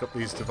 I'll pick up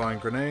these divine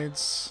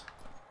grenades.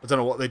 I don't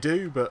know what they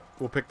do, but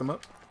we'll pick them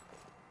up.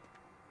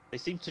 They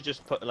seem to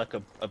just put like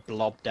a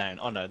blob down.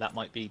 Oh no, that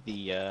might be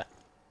the.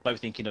 I was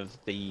thinking of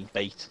the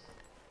bait.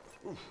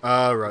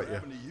 Ah, right, yeah.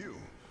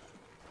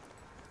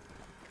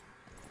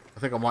 I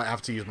think I might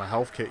have to use my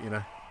health kit, you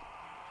know.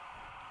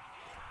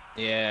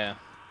 Yeah.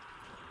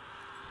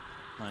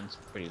 Mine's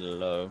pretty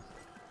low.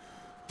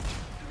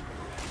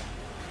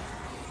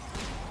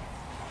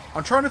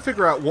 I'm trying to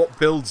figure out what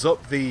builds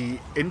up the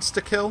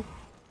insta-kill.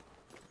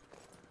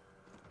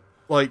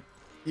 Like,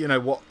 you know,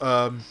 what,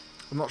 I'm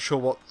not sure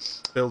what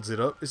builds it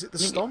up. Is it the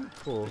stomp,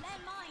 or...? They're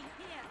mine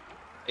here.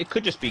 It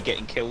could just be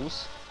getting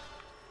kills.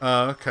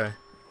 Okay.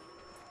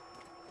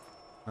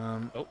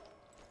 Oh.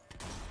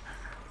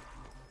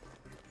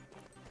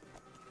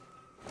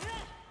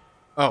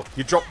 Oh,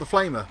 you dropped the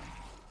flamer?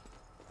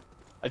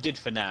 I did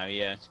for now,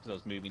 yeah, because I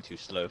was moving too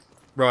slow.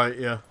 Right,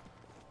 yeah.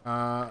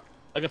 I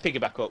can pick it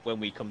back up when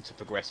we come to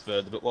progress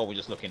further, but while we're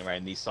just looking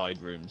around these side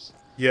rooms,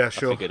 Yeah, I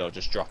sure. figured I'll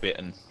just drop it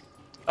and...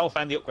 Oh,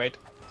 found the upgrade.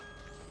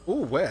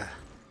 Ooh, where?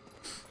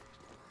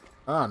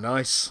 Ah,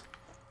 nice.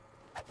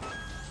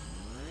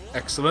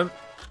 Excellent.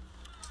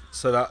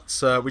 So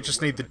that's, we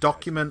just need the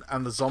document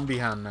and the zombie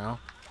hand now.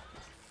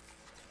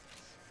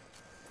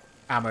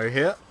 Ammo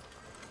here.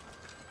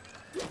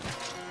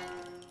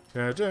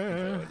 Da-da.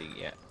 Already,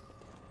 yeah.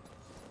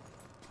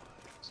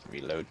 Just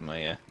reload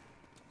my...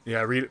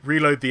 Yeah,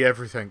 reload the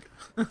everything.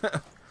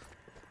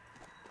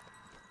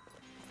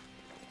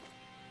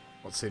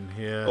 What's in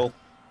here? Oh,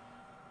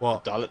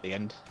 What? doll at the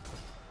end.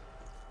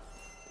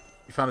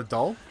 You found a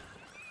doll?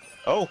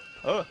 Oh,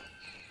 oh.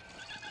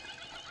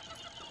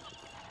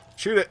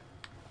 Shoot it!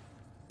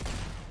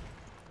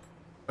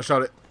 I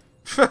shot it.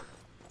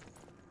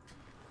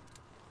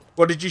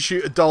 What, did you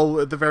shoot a doll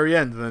at the very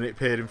end and then it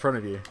appeared in front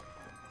of you?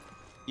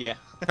 Yeah.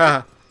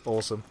 Haha,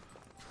 awesome.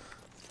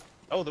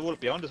 Oh, they're all up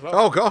beyond as well.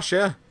 Oh gosh,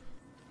 yeah.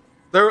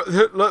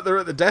 Look, they're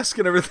at the desk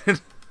and everything.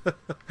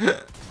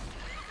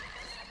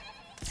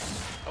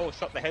 Oh, I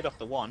shot the head off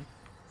the one,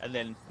 and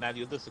then now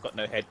the others have got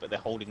no head, but they're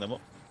holding them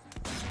up.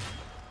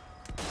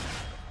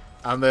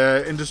 And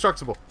they're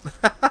indestructible.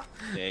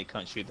 Yeah, you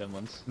can't shoot them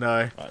ones. No.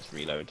 Right, let's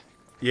reload.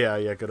 Yeah,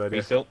 good idea.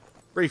 Refill.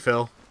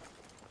 Refill.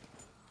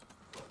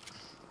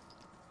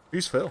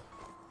 Who's Phil?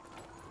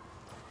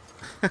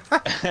 Don't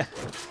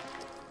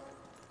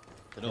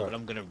know, but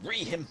I'm gonna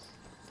him.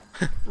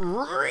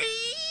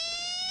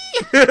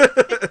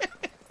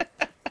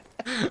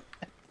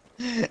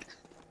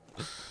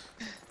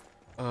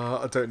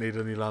 I don't need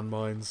any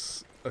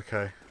landmines.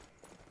 Okay.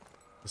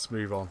 Let's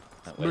move on.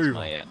 Where's Move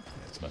my, on.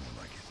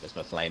 there's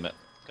my flamer.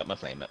 Got my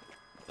flamer.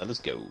 Now let's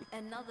go.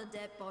 Another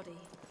dead body.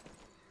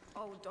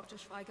 Oh, Dr.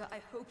 Schweiger, I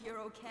hope you're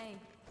okay.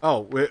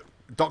 Oh,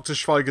 Dr.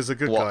 Schweiger's a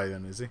good What? guy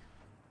then, is he?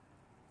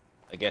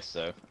 I guess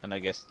so. And I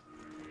guess...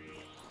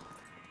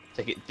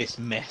 Take it, this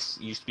mess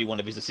used to be one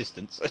of his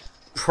assistants.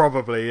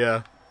 Probably,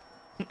 yeah.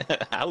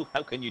 How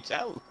can you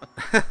tell?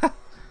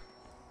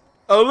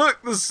 Oh look,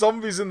 there's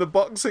zombies in the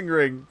boxing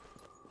ring.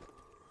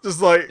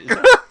 Just like...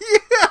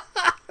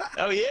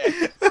 Oh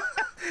yeah!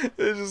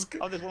 It just...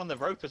 Oh, there's one on the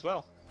rope as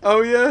well.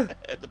 Oh yeah.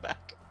 At the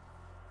back.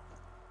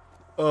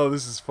 Oh,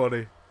 this is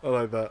funny. I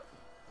like that.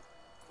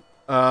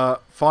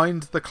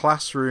 Find the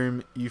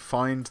classroom. You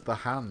find the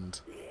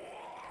hand.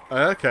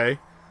 Okay.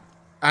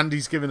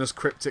 Andy's giving us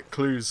cryptic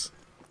clues.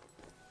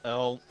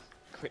 Oh,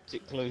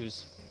 cryptic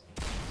clues.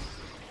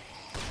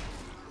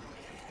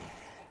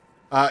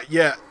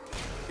 Yeah.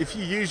 If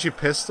you use your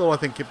pistol, I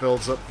think it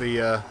builds up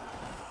the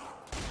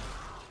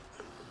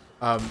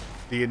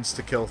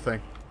insta-kill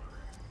thing.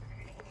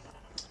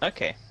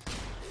 Okay.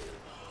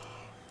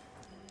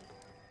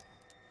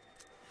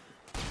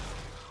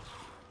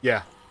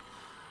 Yeah.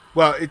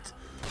 Well,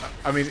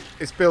 I mean,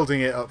 it's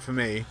building it up for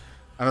me,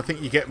 and I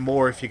think you get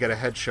more if you get a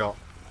headshot.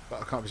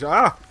 But I can't be sure.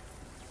 Ah!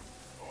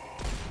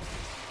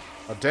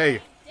 How dare you?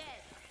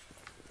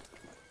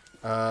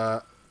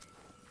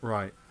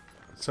 Right.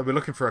 So we're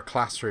looking for a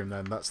classroom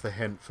then. That's the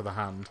hint for the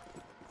hand.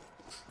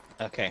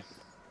 Okay.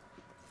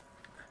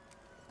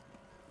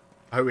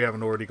 I hope we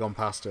haven't already gone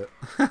past it.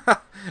 I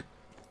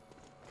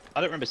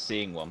don't remember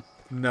seeing one.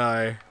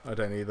 No, I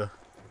don't either.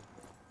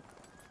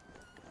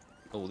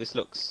 Oh, this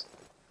looks...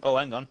 Oh,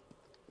 hang on.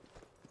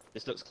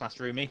 This looks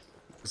classroomy.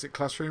 Is it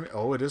classroomy?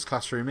 Oh, it is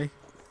classroomy.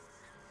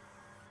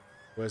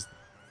 Where's...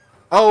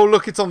 Oh,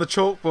 look, it's on the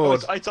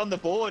chalkboard. Oh, it's on the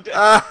board.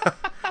 Oh,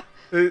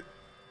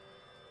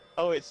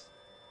 it's...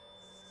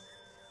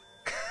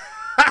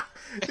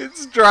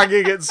 It's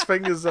dragging its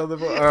fingers on the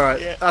board.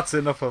 Alright, Yeah. that's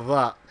enough of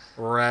that,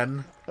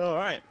 Ren.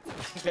 Alright.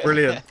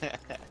 Brilliant.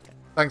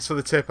 Thanks for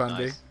the tip,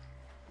 Andy. Nice.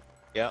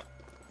 Yep.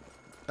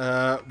 We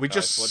Right,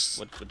 just...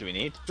 what do we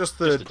need? Just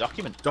the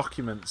document.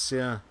 documents,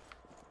 yeah.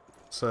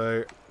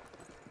 So,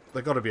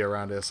 they've got to be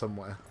around here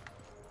somewhere.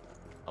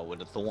 I would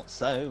have thought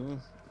so.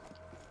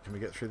 Can we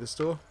get through this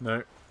door?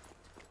 No.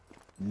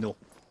 No.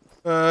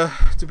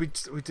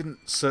 We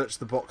didn't search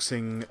the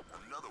boxing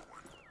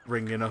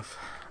ring enough.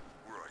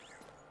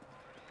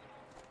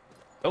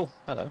 Oh,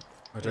 hello. I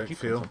Where did don't you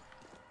come feel. from?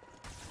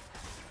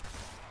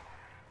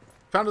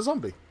 Found a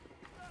zombie.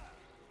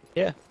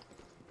 Yeah.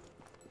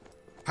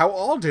 How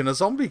odd in a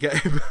zombie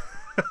game.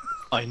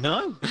 I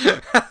know.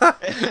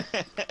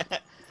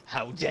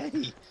 How dare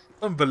he?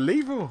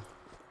 Unbelievable.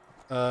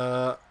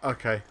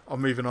 Okay, I'm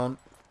moving on.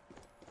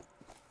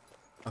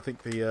 I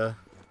think the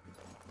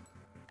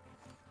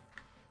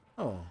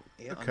Oh,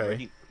 Yeah,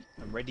 okay.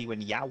 I'm ready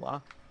when you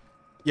are.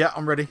 Yeah,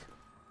 I'm ready.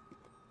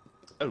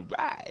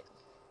 Alright.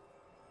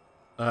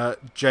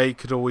 Jay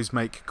could always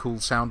make cool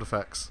sound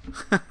effects.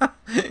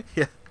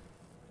 Yeah.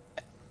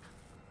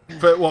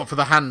 But what, for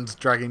the hand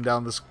dragging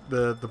down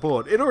the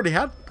board? It already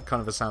had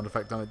kind of a sound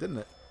effect on it, didn't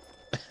it?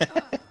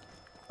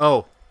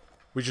 Oh,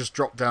 we just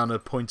dropped down a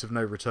point of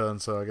no return,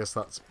 so I guess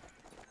that's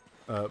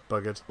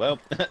buggered. Well,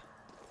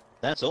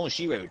 that's all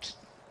she wrote.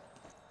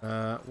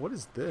 What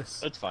is this?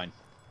 That's fine.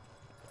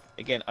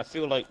 Again, I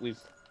feel like we've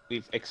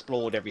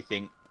explored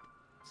everything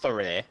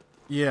thoroughly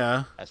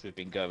Yeah. as we've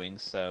been going,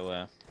 so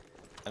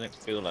I don't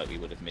feel like we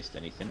would have missed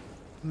anything.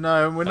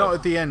 No, we're not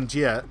at the end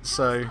yet,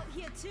 so... Out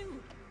here too.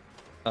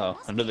 Oh,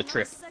 another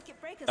trip. Circuit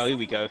breaker Oh, here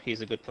we somewhere. go.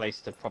 Here's a good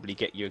place to probably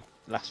get your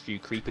last few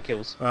creeper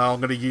kills. Well, I'm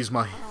going to use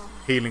my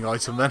healing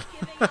item then.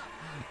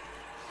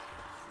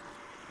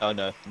 Oh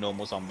no,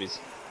 normal zombies.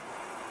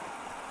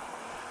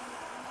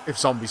 If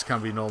zombies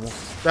can be normal.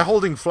 They're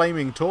holding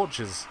flaming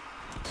torches.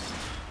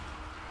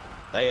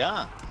 They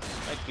are.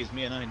 That gives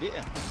me an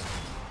idea.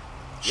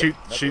 Shoot,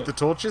 that shoot the works.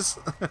 torches.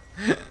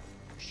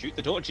 Shoot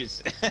the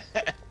torches.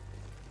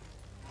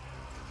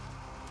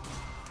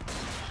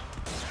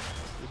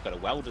 He's got a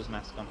welder's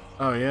mask on.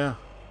 Oh yeah.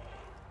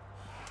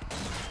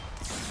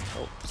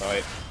 Oh,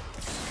 sorry.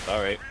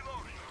 Sorry.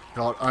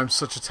 God, I'm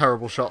such a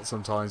terrible shot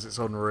sometimes. It's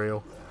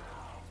unreal.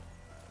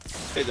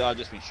 I've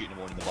just been shooting them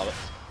all in the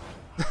bollocks.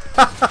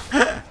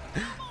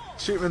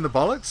 Shoot him in the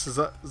bollocks? Is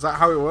that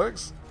how it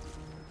works?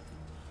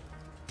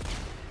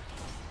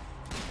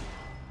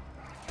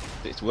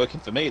 It's working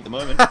for me at the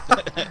moment.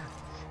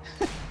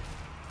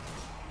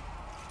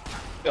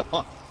 They're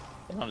not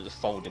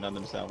just folding on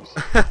themselves.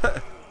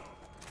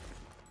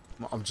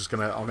 I'm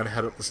gonna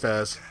head up the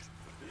stairs.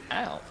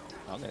 Ow.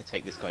 I'm going to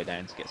take this guy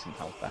down to get some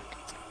health back.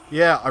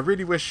 Yeah, I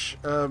really wish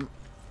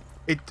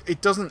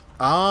it doesn't.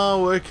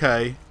 Oh,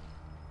 okay.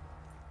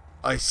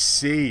 I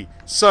see.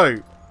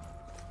 So,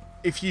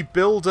 if you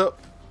build up,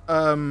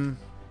 yeah,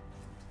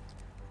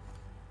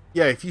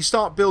 if you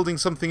start building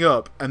something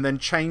up and then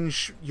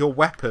change your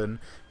weapon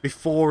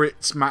before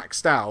it's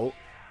maxed out,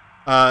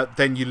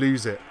 then you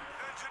lose it.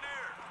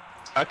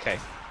 Okay.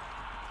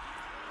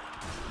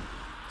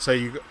 So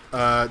you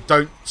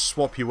don't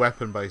swap your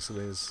weapon,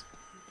 basically. Is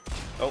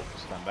Oh,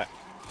 stand back.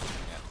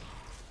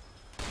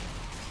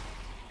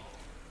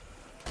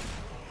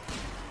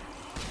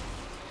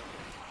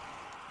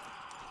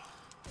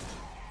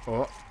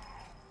 oh.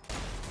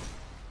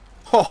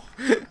 Oh,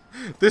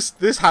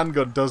 this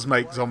handgun does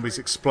make zombies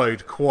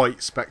explode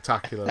quite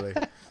spectacularly.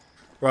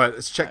 Right,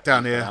 let's check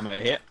down here. I'm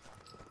here.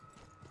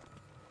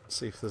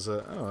 See if there's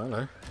a... Oh,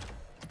 hello.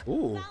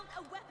 Ooh. Found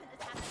a weapon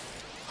attachment.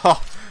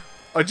 Ha!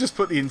 I just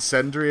put the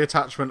incendiary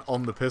attachment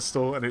on the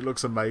pistol and it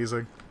looks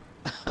amazing.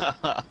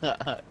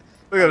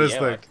 Look at this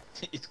thing. Like,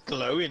 it's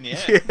glowing, yeah.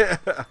 Yeah.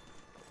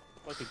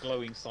 Like a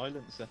glowing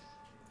silencer.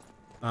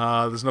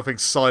 There's nothing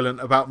silent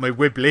about my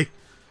Wibbly.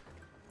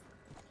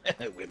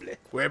 Wibbly.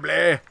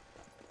 Wibbly!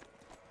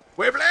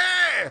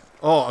 Wibbly!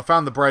 Oh, I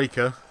found the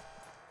breaker.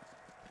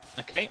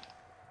 Okay.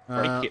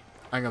 Break it.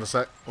 Hang on a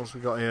sec. What's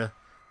we got here?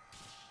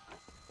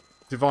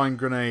 Divine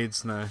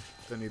grenades. No,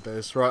 don't need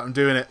those. Right, I'm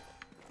doing it.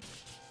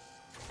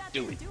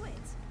 Do it.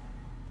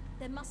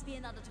 There must be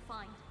another to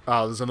find.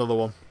 Oh, there's another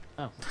one.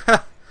 Oh.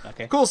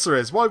 Okay. Of course there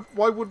is. Why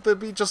would there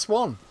be just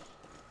one?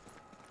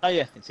 Oh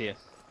yeah, it's here.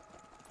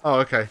 Oh,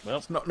 okay. Well.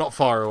 It's not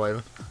far away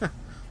then.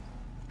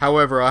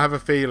 However, I have a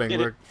feeling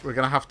we're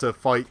going to have to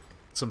fight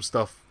some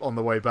stuff on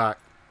the way back.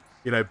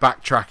 You know,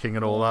 backtracking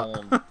and all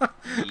that.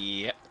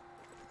 Yep.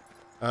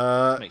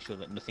 Make sure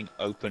that nothing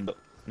opened up.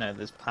 No,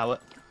 there's power.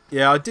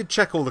 Yeah, I did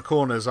check all the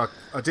corners. I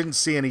didn't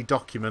see any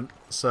document,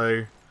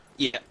 so...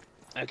 Yeah.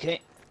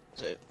 Okay.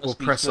 So We'll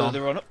press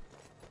further on up.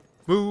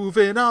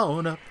 Moving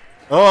on up.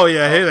 Oh,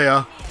 yeah, here they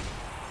are.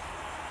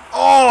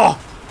 Oh!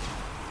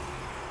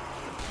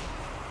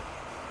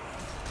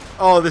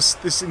 Oh,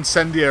 this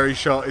incendiary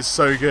shot is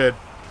so good.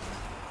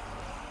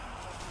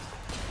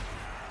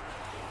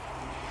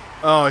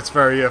 Oh, it's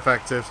very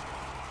effective.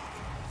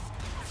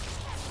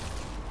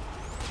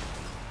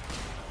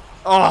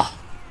 Oh!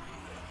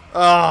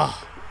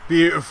 Oh!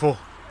 Beautiful.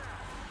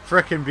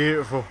 Frickin'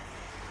 beautiful.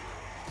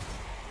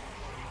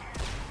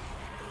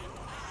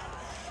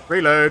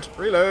 Reload!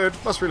 Reload!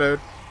 Must reload.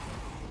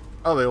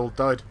 Oh, they all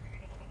died.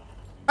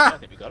 I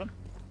think we got him.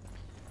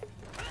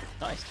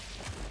 Nice.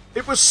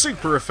 It was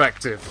super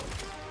effective.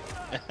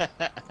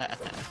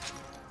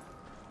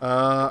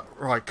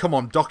 Right, come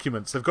on,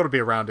 documents. They've got to be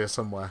around here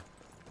somewhere.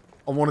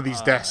 On one of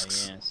these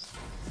desks. Yes.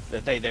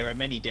 There are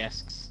many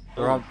desks.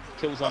 They're on-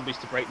 Kill zombies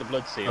to break the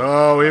blood seal.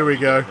 Oh, here we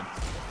go.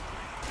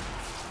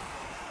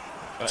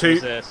 Right, Two.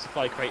 there's a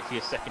supply crate for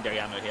your secondary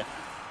ammo here.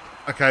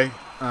 Okay.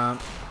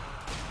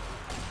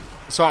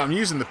 So I'm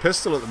using the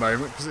pistol at the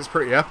moment because it's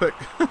pretty epic.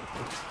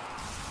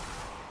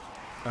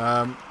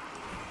 Let's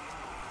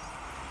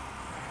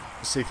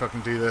see if I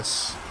can do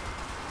this.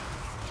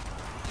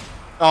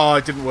 Oh,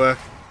 it didn't work.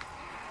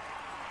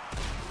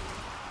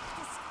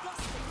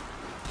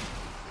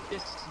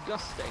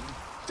 Disgusting.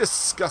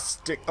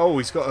 Disgusting. Oh,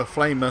 he's got a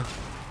flamer.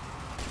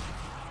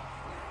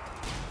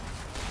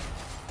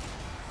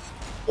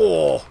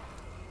 Oh.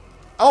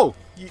 Oh,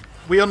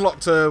 we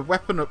unlocked a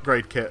weapon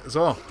upgrade kit as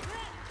well.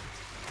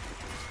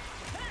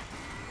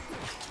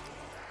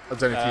 I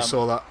don't know if you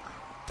saw that.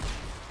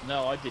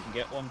 No, I didn't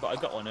get one, but I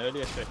got one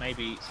earlier, so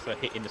maybe it's for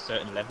hitting a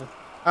certain level.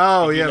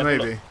 Oh, Did you yeah,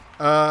 level maybe.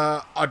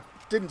 I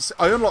didn't.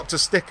 I unlocked a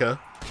sticker.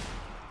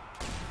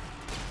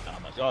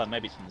 Oh,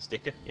 maybe it's from the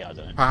sticker. Yeah, I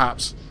don't know.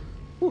 Perhaps.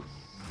 Whew.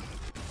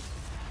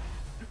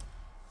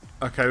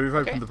 Okay, we've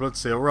opened Okay. the blood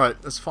seal. Right,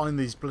 let's find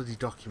these bloody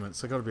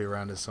documents. They've got to be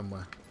around here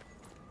somewhere.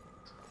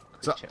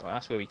 So, Check, well,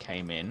 that's where we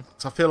came in.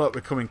 so I feel like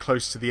we're coming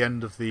close to the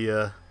end of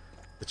the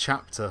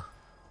chapter.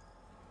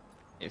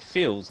 It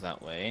feels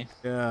that way.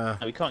 Yeah.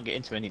 Now, we can't get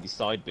into any of these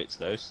side bits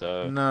though,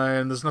 so No,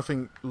 and there's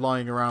nothing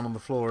lying around on the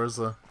floor, is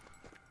there?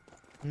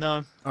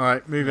 no.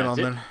 Alright, moving That's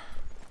on it. then.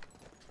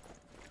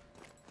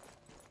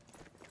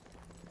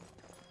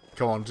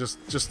 Come on,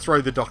 just throw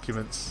the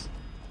documents.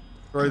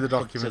 Throw the Head to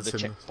documents the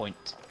in.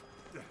 checkpoint.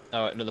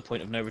 Oh, another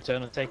point of no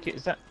return. I take it.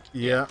 Is that?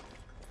 Yeah.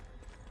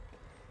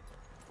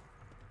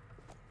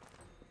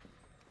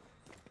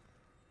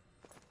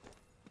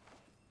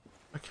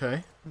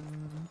 Okay.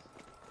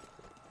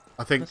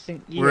 I think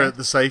Nothing- we're yeah. at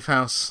the safe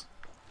house.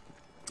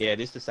 Yeah, it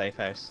is the safe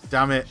house.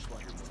 Damn it.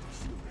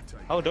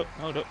 Hold up,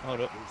 hold up,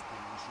 hold up.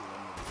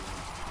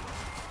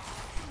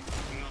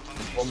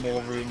 One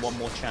more room, one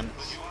more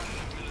chance.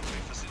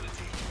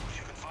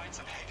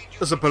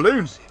 There's a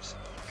balloon.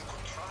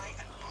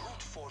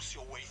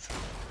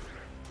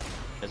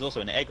 There's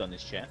also an egg on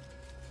this chair.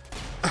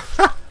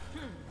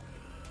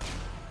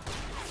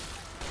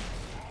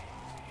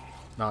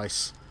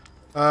 Nice.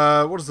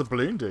 What does the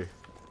balloon do?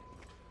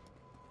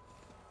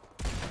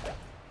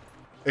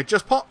 It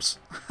just pops.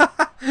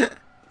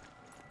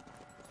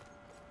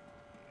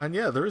 And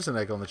yeah, there is an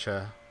egg on the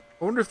chair.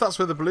 I wonder if that's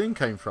where the balloon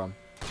came from.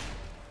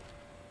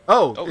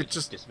 Oh, Oh, it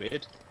just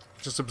disappeared.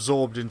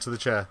 absorbed into the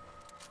chair.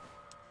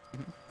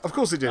 Of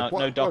course it did. No, Why-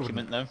 no why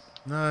document wouldn't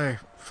though. it? No,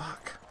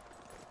 fuck.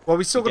 Well,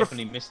 we still got to.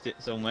 Definitely missed it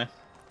somewhere.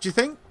 Do you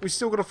think we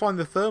still got to find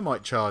the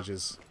thermite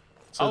charges?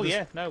 So Oh this-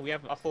 yeah, no, we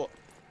have. I thought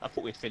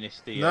we'd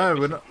finished the. No,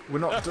 mission. we're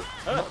not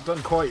not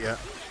done quite yet.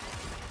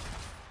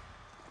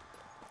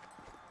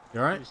 You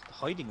alright? Just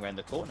hiding around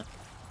the corner.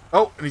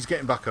 Oh, and he's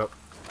getting back up.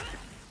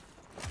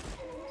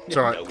 It's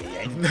alright. No, he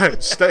ain't. No,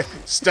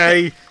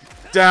 stay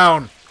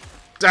down.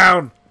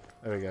 Down.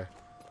 There we go.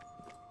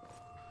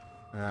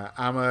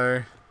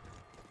 Ammo.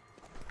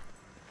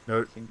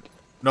 No,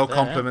 no There.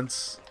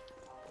 compliments.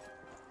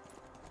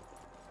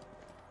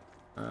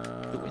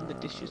 Doing the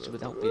dishes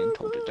without being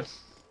told to do.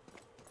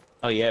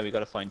 Oh yeah, we got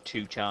to find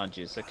 2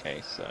 charges.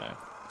 Okay, so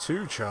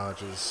 2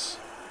 charges.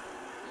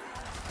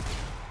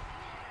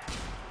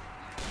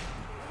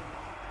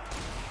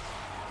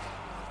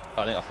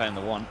 I think I found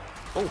the one.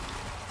 Oh,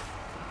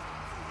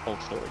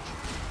 Cold storage.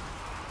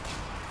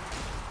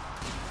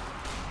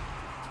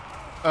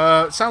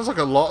 Sounds like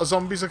a lot of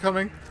zombies are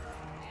coming.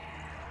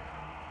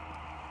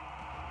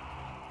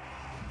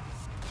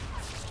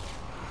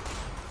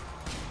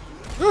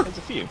 There's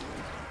a few.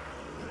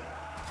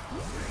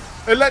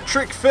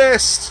 Electric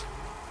fist!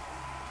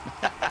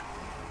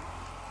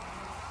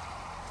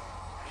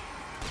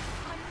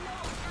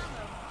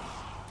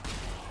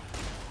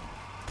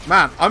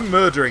 Man, I'm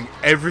murdering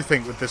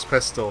everything with this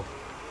pistol.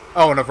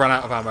 Oh, and I've run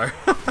out of ammo.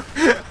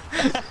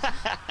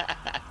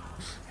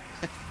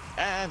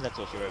 And that's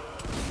all she wrote.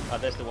 Oh,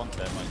 there's the one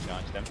thermite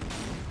charge then.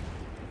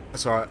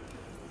 That's alright.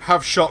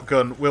 Have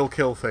shotgun, will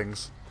kill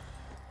things.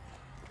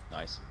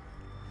 Nice.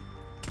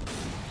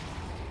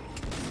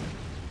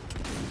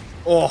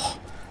 Oh,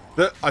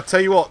 I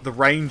tell you what, the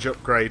range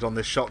upgrade on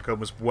this shotgun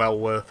was well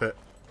worth it.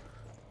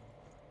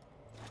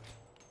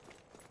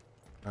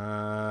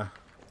 Oh,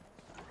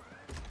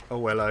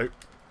 hello.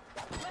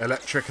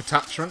 Electric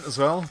attachment as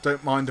well.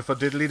 Don't mind if I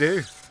diddly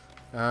do.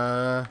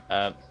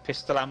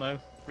 Pistol ammo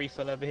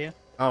refill over here.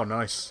 Oh,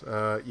 nice.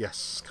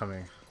 Yes,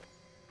 coming.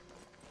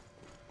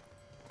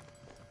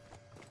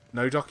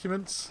 No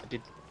documents?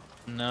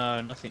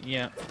 No, nothing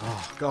yet.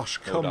 Oh, gosh,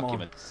 No come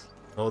documents.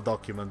 on. No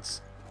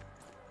documents.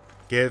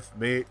 Give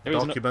me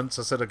documents.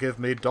 I said, give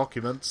me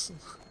documents.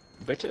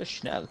 Bitte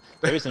schnell.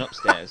 There is an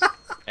upstairs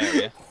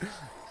area.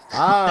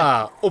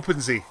 Ah,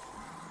 Opensee.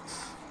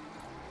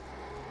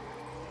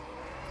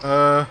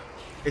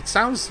 It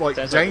sounds like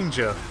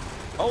danger.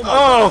 Oh my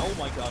god! Oh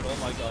my god! Oh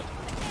my god!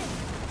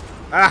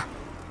 Ah.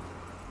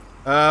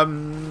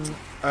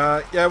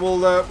 Yeah.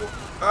 Well.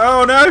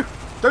 Oh no!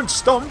 Don't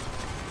stomp.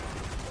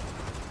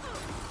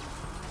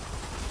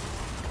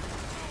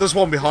 There's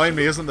one behind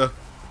me, isn't there?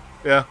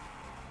 Yeah.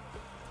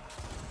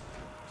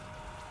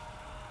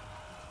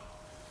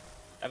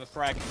 I have a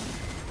frag.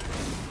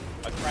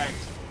 I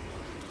fragged.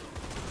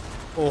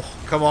 Oh,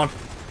 come on.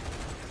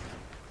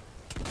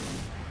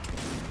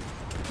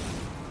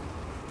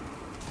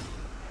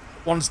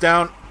 One's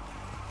down.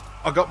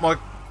 I got my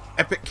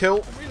epic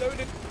kill. I'm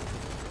reloading.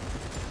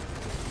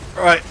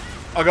 Alright,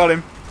 I got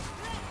him.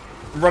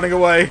 I'm running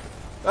away.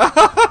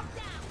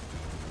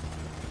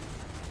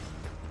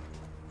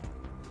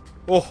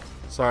 Oh,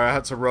 sorry, I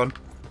had to run.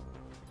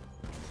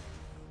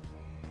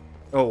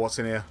 Oh, what's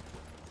in here?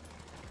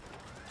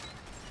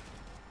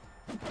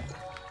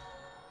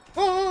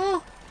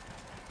 Oh!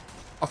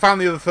 I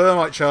found the other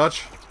thermite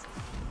charge.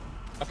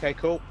 Okay,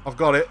 cool. I've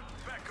got it.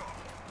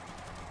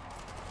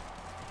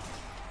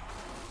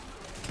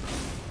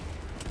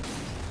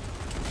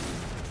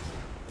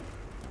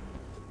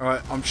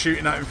 Alright, I'm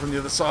shooting at him from the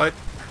other side.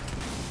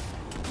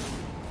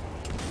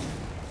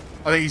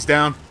 I think he's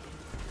down.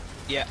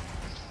 Yeah.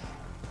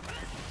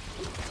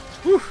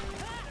 Whew.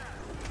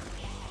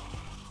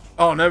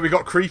 Oh no, we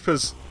got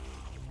creepers.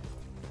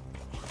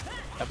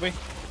 Have we?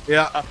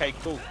 Yeah. Okay,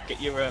 cool. Get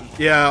your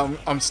Yeah,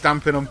 I'm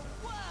stamping them.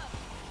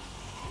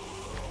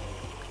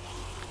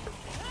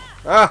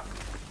 Ah!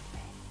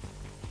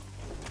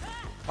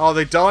 Oh,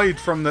 they died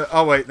from the...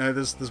 Oh wait, no,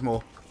 there's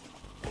more.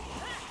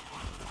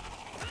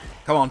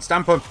 Come on,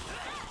 stamp them.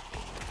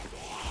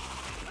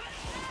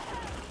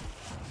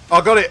 I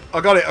got it. I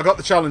got it. I got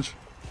the challenge.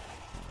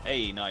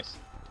 Hey, nice.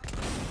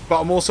 But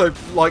I'm also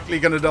likely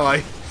going to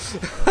die.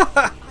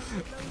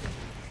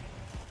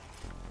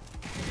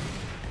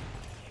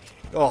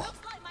 Oh,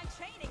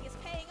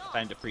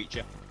 Found a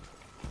preacher.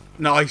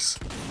 nice.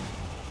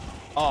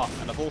 Oh,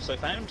 and I've also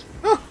found.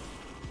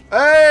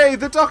 Hey,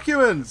 the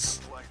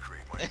documents.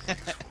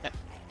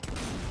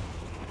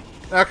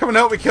 Now come and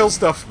help me kill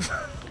stuff.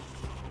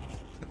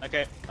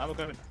 Okay, I'm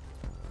coming.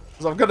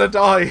 Because I'm going to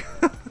die.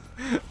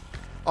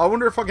 I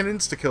wonder if I can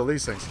insta-kill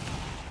these things.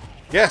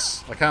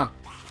 Yes, I can.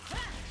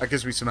 That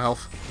gives me some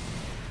health.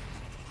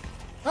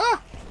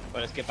 Ah!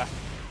 Well, let's get back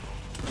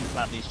and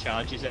plant these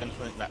charges and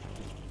think that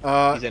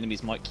these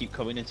enemies might keep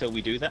coming until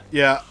we do that.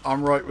 Yeah,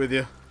 I'm right with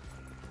you.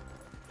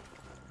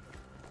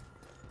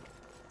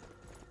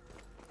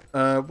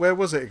 Where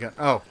was it again?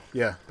 Oh,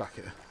 yeah, back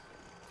here.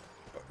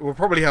 We'll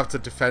probably have to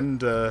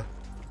defend the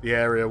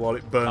area while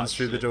it burns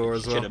through the door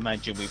as well. I should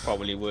imagine we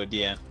probably would,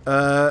 yeah.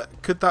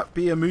 Could that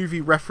be a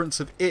movie reference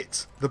of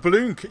It? The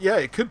balloon? Yeah,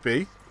 it could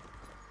be.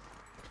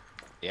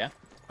 Yeah.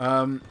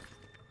 Alright,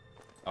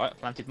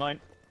 planted mine.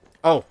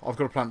 Oh, I've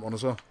got to plant one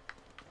as well.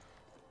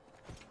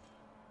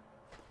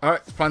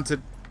 Alright, it's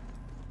planted.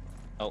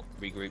 Oh,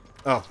 regroup.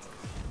 Oh.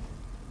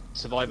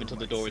 Survive until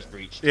the door is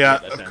breached. Yeah,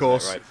 that of sounds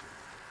course. about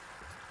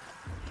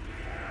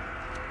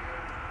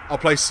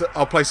right.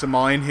 I'll place a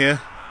mine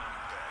here.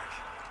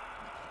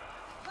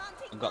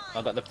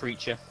 I got the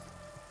preacher.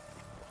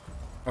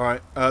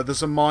 Alright,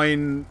 there's a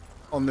mine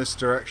on this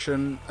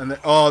direction, and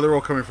they're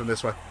all coming from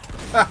this way.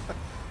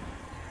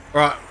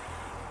 Alright,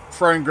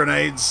 throwing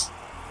grenades.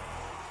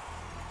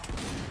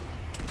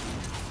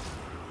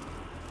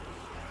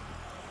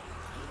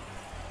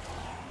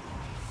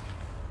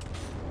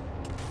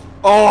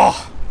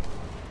 Oh!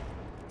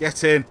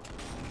 Get in.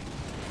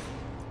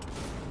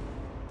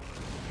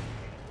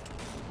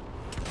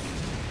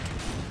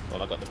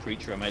 Well, I got the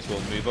preacher, I may as well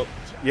move up.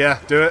 Yeah,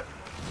 do it.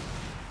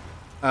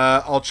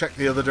 I'll check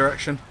the other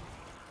direction.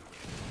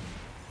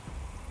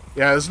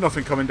 Yeah, there's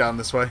nothing coming down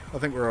this way. I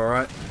think we're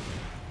alright.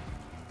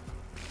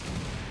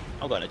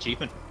 I've got an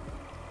achievement.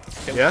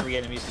 Kill 3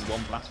 enemies in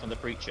 1 blast from the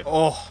Preacher.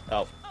 Oh.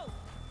 Oh.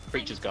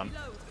 Preacher's gone.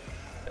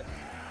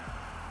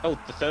 Oh,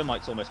 the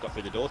thermite's almost got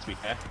through the door, to be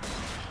fair.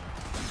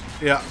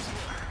 Yeah.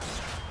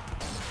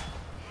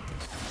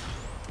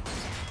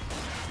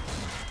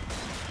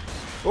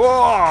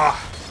 Whoa!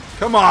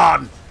 Come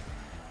on!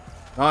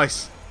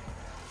 Nice.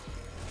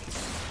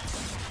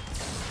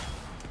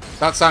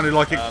 That sounded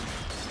like it.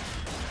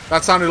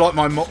 That sounded like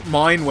my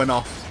mine went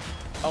off.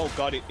 Oh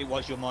god, it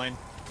was your mine.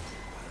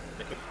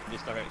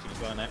 This direction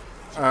as well now.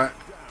 Alright.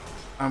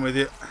 I'm with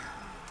you.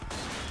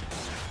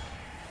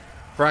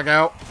 Frag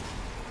out.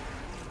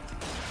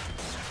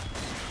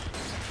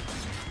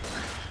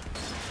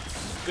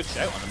 Good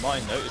shout on the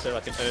mine though. Is there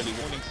like an early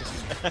warning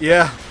system?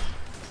 Yeah.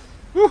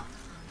 Woo.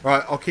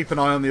 Right, I'll keep an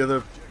eye on the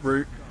other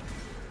route.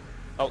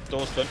 Oh,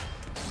 door's done.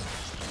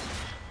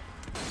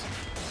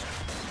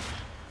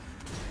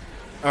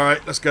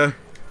 Alright, let's go.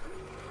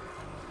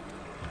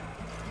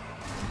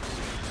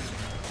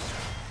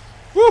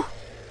 Woo!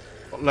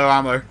 Got low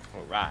ammo.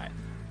 Alright.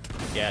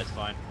 Yeah, it's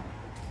fine.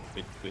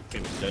 We're pretty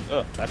much done.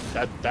 Oh,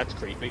 that's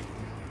creepy.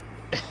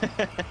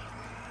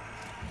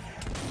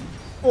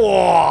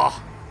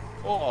 Oh!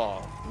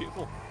 Oh,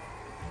 beautiful.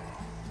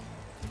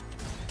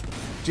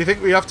 Do you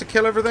think we have to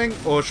kill everything,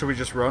 or should we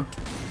just run?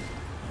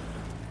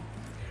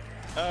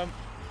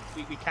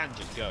 We can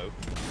just go.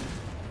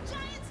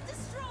 Giants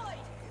destroyed.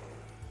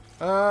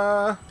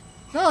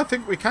 No, I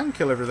think we can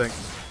kill everything.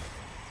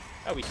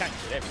 Oh, we can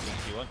kill everything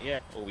if you want, yeah.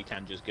 Or we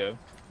can just go.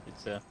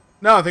 It's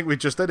No, I think we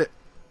just did it.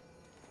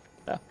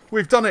 Oh.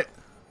 We've done it.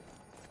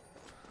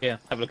 Yeah,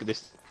 have a look at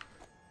this.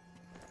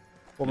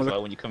 What am I,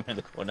 when you come around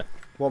the corner.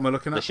 what am I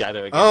looking The at?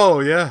 shadow again.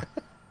 Oh, yeah.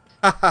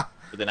 But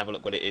then have a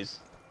look what it is.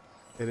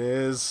 It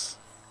is.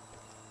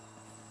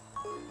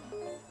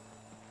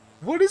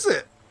 What is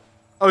it?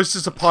 Oh, it's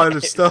just a pile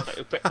of stuff.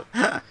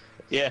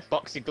 Yeah,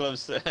 boxing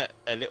gloves,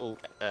 a little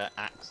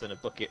axe, and a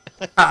bucket.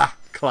 Ah,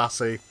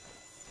 classy.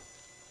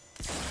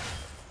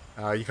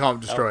 You can't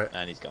destroy it.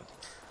 And he's gone.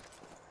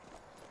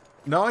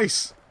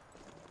 Nice.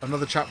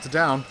 Another chapter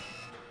down.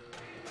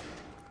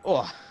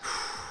 Oh,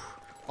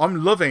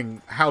 I'm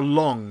loving how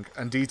long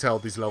and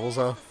detailed these levels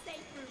are.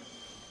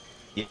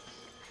 yeah.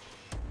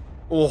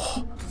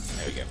 Oh,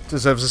 There we go.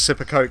 deserves a sip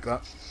of Coke,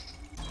 that.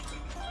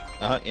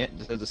 Yeah,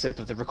 there's a sip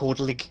of the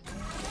recorder link.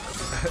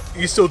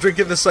 You still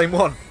drinking the same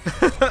one?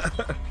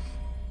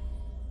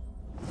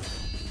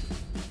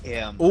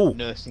 Yeah, I'm Ooh.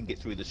 nursing it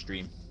through the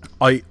stream.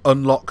 I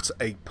unlocked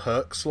a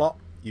perk slot.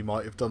 You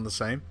might have done the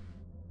same.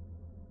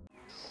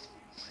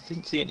 I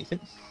didn't see anything.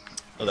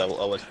 Although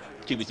I was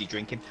too busy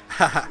drinking.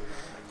 Yeah,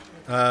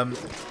 I'm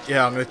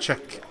going to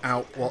check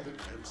out what...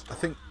 I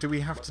think, do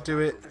we have to do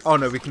it? Oh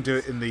no, we can do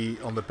it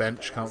on the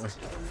bench, can't we?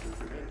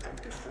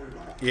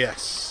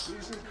 Yes.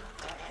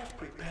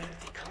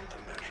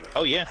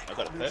 Oh yeah, I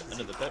got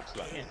another perk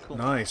slot. Yeah, cool.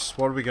 Nice.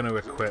 What are we going to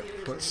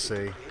equip? Let's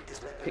see.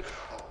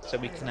 So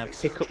we can have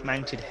pick-up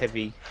mounted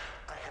heavy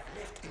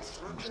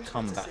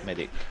combat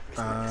medic.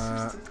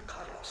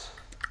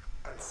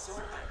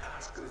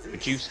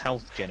 Reduce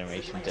health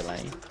generation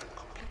delay.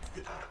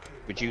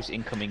 Reduce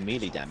incoming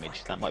melee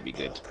damage. That might be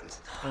good.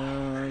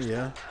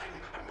 Yeah.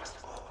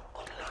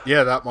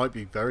 Yeah, that might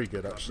be very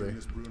good, actually.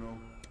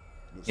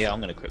 Yeah,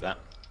 I'm going to equip that.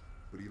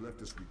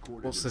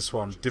 What's this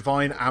one?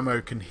 Divine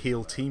ammo can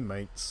heal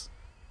teammates.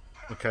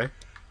 Okay.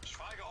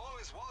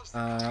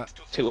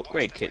 2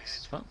 upgrade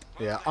kits as well.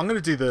 Yeah, I'm gonna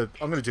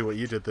do what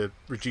you did, the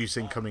reduce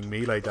incoming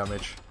melee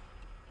damage.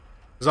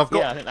 Because I've got,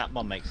 Yeah, I think that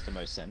one makes the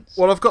most sense.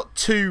 well, I've got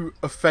 2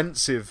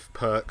 offensive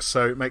perks,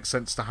 so it makes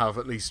sense to have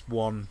at least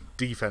 1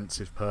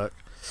 defensive perk.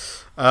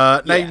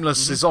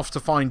 Nameless is off to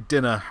find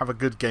dinner. Have a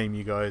good game,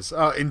 you guys.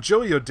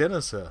 Enjoy your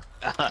dinner, sir.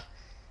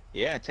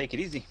 Yeah, take it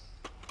easy.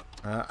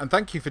 And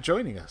thank you for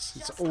joining us.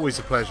 It's always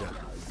a pleasure.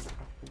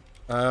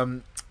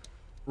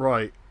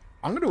 Right,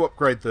 I'm going to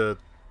upgrade the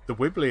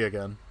Wibbly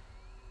again.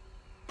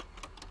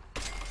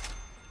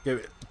 Give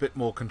it a bit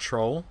more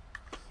control.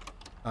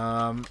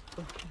 Oh,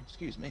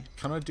 excuse me.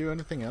 Can I do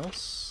anything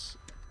else?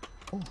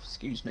 Oh,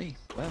 excuse me.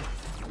 Well,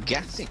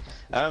 gassy.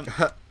 I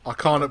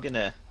can't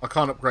I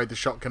can't upgrade the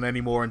shotgun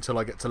anymore until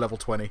I get to level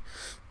 20.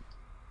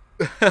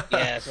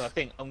 Yeah, so I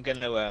think I'm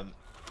gonna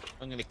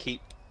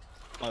keep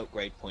my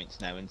upgrade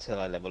points now until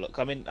I level up.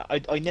 I mean,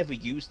 I never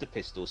used the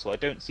pistol, so I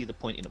don't see the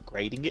point in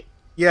upgrading it.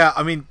 Yeah,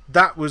 I mean,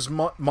 that was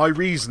my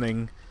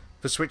reasoning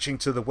for switching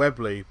to the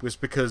Webley, was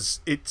because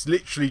it's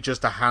literally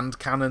just a hand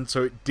cannon,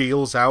 so it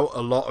deals out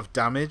a lot of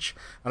damage.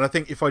 And I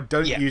think if I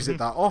don't use it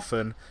that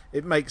often,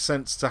 it makes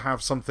sense to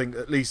have something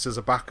at least as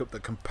a backup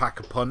that can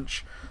pack a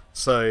punch.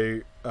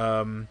 So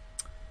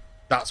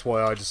that's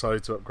why I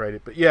decided to upgrade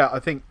it. But yeah, I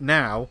think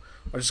now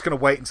I'm just going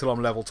to wait until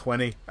I'm level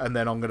 20, and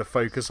then I'm going to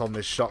focus on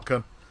this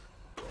shotgun.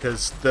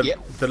 Because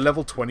the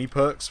level 20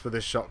 perks for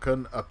this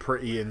shotgun are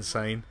pretty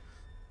insane.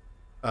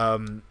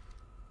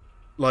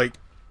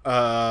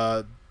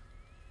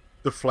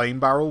 The flame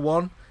barrel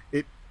one,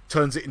 it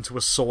turns it into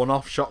a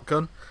sawn-off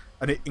shotgun,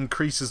 and it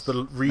increases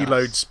the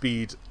reload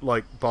speed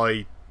like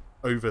by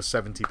over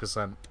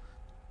 70%.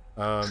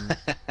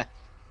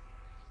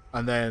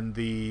 And then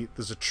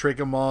there's a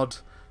trigger mod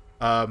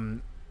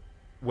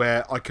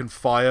where I can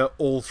fire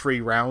all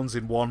 3 rounds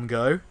in one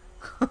go.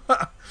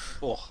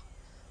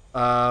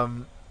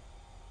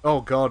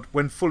 Oh god,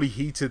 when fully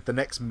heated, the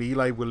next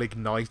melee will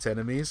ignite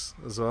enemies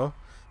as well.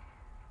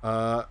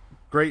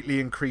 Greatly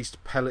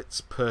increased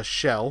pellets per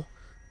shell,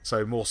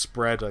 so more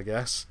spread, I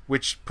guess,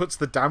 which puts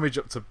the damage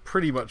up to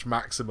pretty much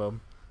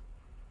maximum.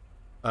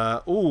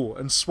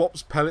 And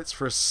swaps pellets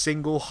for a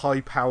single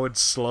high-powered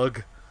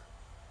slug.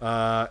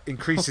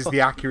 Increases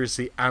the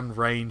accuracy and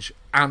range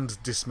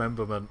and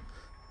dismemberment.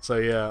 So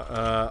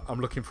yeah, I'm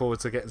looking forward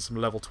to getting some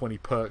level 20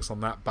 perks on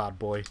that bad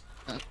boy.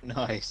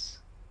 Nice.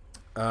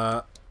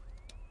 Apparently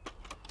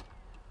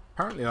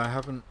I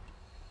haven't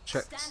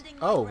checked.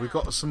 Oh, we've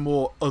got some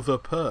more other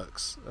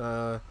perks.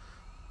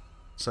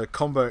 So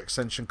combo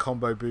extension,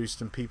 combo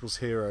boost, and people's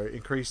hero.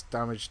 Increased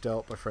damage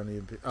dealt by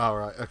friendly. Oh,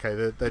 right.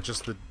 Okay, they're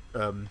just the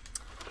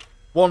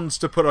ones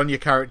to put on your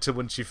character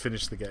once you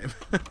finish the game.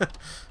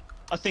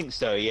 I think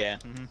so. Yeah.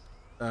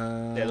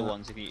 They're the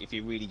ones if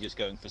you're really just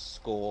going for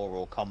score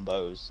or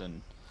combos,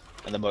 and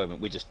at the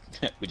moment we're just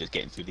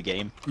getting through the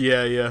game.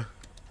 Yeah.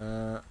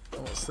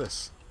 What's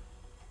this?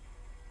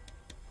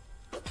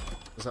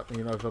 Does that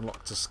mean I've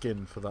unlocked a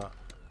skin for that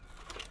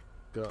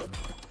gun?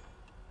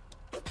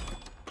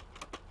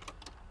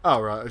 Oh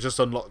right, I just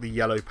unlocked the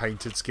yellow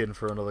painted skin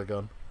for another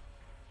gun.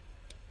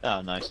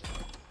 Oh, nice.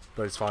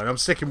 But it's fine. I'm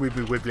sticking with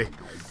me wibbly.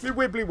 Me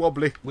wibbly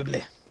wobbly.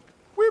 Wibbly.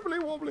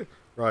 Wibbly wobbly.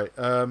 Right.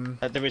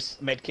 There is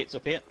med kits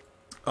up here.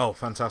 Oh,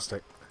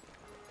 fantastic.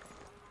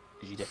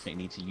 Because you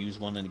definitely need to use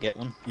one and get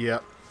one.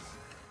 Yep.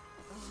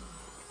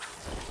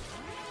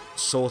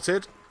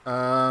 Sorted.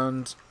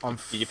 And I'm.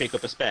 Did you pick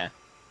up a spare?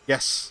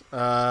 Yes.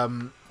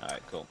 Alright,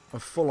 cool. I'm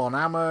full on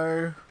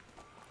ammo.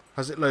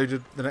 Has it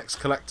loaded the next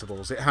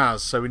collectibles? It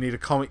has. So we need a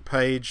comic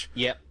page.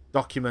 Yep.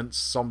 Documents,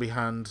 zombie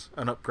hand,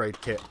 an upgrade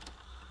kit.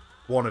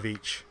 One of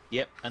each.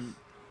 Yep, and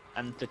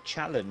the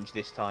challenge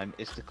this time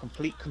is the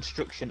complete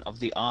construction of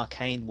the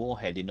arcane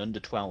warhead in under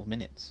 12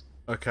 minutes.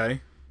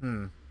 Okay.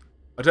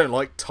 I don't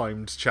like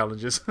timed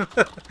challenges.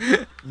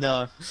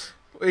 No.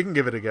 We can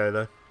give it a go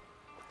though.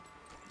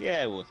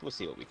 Yeah, we'll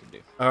see what we can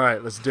do.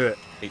 Alright, let's do it.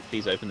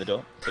 Please open the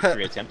door. It took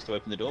 3 attempts to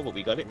open the door, but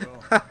we got it.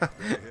 Well,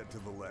 head to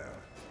the lab.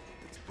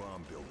 It's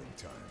bomb building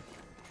time.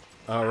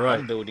 Alright.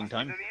 Bomb building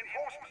time.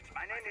 Reinforcements.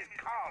 My name is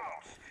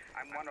Carlos.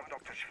 I'm one of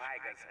Dr.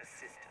 Schweiger's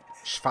assistants.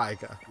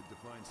 Schweiger. Good to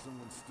find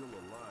someone still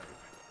alive.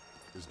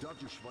 Is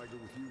Dr. Schweiger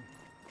with you?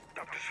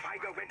 Dr.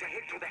 Schweiger went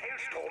ahead to the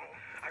hailstorm.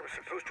 I was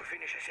supposed to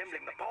finish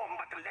assembling the bomb,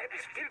 but the lab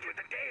is filled with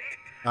the dead.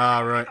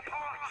 Ah, right. The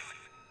parts.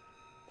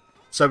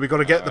 So we got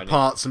to get the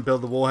parts and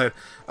build the warhead.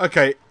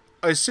 Okay,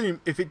 I assume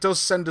if it does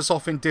send us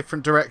off in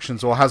different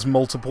directions or has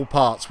multiple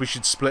parts, we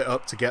should split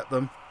up to get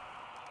them.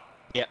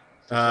 Yep.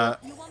 You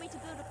want me to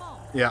build a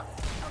bomb? Yeah.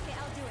 Okay,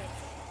 I'll do it.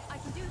 I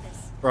can do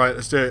this. Right,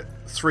 let's do it.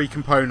 3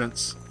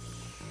 components.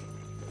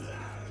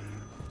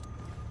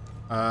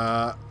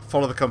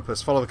 Follow the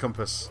compass. Follow the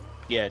compass.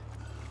 Yeah,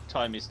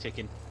 time is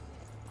ticking.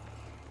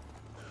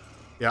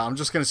 Yeah, I'm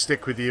just going to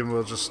stick with you and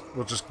we'll just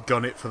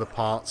gun it for the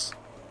parts.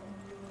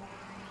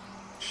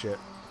 Shit.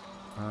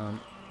 Oh,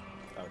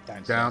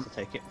 Down. To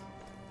take it.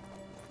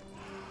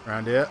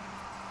 Around here.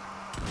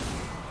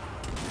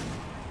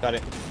 Got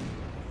it.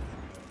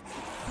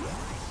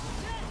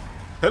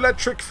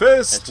 Electric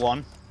fist! That's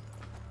one.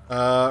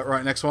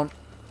 Right, next one.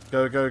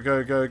 Go, go,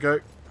 go, go, go.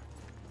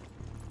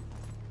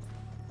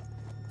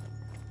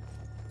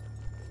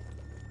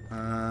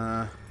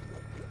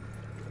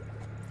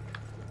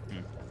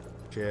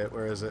 Shit,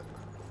 where is it?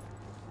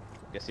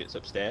 Guess it's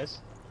upstairs.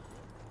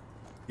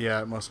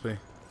 Yeah, it must be.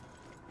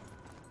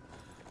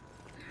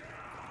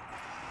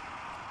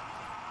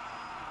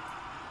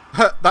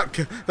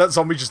 that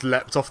zombie just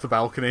leapt off the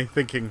balcony,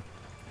 thinking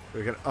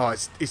we're gonna. Oh,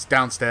 it's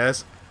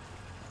downstairs.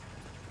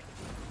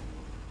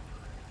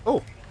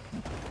 Oh,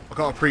 I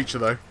got a preacher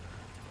though.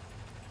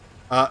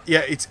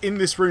 Yeah, it's in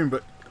this room,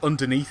 but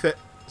underneath it.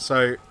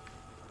 So.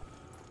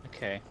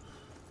 Okay.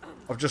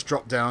 I've just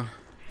dropped down.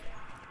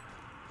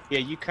 Yeah,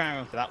 you carry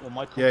on for that one.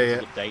 My compass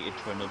is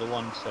updated to another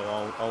one, so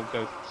I'll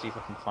go see if I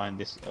can find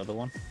this other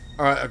one.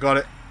 Alright, I got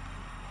it.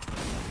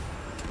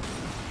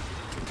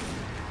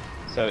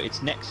 So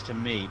it's next to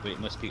me, but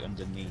it must be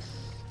underneath.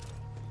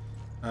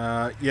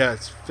 Yeah,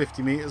 it's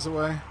 50 meters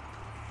away.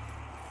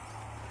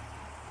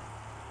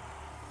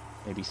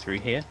 Maybe through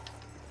here?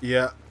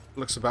 Yeah,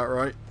 looks about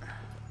right.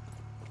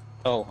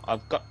 Oh,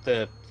 I've got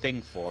the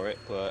thing for it,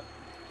 but...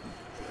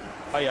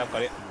 Oh yeah, I've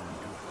got it.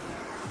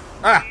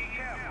 Ah!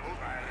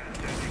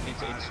 Need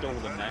to install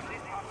them now.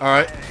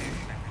 Alright.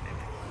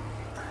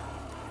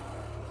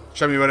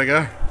 Show me where to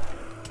go.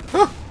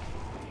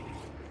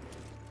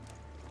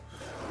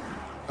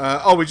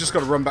 Oh, we just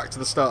got to run back to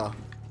the start.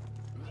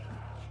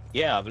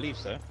 Yeah, I believe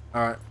so.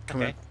 Alright,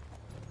 come in.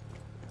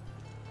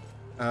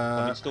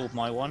 I've installed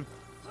my one.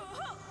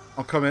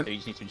 I'm coming. So you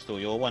just need to install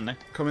your one now.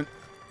 Coming.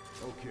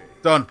 Okay.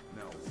 Done.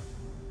 Now,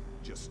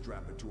 just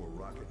strap it to a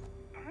rocket.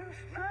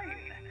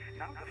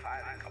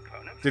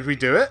 Did we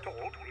do it?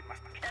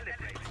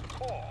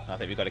 I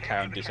think we've got to carry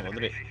on and do some other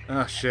bit.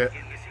 Oh shit.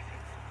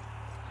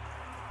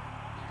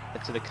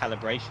 Head to the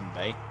calibration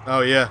bay.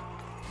 Oh yeah.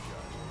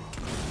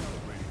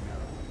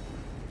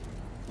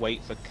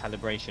 Wait for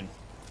calibration.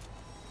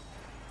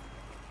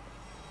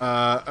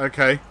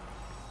 Okay.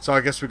 So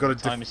I guess we've got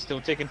to... Time is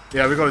still ticking.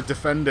 Yeah, we've got to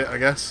defend it, I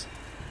guess.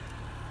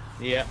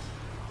 Yeah.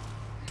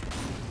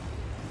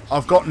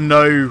 I've got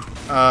no...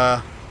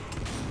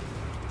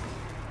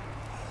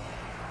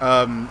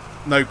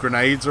 no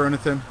grenades or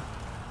anything.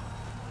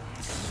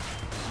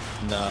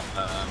 No.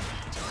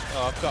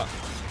 Oh, I've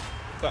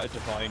got a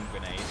divine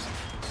grenade.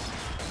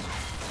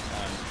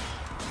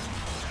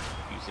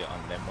 Use it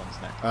on them ones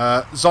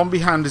now. Zombie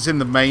hand is in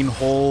the main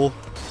hall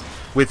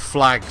with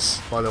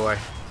flags, by the way.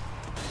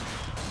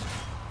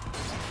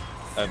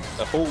 A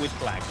hall with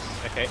flags.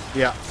 Okay.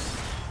 Yeah.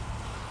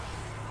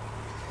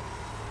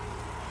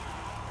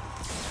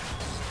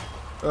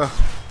 Ugh.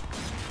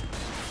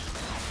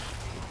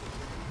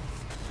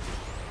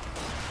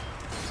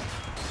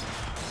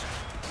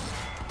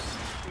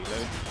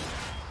 Reload.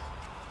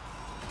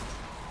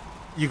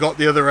 You got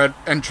the other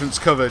entrance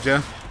covered,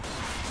 yeah?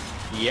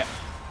 Yep.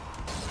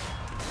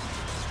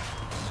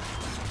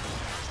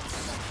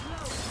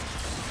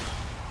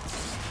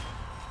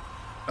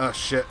 Oh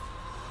shit.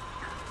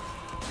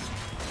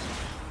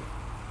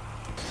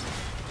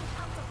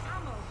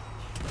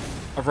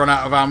 I've run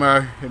out of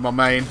ammo in my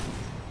main.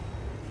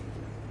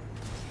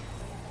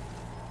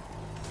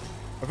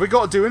 Have we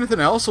got to do anything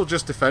else or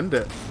just defend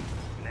it?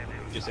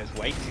 Just says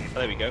wait. Oh,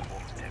 there we go.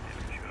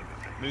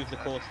 Move the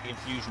core to the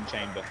infusion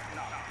chamber.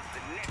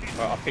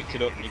 Right, I picked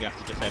it up and you're going to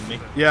have to defend me.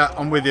 Yeah,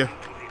 I'm with you.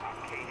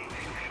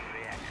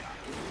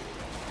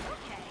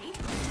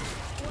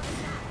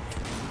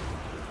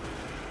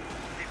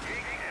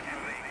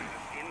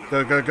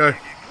 Go, go, go.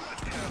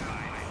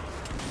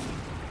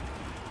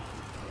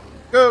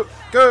 Go,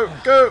 go,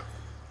 go.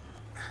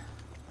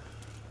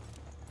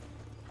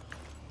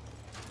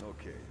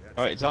 Okay, that's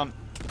Alright, it's on.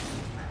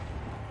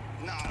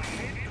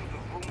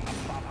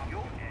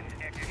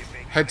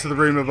 Head to the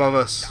room above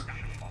us.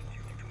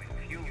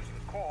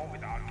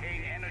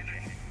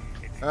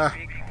 Ah.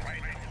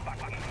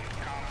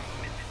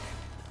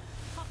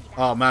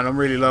 Oh man, I'm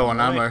really low on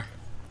ammo. Right,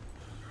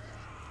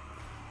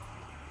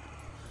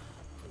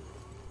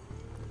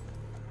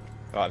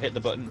 I've hit the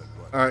button.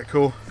 Alright,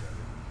 cool.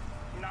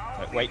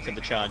 Right, wait for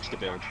the charge to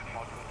build.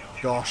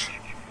 Gosh.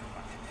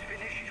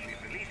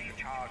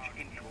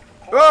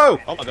 Whoa!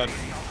 Oh my god.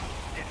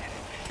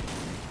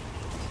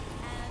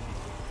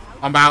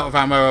 I'm out of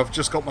ammo, I've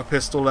just got my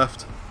pistol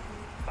left.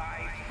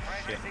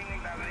 Shit.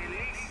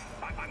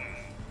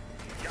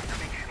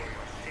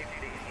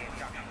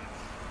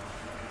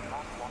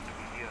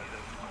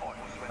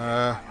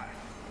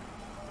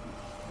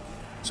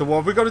 So what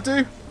have we got to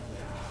do?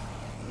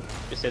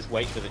 It says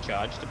wait for the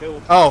charge to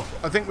build. Oh,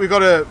 I think we've got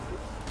to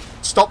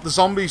stop the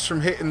zombies from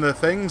hitting the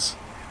things.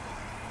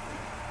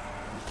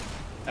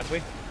 Have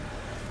we?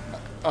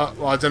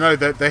 Well, I don't know,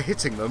 they're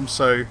hitting them,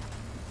 so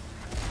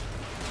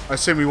I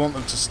assume we want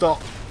them to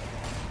stop.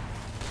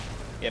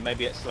 Yeah,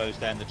 maybe it slows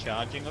down the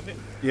charging of it.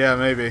 Yeah,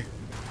 maybe.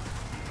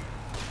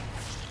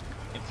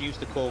 Infuse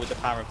the core with the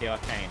power of the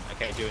arcane.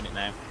 Okay, doing it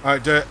now.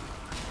 Alright, do it.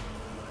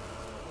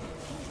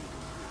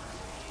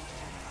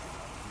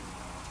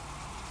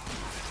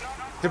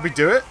 Did we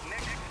do it?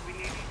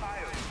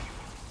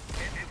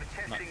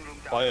 No,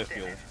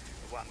 biofuel.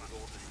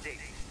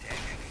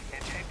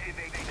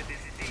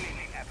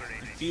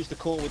 Infuse the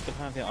core with the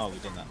power of the... Oh,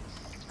 we've done that.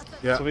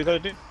 Yeah. So we've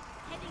got to do...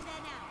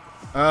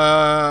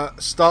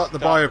 Start the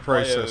bio the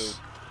process.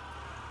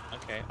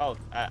 Okay. Oh,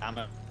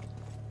 ammo.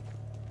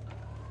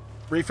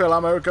 Refill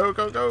ammo, go,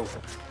 go, go.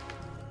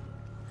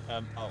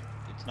 Oh,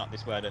 it's not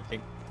this way, I don't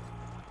think.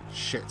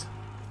 Shit.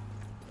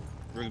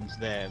 Room's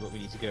there, but we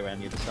need to go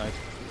around the other side.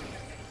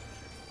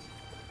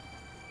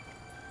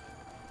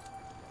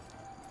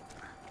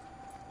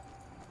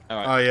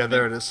 Alright. Oh yeah,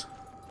 there it is.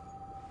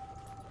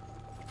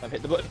 I've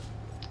hit the button.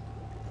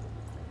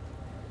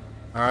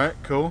 Alright,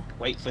 cool.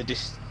 Wait for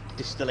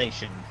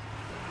distillation.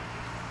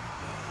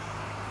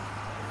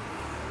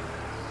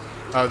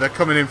 Oh, they're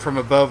coming in from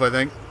above, I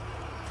think.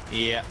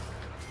 Yeah.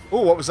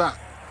 Oh, what was that?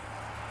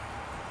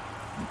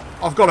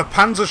 I've got a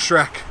Panzer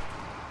Shrek.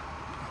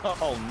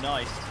 Oh,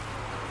 nice.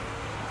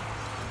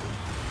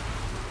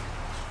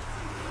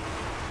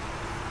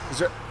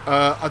 Is it?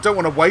 I don't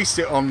want to waste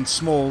it on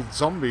small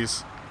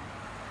zombies.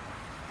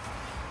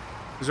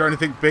 Is there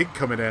anything big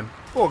coming in?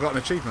 Oh, I got an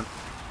achievement.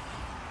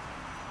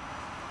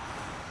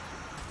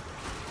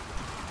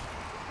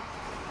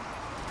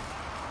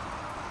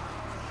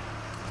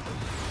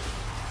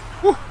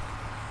 Woo.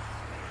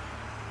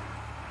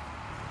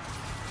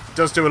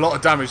 Does do a lot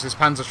of damage, this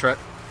Panzer Shrek.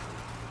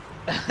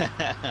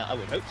 I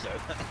would hope so.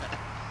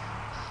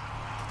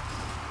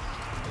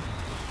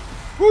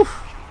 Woo.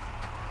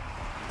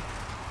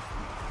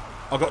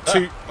 I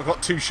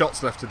got two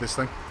shots left of this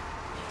thing.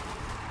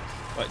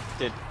 Right,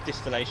 the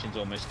distillation's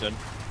almost done.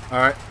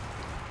 Alright.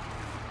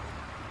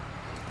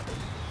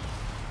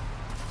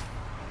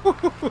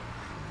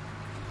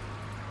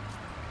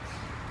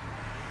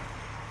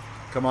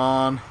 Come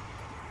on.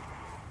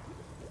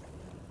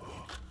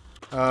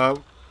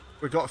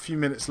 We've got a few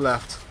minutes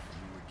left.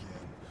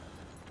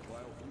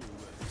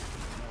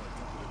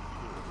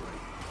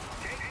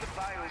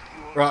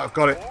 Right, I've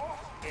got it.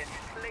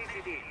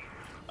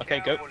 Okay,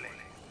 go.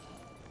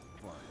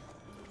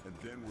 And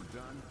then we're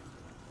done.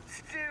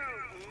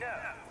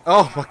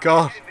 Oh my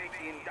god.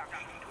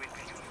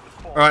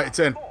 Alright, it's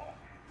in.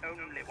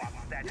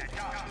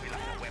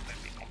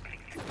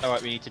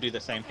 Alright, we need to do the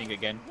same thing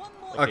again.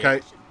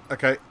 Okay,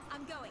 okay.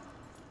 I'm going.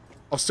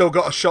 I've still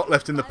got a shot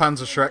left in the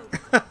Panzerschreck. Time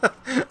for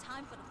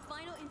the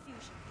final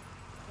infusion.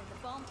 Then the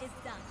bomb is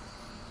done.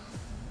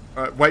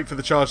 Alright, wait for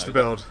the charge to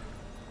build.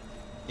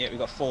 Yeah, we've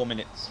got 4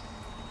 minutes.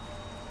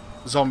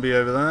 Zombie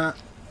over there.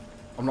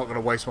 I'm not going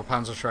to waste my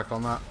Panzerschreck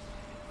on that.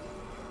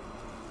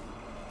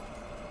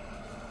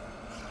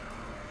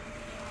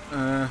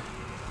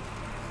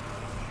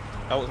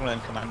 Oh, it was one of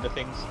them commander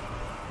things.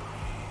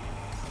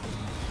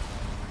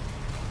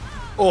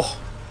 Oh!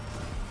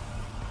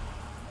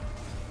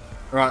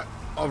 Right,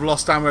 I've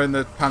lost ammo in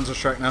the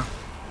Panzerschreck now.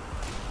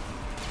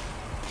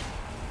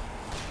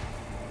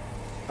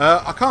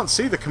 I can't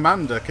see the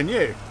commander, can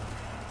you?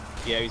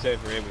 Yeah, he's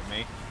over here with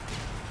me.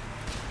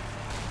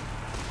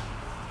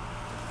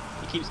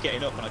 He keeps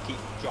getting up and I keep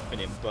dropping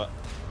him, but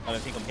I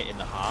don't think I'm hitting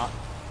the heart.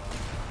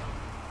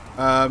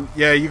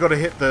 Yeah, you got to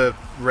hit the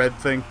red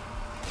thing.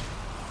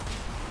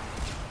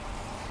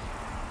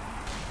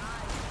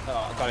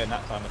 Oh, I got him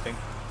that time, I think.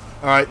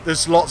 Alright,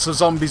 there's lots of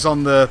zombies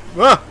on the...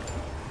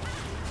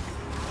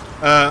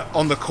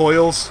 on the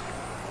coils.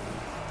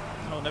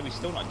 Oh no, he's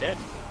still not dead.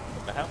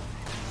 What the hell?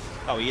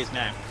 Oh, he is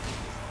now.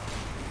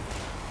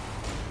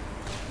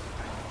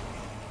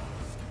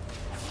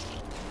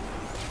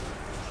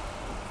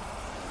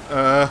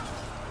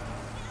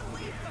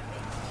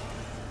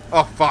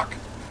 Oh, fuck.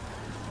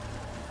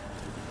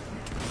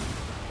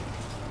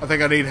 I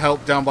think I need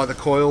help down by the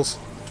coils.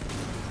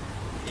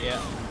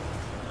 Yeah,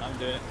 I'm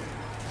doing it.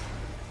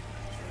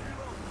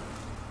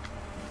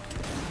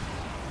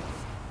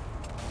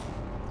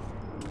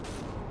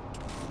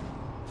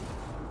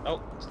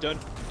 Oh, it's done.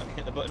 I can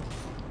hit the button.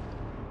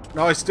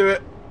 Nice, do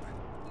it.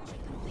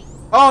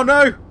 Oh,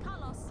 no!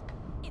 Carlos,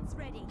 it's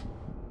ready.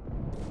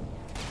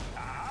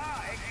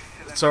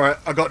 It's alright,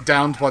 I got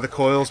downed by the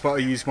coils, but I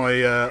used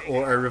my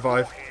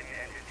auto-revive.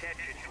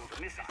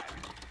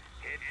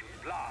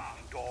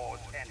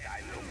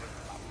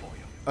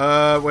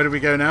 Where do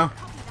we go now?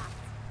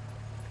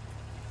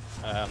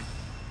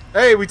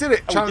 Hey, we did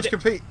it! Oh, Challenge we did it.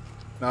 complete.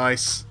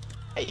 Nice.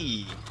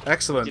 Hey!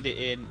 Excellent. We did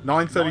it in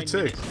 9:32. 9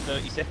 minutes and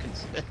 30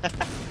 seconds.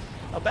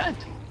 Not bad.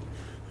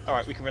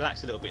 Alright, we can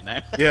relax a little bit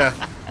now.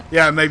 Yeah.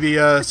 Yeah, maybe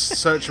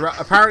search around.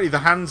 Apparently the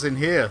hand's in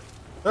here.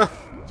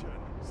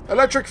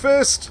 Electric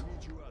fist!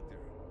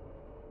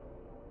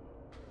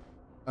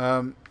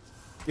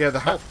 Yeah, the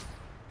hand...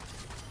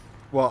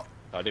 What?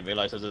 I didn't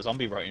realise there was a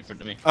zombie right in front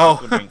of me. Oh.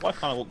 I was wondering, why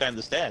can't I walk down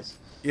the stairs?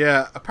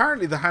 Yeah,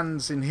 apparently the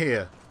hand's in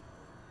here.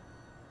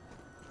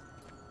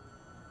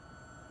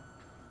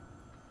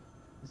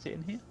 Is it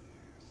in here?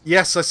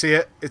 Yes, I see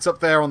it. It's up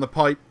there on the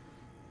pipe.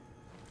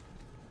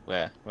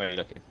 Where? Where are you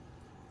looking?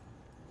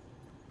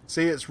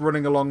 See, it's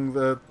running along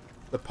the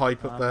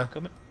pipe up there.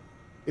 Coming.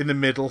 In the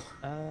middle.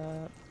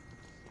 Uh...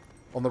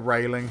 On the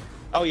railing.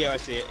 Oh yeah, I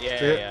see it. Yeah,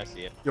 See it? yeah, I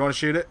see it. You want to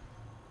shoot it?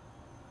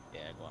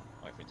 Yeah, go on.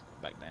 Wait for it to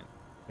come back down.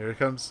 Here it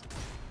comes.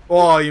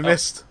 Oh, you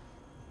missed.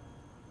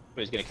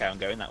 But it's going to carry on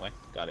going that way.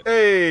 Got it.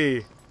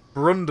 Hey!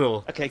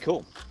 Brundle. Okay,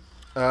 cool.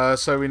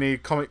 So we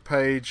need comic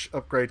page,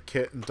 upgrade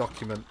kit, and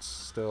documents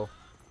still.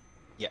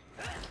 Yep.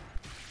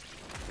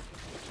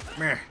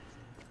 Meh.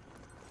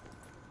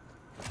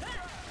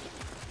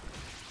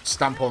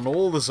 Stamp on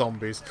all the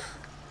zombies.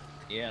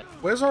 Yeah.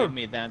 Where's our... Give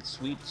me that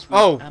sweet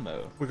Oh!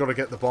 ammo. We got to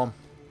get the bomb.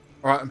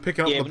 Alright, I'm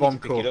picking up Yeah, the we bomb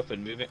need to pick core. it up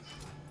and move it.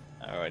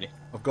 Alrighty.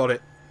 I've got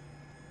it.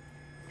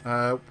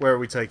 Where are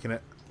we taking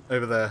it?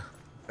 Over there.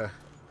 Okay.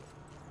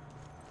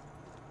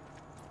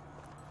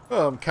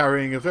 Oh, I'm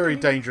carrying a very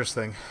dangerous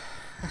thing.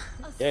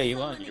 Yeah,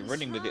 you are. You're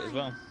running with it as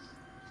well.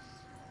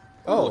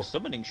 Oh. A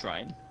summoning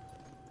shrine.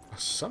 A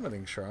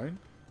summoning shrine?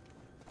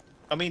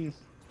 I mean...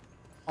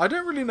 I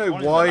don't really know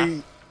One is the why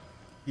last-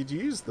 you'd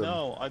use them.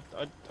 No,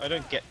 I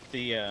don't get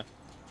the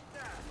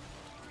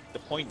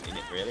point in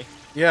it, really.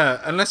 Yeah,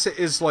 unless it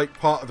is like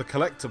part of the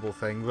collectible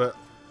thing, but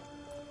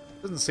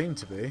it doesn't seem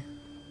to be.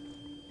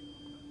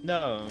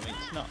 No,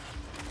 it's not.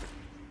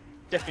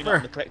 Definitely not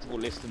on the collectible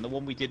list, and the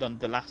one we did on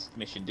the last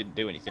mission didn't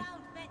do anything.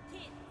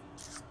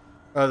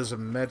 Oh, there's a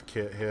med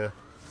kit here.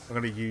 I'm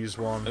going to use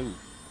one. Ooh.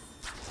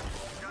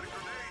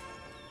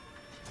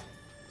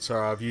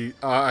 Sorry,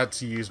 I had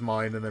to use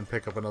mine and then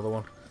pick up another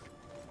one.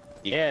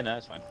 Yeah, no,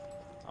 it's fine.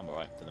 I'm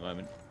alright for the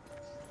moment.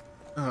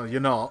 Oh,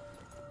 you're not?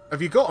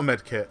 Have you got a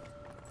med kit?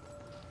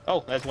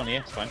 Oh, there's one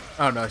here. It's fine.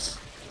 Oh, nice.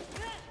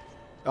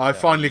 I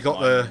finally use got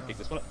mine the and pick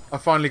this one up. I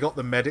finally got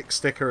the medic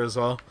sticker as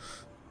well.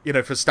 You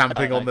know, for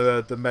stamping on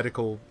nice. the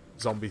medical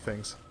zombie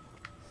things.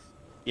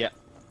 Yeah.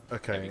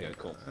 Okay. There we go.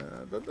 Cool.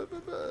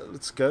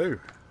 Let's go.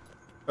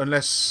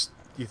 Unless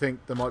you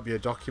think there might be a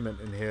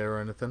document in here or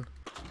anything.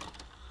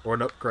 Or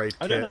an upgrade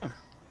I kit. don't know.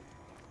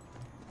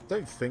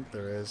 Don't think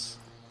there is.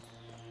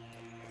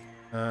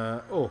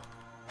 Oh.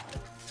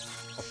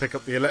 I'll pick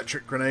up the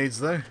electric grenades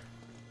though.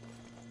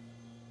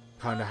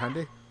 Kinda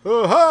handy.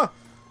 Oh ha!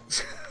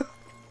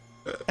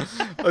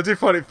 I do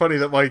find it funny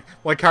that my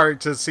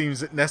character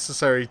seems it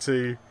necessary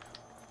to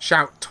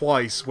shout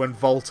twice when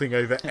vaulting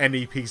over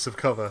any piece of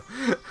cover.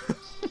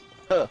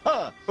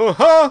 Oh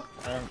ha!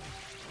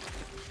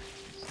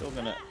 Still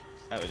gonna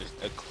have just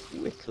a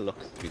quick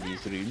look through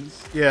these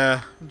rooms.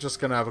 Yeah, I'm just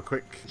gonna have a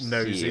quick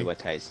nosy. See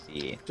what I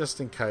see. Just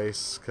in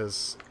case,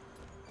 because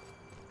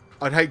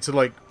I'd hate to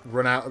like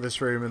run out of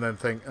this room and then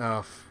think,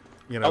 oh,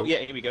 you know. Oh yeah,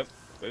 here we go.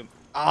 Boom.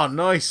 Ah,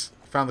 nice!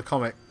 Found the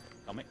comic.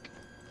 Comic.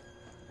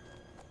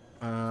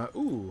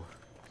 Ooh.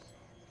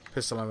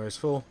 Pistol ammo is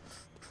full.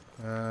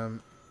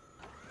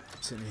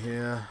 What's in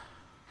here?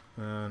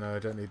 No, I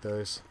don't need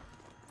those.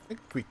 I think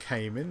we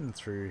came in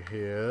through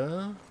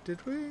here,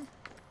 did we?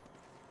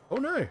 Oh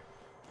no!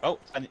 Oh,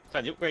 and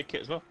found the upgrade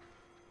kit as well.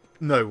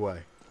 No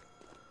way.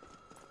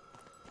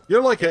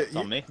 You're like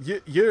on me.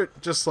 you're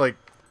just like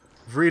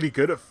really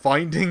good at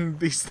finding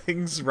these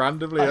things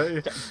randomly,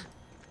 aren't you?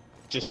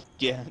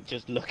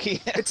 Just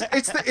lucky.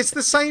 It's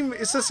the same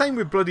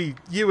with bloody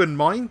you and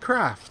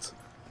Minecraft.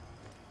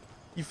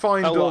 You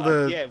find all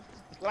the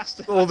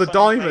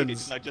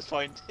diamonds. I just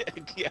find a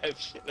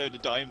shitload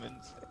of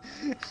diamonds.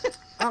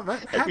 Oh, man.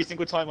 Every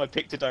single time I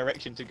picked a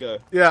direction to go.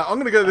 Yeah, I'm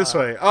gonna go this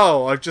way.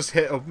 Oh, I've just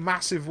hit a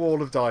massive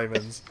wall of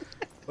diamonds.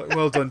 Like,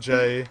 well done,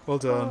 Jay. Well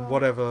done.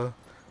 Whatever.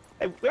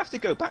 Hey, we have to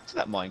go back to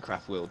that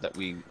Minecraft world that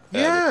we were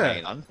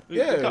playing on.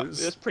 It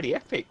was pretty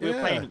epic. We were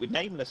playing it with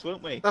Nameless,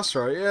 weren't we? That's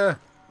right. Yeah.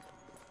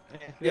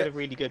 We had a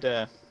really good.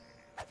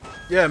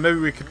 Yeah, maybe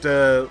we could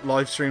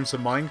live stream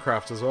some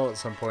Minecraft as well at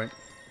some point.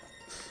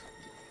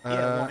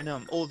 Yeah, why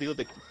not? All the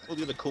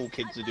other cool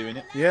kids are doing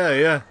it.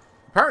 Yeah.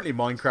 Apparently,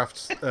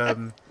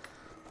 Minecraft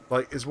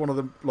like is one of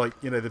the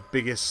the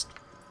biggest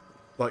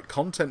like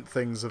content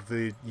things of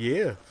the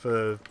year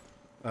for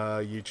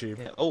YouTube.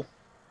 Yeah. Oh.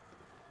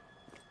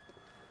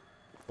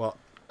 What?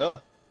 Oh.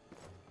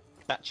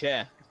 That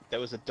chair. There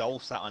was a doll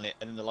sat on it,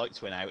 and then the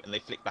lights went out, and they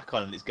flicked back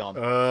on, and it's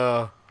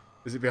gone.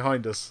 Is it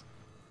behind us?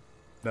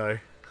 No.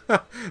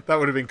 That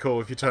would have been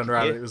cool if you turned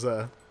around and it was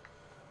there.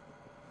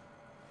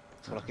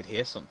 I thought I could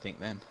hear something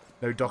then.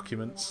 No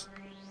documents.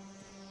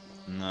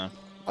 No.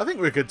 I think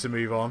we're good to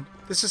move on.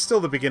 This is still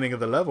the beginning of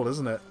the level,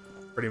 isn't it?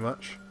 Pretty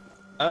much.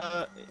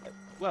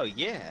 Well,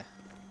 yeah.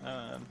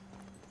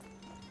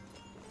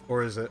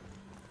 Or is it?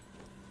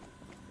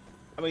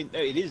 I mean, no,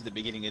 it is the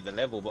beginning of the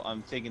level, but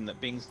I'm thinking that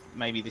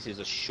maybe this is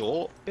a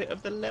short bit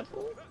of the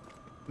level.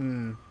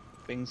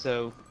 Being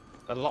so,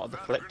 a lot of the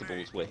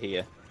collectibles were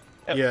here.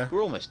 Oh, yeah.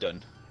 We're almost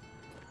done.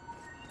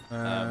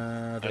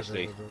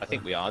 Actually, I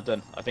think we are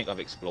done. I think I've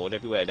explored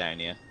everywhere down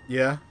here.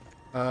 Yeah.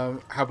 How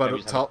about Maybe up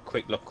just have a top?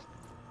 quick look.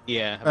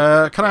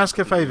 Yeah. Can I ask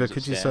a favour?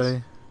 Could you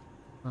say?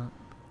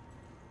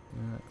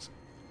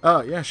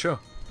 Oh yeah, sure.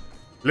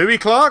 Louis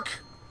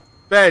Clark,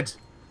 bed.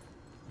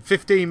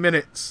 15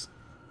 minutes.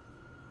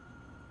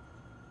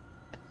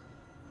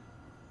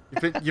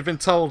 You've been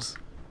told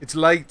it's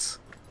late.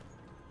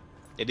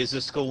 It is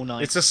a school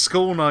night. It's a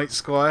school night,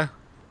 Squire.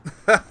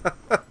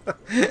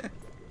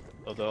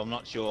 Although I'm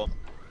not sure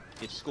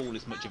if school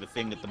is much of a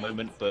thing at the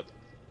moment, but.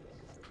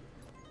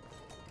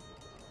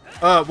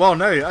 Well,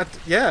 no,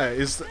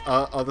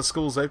 are the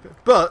schools open?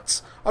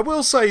 But I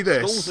will say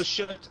this: schools are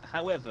shut.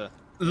 However,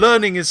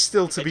 learning is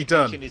still to be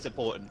done. Education is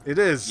important. It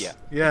is.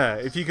 Yeah.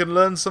 If you can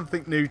learn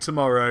something new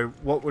tomorrow,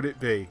 what would it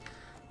be?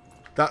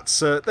 That's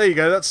there you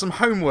go. That's some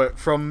homework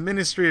from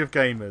Ministry of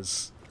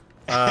Gamers.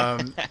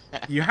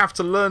 You have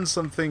to learn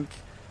something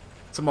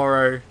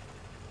tomorrow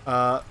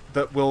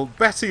that will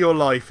better your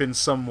life in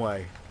some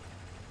way.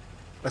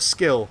 A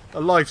skill,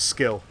 a life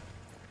skill.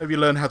 Maybe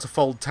learn how to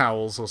fold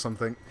towels or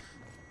something.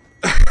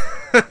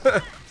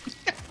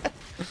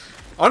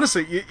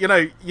 Honestly,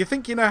 you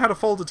think you know how to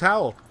fold a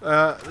towel,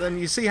 then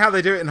you see how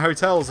they do it in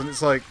hotels, and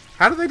it's like,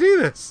 how do they do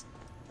this?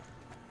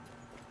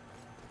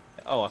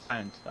 Oh, I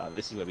found.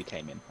 This is where we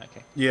came in.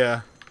 Okay.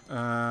 Yeah.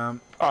 I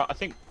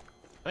think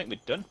we're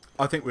done.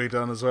 I think we're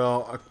done as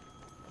well.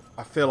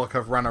 I feel like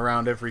I've ran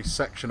around every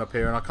section up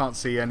here, and I can't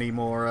see any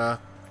more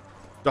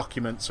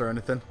documents or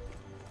anything.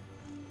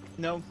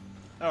 No.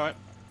 All right.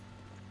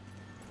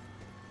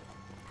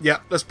 Yeah,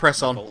 let's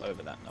press on. Vault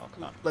over that. No, I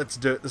can't. Let's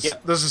do it.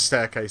 There's a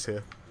staircase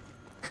here.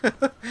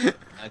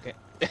 Okay.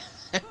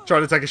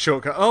 Trying to take a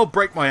shortcut. Oh,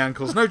 break my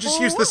ankles. No,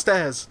 just use the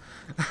stairs.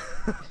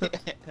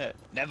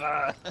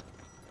 Never.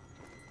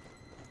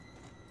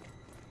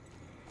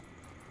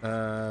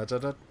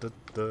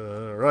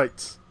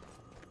 Right.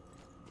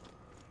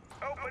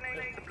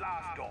 Opening the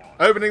blast door.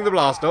 Opening the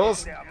blast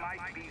doors. There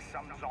might be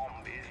some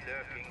zombies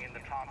lurking in the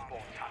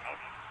transport tunnel.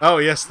 Oh,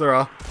 yes, there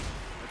are.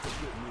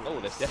 Oh,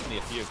 there's definitely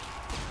a few.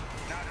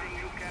 Nothing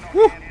you cannot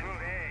Woo. handle,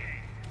 eh?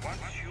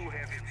 Once you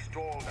have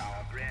installed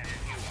our brand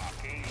new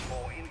arcade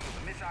core into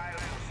the missile and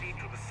proceed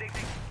to the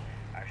safety,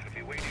 I shall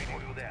be waiting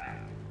for you there.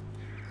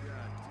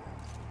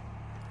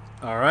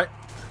 All right.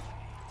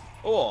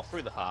 Oh,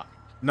 through the heart.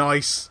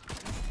 Nice.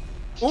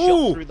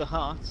 Ooh! Shot through the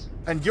heart.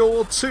 And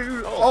you're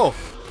too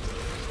off.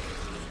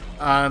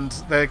 And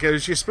there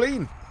goes your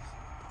spleen.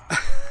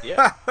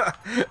 Yeah.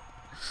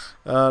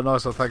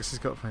 Nice one, thanks. He's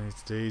got plenty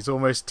to do. He's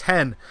almost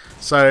 10.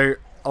 So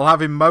I'll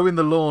have him mowing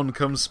the lawn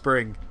come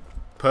spring.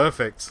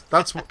 Perfect.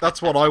 That's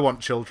what I want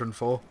children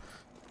for.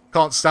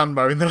 Can't stand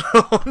mowing the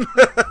lawn.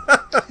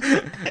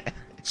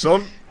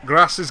 Son,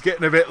 grass is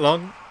getting a bit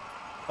long.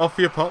 Off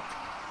your pop.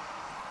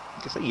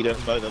 Because you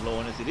don't mow the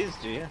lawn as it is,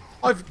 do you?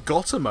 I've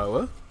got a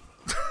mower.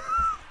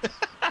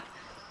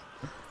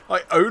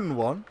 I own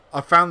one.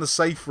 I found the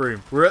safe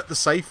room. We're at the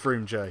safe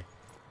room, Jay.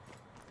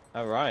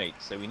 Alright,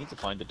 so we need to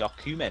find a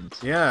document.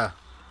 Yeah.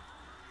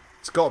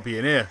 It's got to be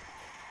in here.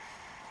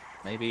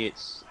 Maybe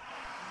it's...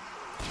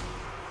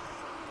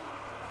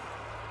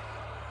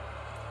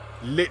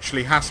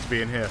 Literally has to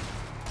be in here.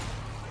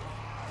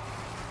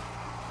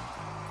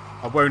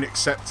 I won't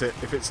accept it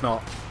if it's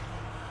not.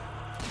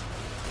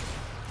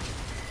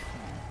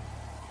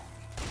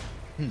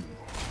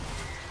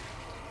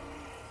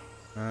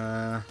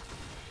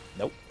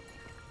 Nope.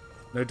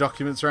 No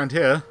documents around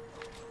here.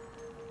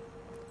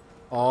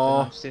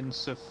 Oh.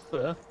 Since of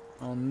fur.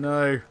 Oh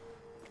no.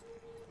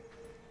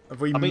 Have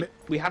we? I mean,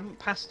 we haven't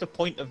passed a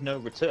point of no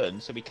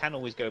return, so we can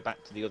always go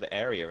back to the other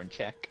area and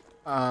check.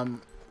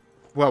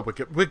 Well,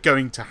 we're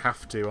going to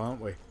have to,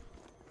 aren't we?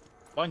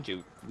 Mind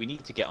you, we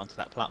need to get onto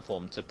that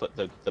platform to put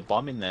the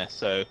bomb in there,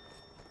 so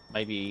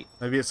maybe...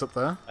 Maybe it's up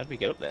there? How do we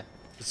get up there?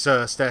 It's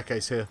a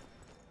staircase here.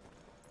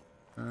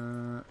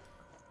 Oh,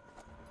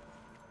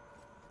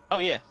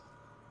 yeah.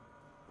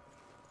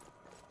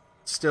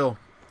 Still,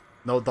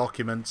 no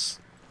documents.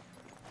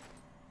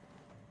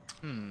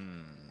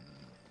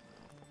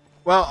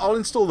 Well, I'll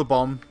install the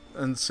bomb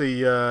and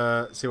see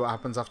what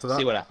happens after that.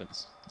 See what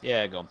happens.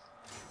 Yeah, go on.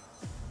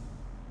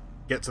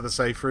 Get to the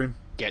safe room.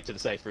 Get to the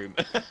safe room.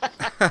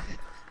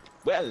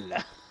 Well...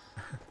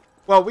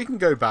 Well, we can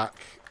go back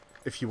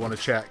if you want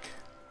to check.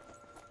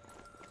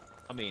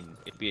 I mean,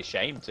 it'd be a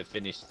shame to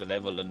finish the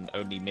level and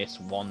only miss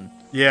one...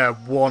 Yeah,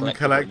 one in the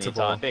collectible.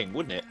 entire thing,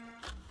 wouldn't it?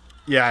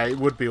 Yeah, it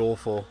would be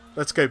awful.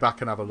 Let's go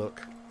back and have a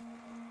look.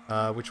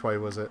 Which way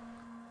was it?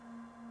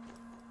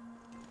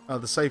 Oh,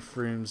 the safe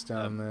room's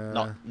down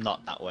there.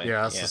 Not that way.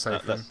 Yeah, that's the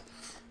safe room.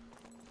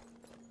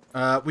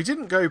 We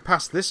didn't go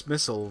past this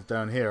missile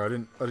down here. I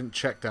didn't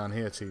check down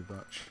here too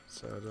much,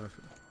 so I don't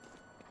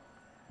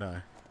know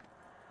if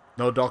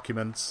no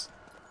documents.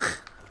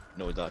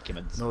 No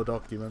documents. No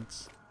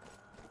documents.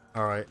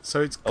 All right,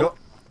 so it's got.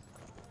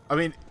 I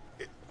mean,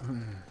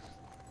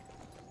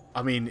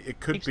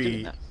 it could Keeps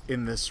be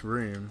in this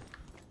room,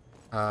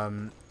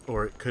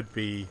 or it could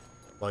be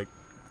like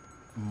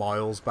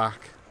miles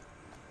back,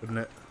 wouldn't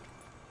it?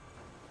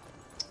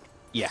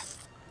 Yeah.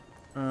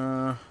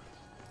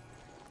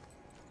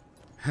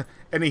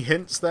 Any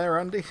hints there,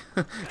 Andy?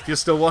 If you're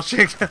still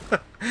watching.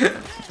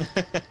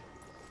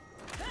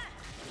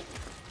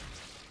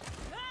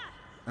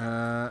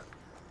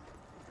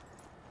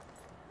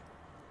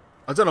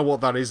 I don't know what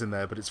that is in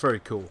there, but it's very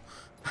cool.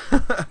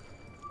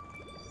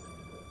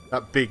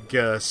 That big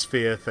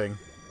sphere thing.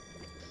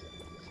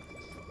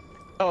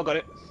 Oh, I got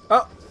it.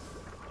 Oh!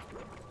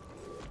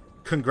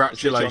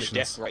 Congratulations.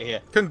 Death right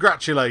here.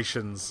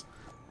 Congratulations.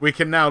 We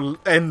can now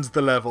end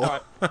the level. All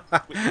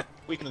right.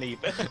 we can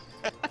leave. That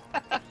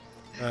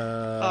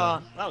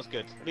was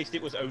good. At least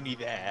it was only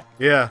there.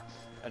 Yeah.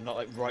 And not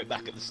like right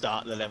back at the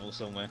start of the level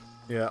somewhere.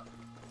 Yeah.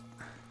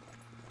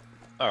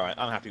 Alright,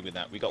 I'm happy with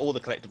that. We got all the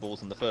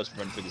collectibles on the first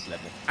run through this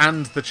level.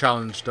 And the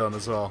challenge done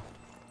as well.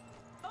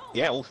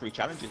 Yeah, all 3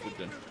 challenges we've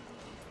done.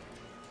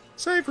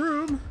 Save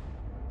room.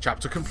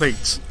 Chapter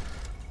complete.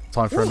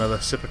 Time for another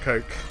sip of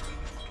Coke.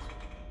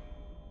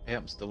 Yeah,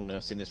 I'm still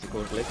nursing this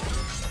record glitch.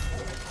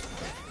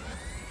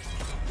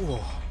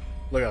 Whoa.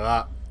 Look at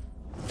that.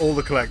 All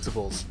the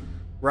collectibles.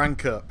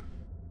 Rank up.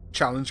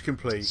 Challenge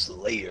complete.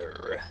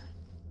 Slayer.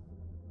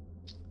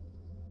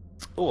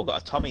 Oh, I've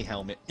got a Tommy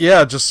helmet.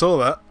 Yeah, I just saw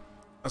that.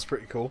 That's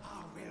pretty cool.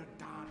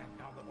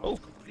 Oh,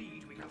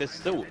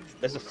 there's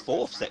a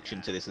 4th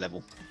section to this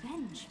level.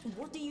 Revenge?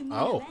 What do you mean,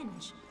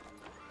 revenge?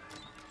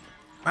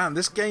 Man,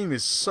 this game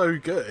is so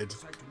good.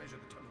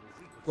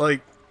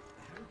 Like,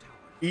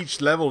 each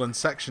level and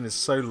section is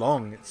so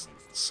long. It's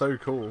so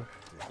cool.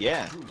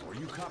 Yeah. Are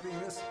you copying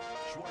this?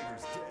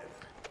 Schweiger's dead.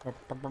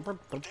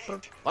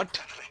 What?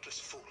 Reckless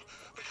fool.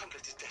 We can't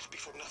let his death be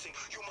for nothing.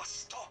 You must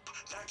stop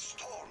that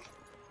storm.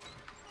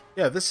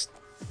 Yeah, this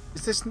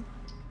isn't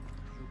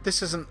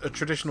a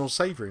traditional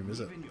save room, is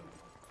it?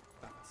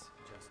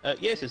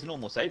 Yes, it's a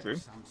normal save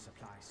room.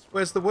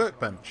 Where's the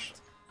workbench?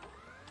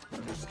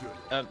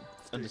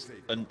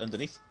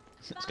 Underneath.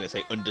 I was going to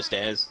say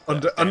understairs.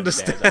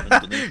 Understairs.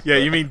 Underneath, Yeah,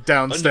 you mean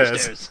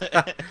downstairs.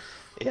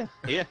 Yeah.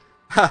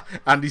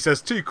 Andy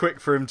says too quick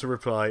for him to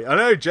reply. I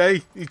know,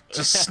 Jay. He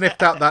just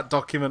sniffed out that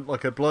document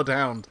like a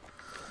bloodhound.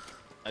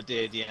 I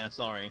did, yeah.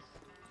 Sorry.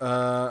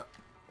 There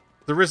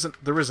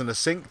isn't a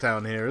sink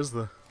down here, is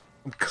there?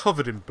 I'm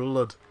covered in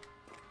blood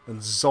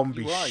and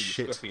zombie You are,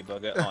 shit. you scruffy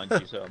bugger, aren't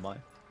you? So am I.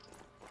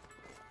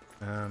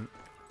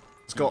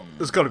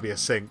 There's got to be a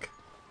sink.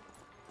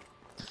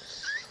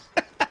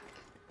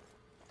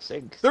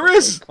 sink. There A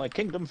is! sink. My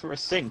kingdom for a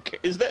sink.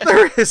 Is there?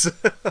 There is!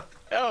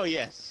 Oh,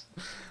 yes.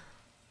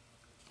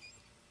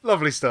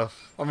 Lovely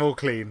stuff. I'm all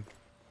clean.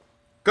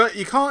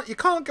 You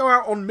can't go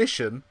out on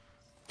mission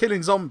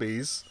killing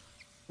zombies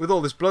with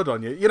all this blood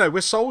on you. You know,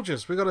 we're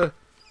soldiers. We gotta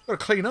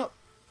clean up.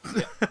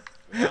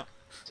 Yeah.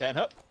 Turn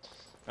up.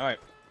 Alright.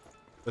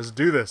 Let's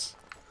do this.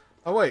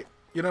 Oh wait,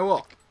 you know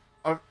what?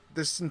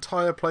 This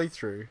entire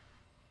playthrough.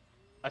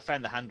 I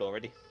found the hand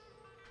already.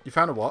 You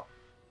found a what?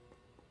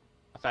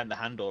 I found the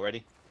hand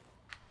already.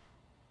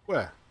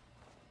 Where?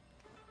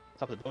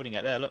 Top of the building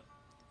out there, look.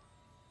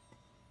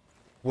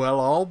 Well,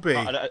 I'll be.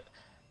 I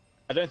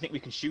don't think we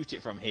can shoot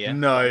it from here.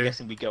 No. I'm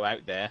guessing we go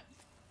out there.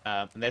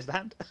 And there's the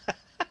hand.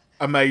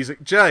 Amazing.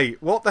 Jay,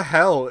 what the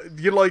hell?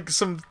 You're like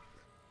some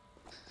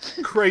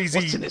crazy...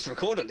 What's in this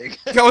recorder link?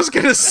 I was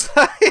gonna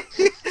say...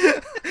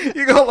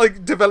 You got,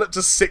 like, developed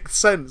a sixth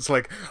sense.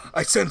 Like,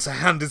 I sense a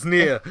hand is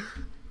near.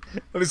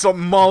 And it's like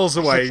miles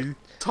away.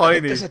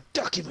 Tiny. There's a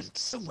document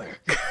somewhere.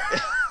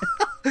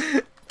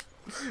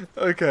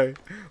 Okay.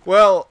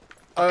 Well,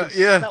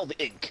 yeah. Smell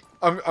the ink.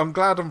 I'm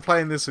glad I'm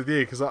playing this with you,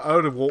 because I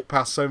would have walked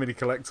past so many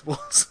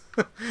collectibles.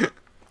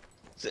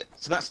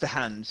 So that's the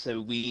hand.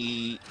 So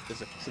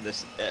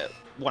there's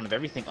one of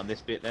everything on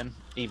this bit. Then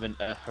even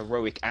a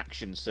heroic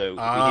action. So if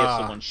we hear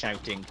someone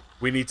shouting,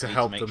 we need to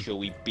help make them. sure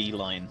we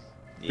beeline.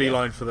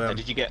 Beeline for them.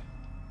 Did you get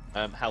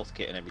health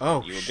kit and everything?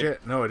 Oh you were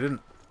shit! No, I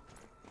didn't.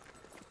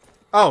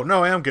 Oh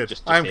no, I am good.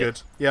 I am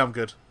good. Yeah, I'm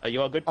good. Are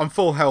you all good? I'm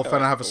full health and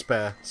Alright, I have a cool.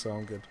 spare, so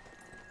I'm good.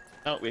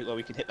 Oh, well,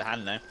 we can hit the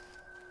hand now.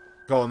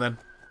 Go on then.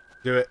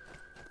 Do it.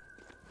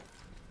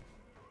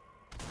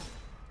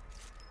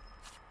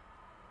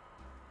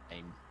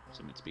 Aim.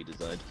 Something to be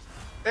desired.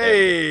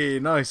 Hey,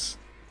 nice.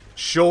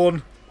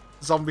 Sean,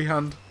 zombie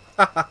hand.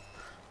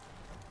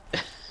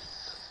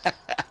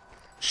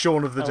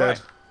 Shaun of the Dead.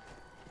 Alright.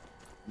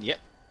 Yep.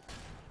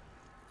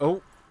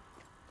 Oh,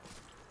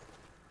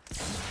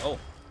 Oh.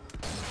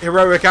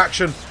 heroic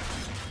action.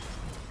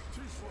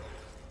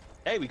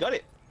 Hey, we got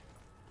it.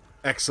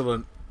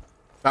 Excellent.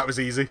 That was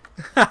easy.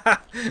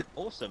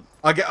 Awesome.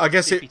 I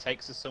guess See if it. he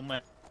takes us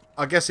somewhere.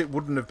 I guess it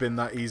wouldn't have been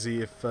that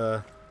easy if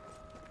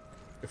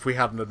we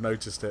hadn't had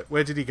noticed it.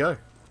 Where did he go?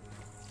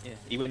 Yeah,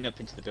 he went up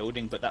into the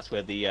building, but that's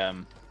where the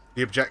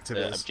objective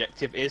is.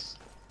 objective is.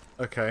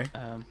 Okay.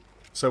 I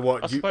So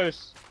what?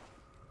 suppose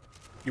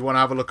You want to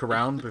have a look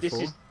around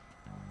before?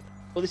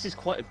 This is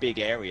quite a big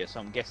area, so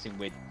I'm guessing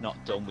we're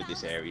not done with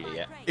this area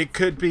yet. It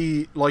could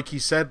be, like you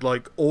said,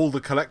 like all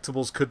the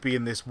collectibles could be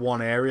in this one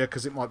area,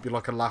 because it might be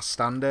like a last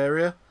stand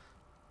area.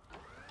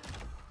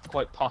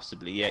 Quite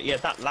possibly, yeah. Yeah,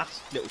 that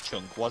last little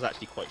chunk was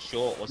actually quite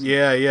short, wasn't it?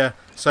 Yeah, yeah.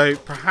 So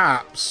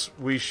perhaps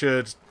we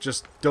should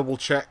just double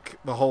check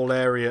the whole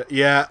area.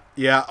 Yeah,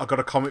 yeah, I've got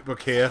a comic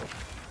book here.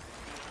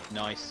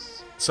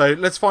 Nice. So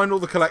let's find all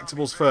the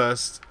collectibles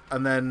first,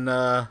 and then...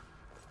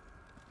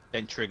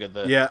 Then trigger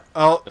the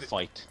the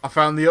fight. I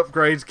found the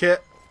upgrade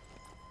kit.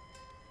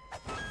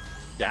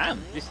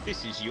 Damn,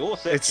 this is your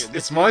section.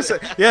 It's my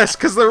section. Yes,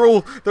 because they're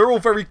all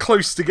very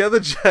close together,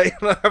 Jay,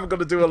 and I haven't got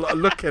to do a lot of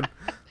looking.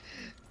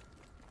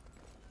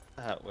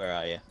 Where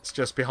are you? It's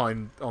just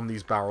behind on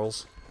these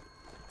barrels.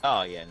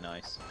 Oh yeah,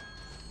 nice.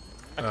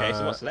 Okay,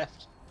 so what's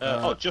left?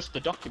 Oh, just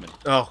the document.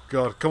 Oh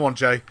god, come on,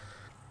 Jay.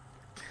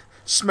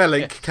 Smell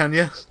ink, can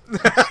you?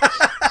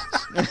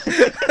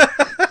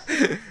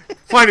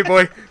 Find it,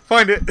 boy.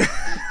 Find it.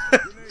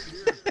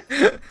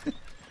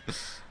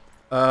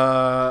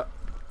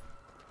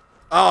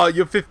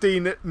 Your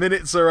 15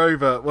 minutes are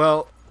over.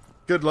 Well,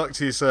 good luck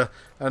to you, sir.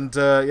 And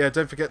yeah,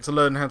 don't forget to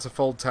learn how to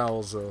fold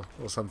towels or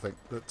something.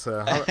 But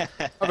have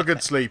a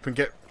good sleep and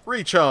get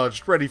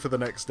recharged, ready for the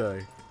next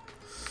day.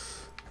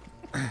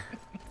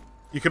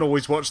 You can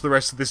always watch the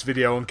rest of this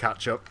video and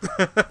catch up.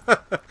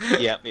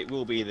 Yeah, it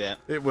will be there.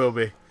 It will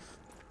be.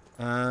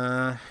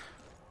 I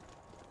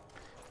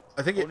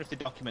think I wonder if the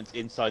document's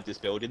inside this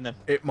building then.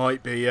 it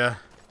might be, yeah.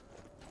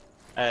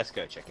 Let's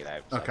go check it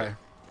out. Okay. Okay,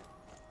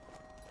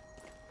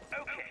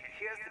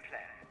 here's the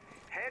plan.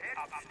 Head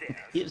upstairs.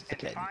 Here's the and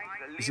plan. find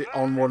the Is it lever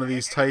on one of that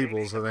these activates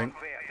tables, the I think?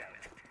 conveyor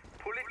belt.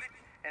 Pull it,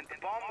 and the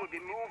bomb will be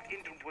moved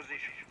into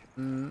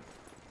position.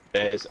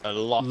 There's a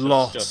lot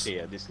Lot. of stuff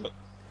here. This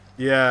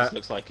Yeah,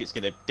 looks like it's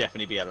going to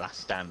definitely be a last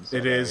stand.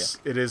 sort it of is.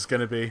 It is going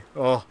to be.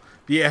 Oh,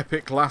 the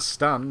epic last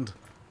stand.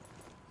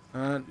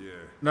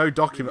 No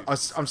document.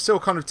 I'm still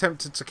kind of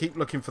tempted to keep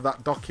looking for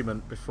that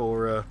document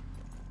before... area.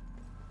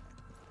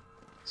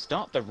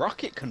 Start the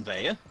rocket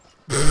conveyor.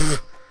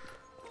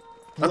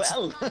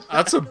 Well,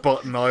 That's a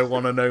button I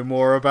want to know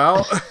more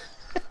about.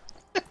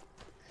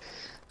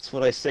 that's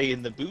what I say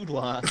in the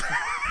boudoir.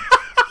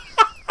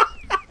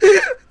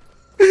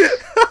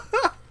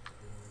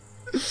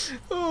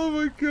 Oh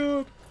my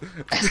god.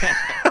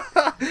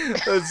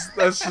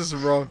 That's just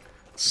wrong.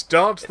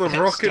 Start the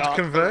rocket Start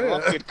conveyor. The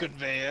rocket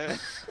conveyor.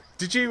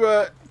 Did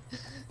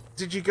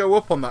you go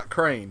up on that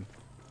crane?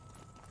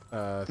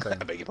 I Thing.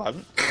 beg your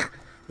pardon.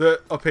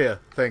 The up here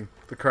thing.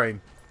 The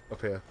crane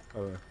up here. I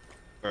don't know.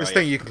 This Right.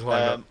 thing you can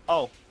climb up.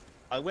 Oh,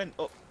 I went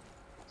up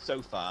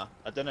so far.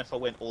 I don't know if I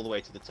went all the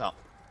way to the top.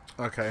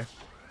 Okay.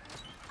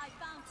 I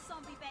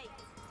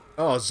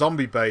Oh,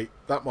 zombie bait.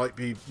 That might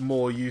be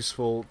more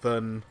useful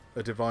than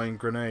a divine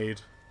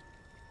grenade.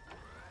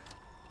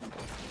 The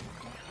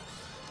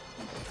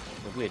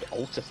weird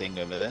altar thing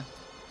over there.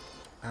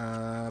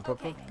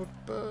 Okay, this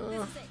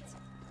is it.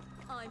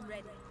 I'm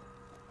ready.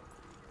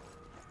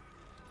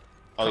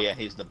 Oh yeah,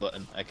 here's the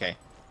button. Okay.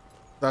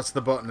 That's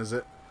the button, is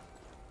it?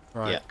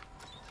 Right. Yeah.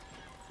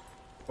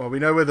 Well, we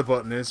know where the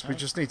button is. We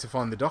just need to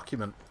find the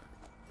document.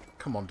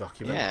 Come on,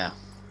 document. Yeah.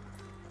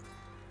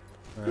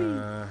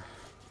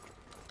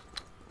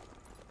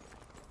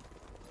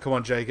 Come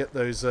on, Jay. Get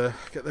those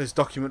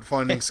document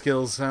finding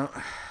skills out.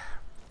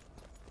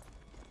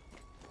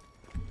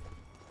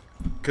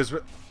 Because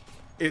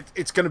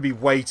it's going to be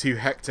way too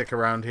hectic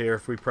around here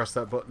if we press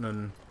that button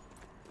and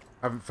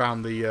haven't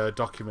found the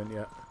document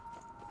yet.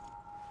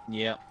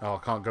 Yeah. Oh, I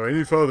can't go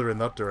any further in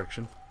that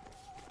direction.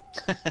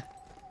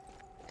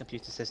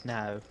 Computer says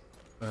no.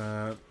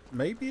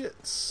 Maybe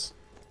it's...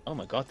 Oh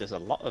my god, there's a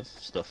lot of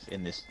stuff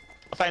in this.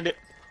 I found it!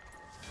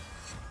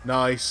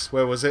 Nice.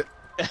 Where was it?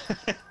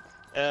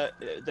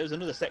 There's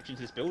another section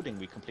to this building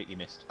we completely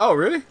missed. Oh,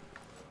 really?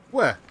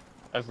 Where?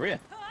 Over here.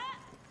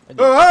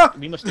 Ah!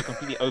 We must have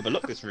completely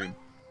overlooked this room.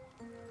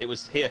 It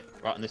was here,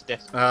 right on this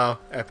desk. Oh,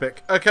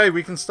 epic. Okay,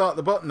 we can start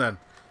the button then.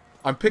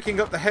 I'm picking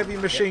up the heavy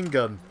machine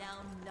gun. Now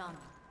none.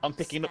 I'm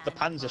picking up the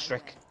Panzer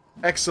Shrek.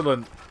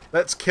 Excellent.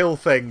 Let's kill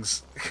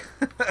things.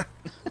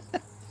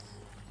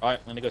 Alright,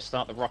 I'm gonna go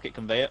start the rocket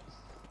conveyor.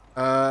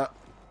 And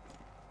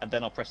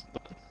then I'll press the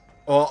button.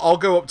 Or I'll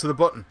go up to the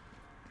button.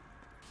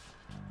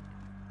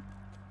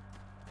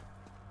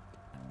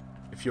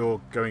 If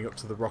you're going up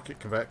to the rocket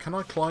conveyor. Can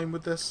I climb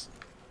with this?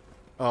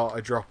 Oh,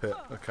 I drop it.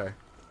 Okay.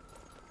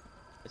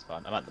 It's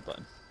fine, I'm at the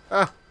button.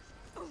 Ah!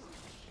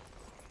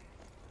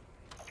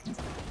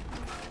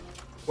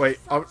 Wait,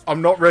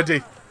 I'm not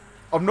ready.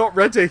 I'm not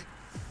ready.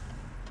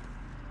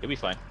 You'll be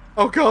fine.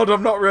 Oh god,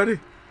 I'm not ready.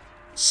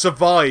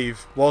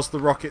 Survive whilst the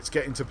rockets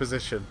get into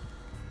position.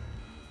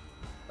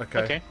 Okay.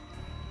 Okay.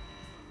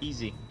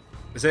 Easy.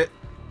 Is it?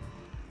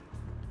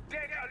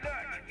 Dead alert!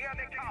 Here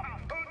they come!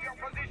 Hold your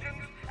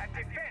positions and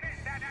defend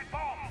that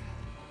bomb!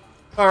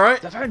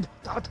 Alright. Defend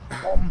that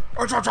bomb!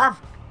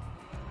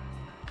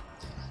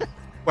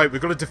 Wait,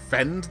 we've got to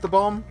defend the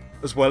bomb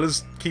as well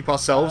as keep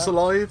ourselves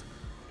alive?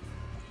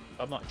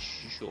 I'm not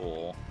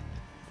sure.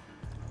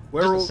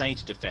 Where It all... doesn't say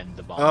to defend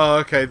the bomb. Oh,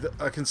 okay.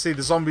 I can see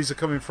the zombies are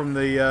coming from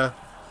the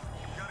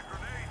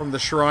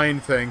shrine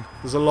thing.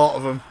 There's a lot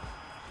of them.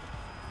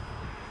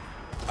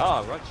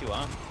 Ah, right you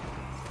are.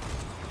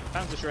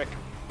 Panzer Shrek.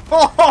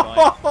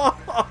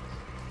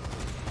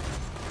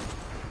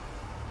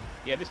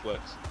 Yeah, this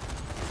works.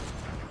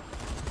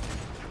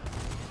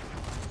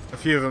 A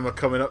few of them are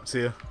coming up to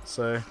you,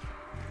 so...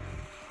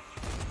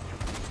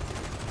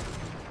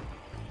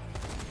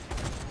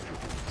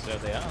 So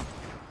they are.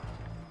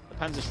 The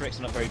Panzer Shreks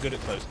are not very good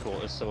at close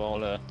quarters, so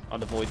I'll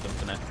avoid them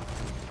for now.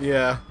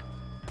 Yeah.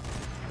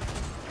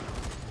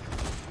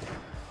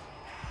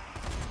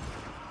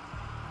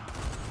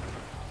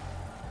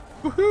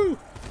 Woohoo!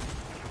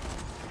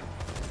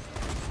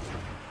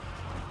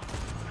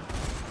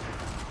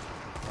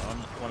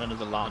 I want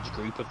another large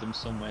group of them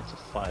somewhere to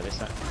fire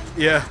this at.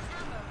 Yeah.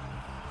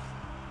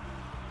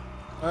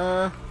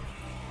 Oh,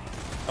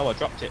 I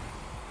dropped it.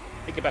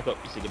 Pick it back up,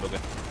 you silly bugger.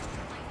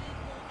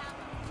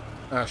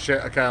 Oh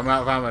shit, okay, I'm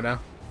out of ammo now.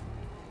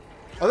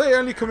 Are they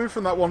only coming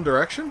from that one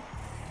direction?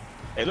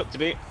 They look to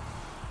be.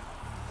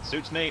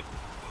 Suits me.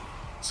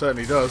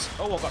 Certainly does.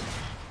 Oh,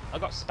 I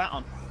got spat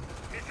on.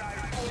 Missile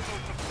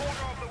almost a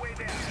quarter of the way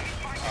there.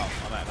 Oh,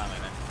 I'm out of ammo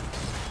now.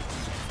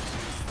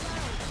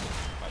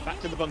 Right, back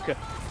to the bunker.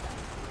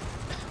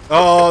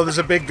 Oh, there's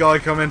a big guy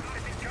coming.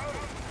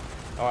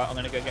 Alright, I'm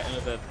gonna go get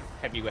another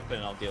heavy weapon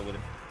and I'll deal with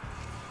him.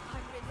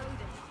 I'm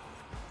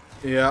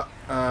reloading.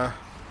 Yeah,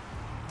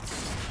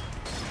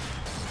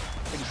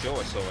 Pretty sure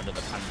I saw another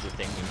Panzer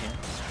thing in here.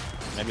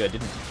 Maybe I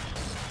didn't.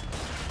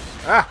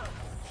 Ah!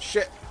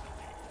 Shit.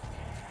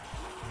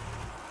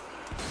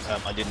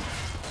 I didn't.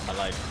 I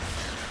lied.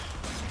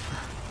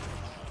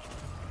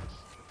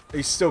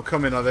 He's still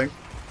coming, I think.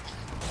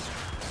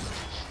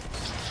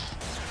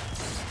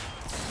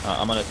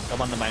 I'm on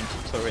the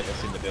mounted turret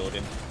that's in the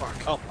building. Fuck.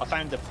 Oh, I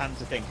found the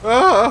Panzer thing.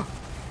 Ah!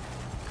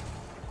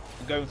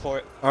 I'm going for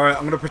it. Alright,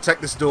 I'm gonna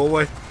protect this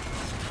doorway.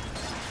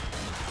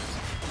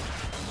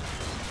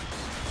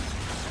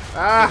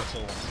 Ah! It's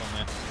all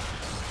somewhere.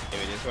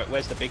 Here it is. Right,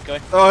 where's the big guy?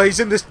 Oh, he's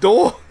in this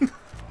door!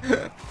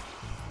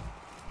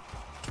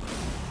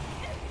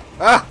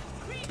 Ah!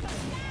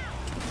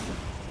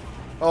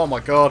 Oh my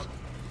god.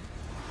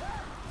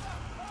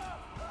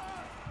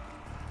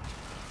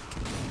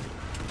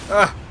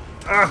 Ah!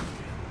 Ah!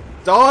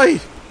 Die!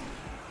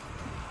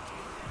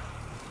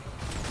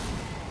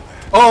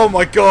 Oh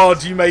my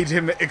god, you made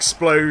him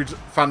explode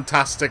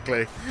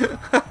fantastically.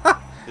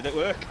 Did it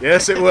work?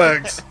 Yes, it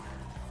worked.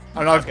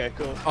 And Okay,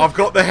 cool. I've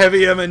got the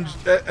heavy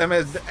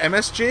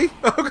MSG?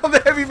 I've got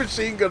the heavy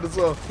machine gun as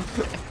well.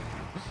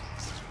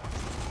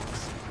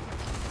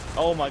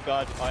 Oh my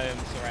god, I am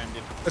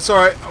surrounded. It's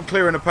alright, I'm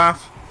clearing a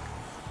path.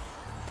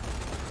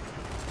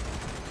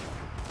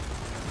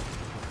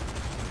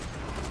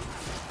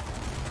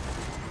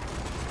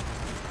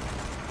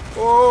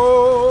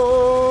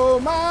 Oh,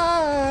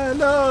 my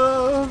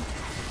love.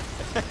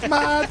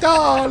 My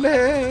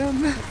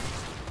darling.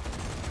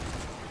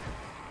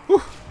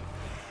 Whew.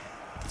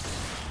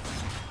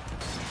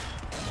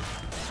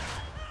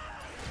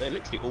 They're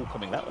literally all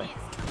coming that way.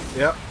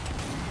 Yep.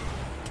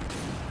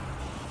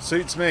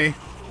 Suits me.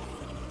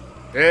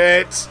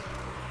 It's...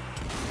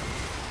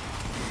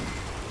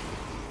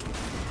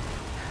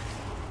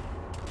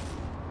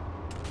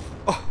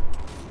 Oh.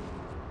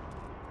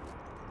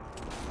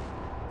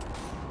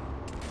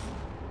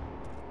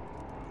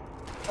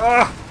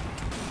 Ah!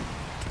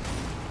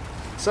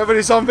 So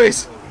many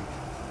zombies!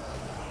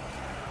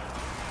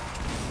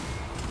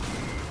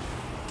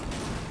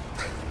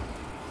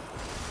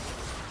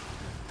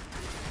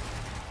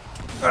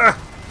 Ah!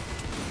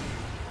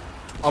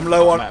 I'm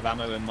low on... I'm out of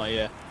ammo in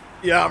my...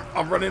 Yeah,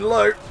 I'm running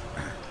low.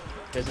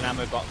 There's an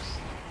ammo box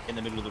in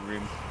the middle of the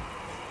room.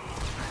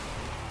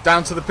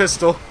 Down to the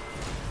pistol.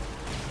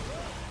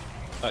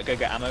 Alright, go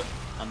get ammo.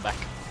 I'm back.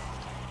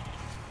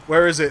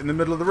 Where is it? In the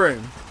middle of the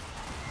room?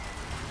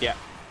 Yeah.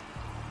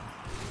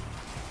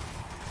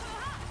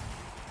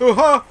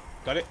 Ooh-ha!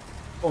 Got it?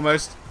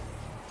 Almost.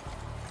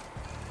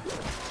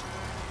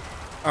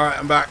 Alright,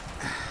 I'm back.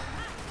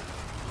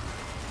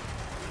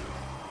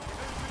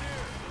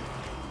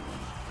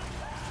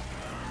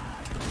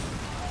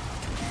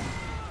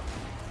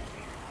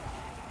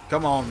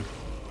 Come on.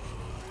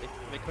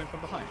 They coming from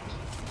behind?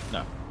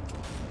 No.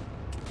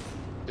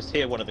 Just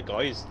hear one of the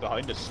guys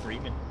behind us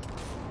screaming.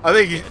 I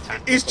think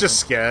he's just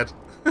scared.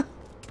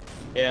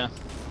 Yeah.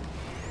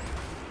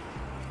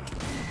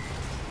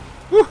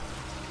 Woo.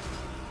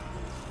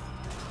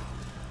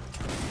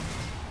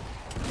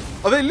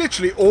 Are they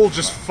literally all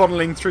just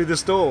funneling through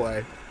this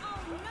doorway?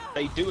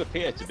 They do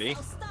appear to be.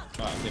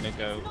 Right, I'm gonna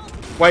go...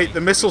 Wait,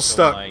 the missile's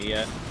stuck.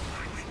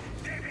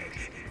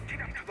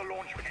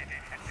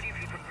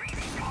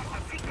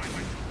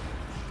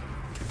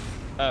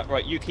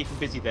 Right, you keep them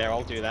busy there,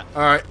 I'll do that.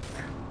 Alright.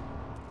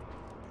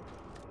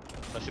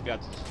 I should be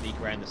able to sneak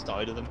around the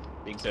side of them,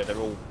 being so they're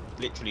all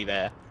literally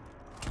there.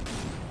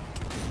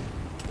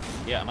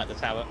 Yeah, I'm at the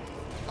tower.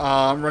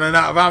 I'm running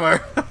out of ammo.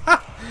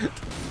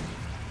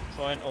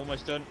 Fine,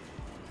 almost done.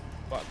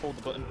 Right, pull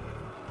the button.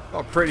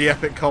 Got a pretty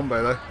epic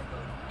combo though.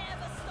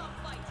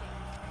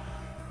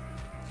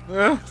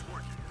 Yeah.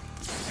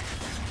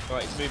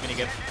 Right, it's moving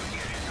again.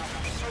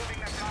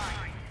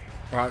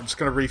 Right, I'm just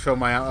gonna refill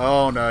my ammo.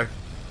 Oh no.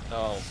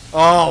 Oh.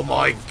 Oh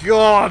my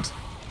god!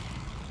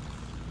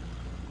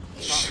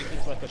 It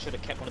seems like I should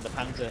have kept one of the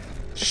Panzer.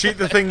 Shoot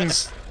the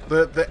things,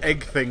 the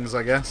egg things,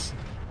 I guess.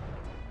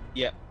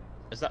 Yep.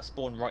 Has that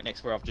spawned right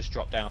next where I've just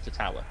dropped down off the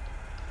tower?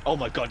 Oh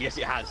my god, yes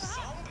it has.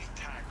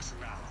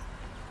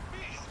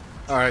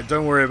 Alright,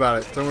 don't worry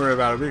about it. Don't worry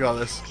about it. We got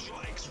this.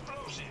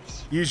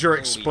 Use your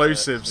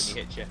explosives. When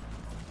you hit you.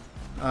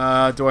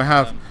 Do I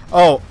have...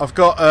 Oh, I've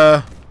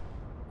got,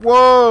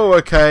 Whoa,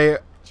 okay.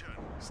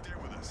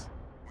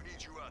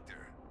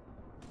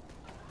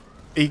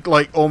 He,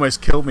 like,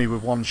 almost killed me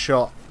with one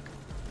shot.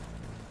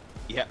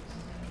 Yep.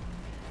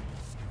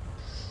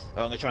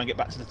 Oh, I'm gonna try and get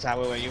back to the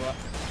tower where you are.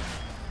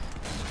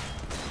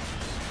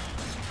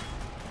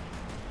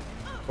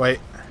 Wait.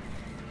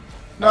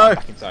 No!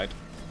 Back inside.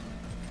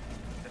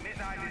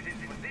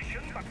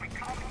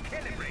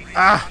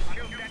 Ah!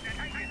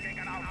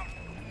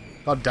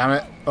 God damn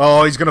it.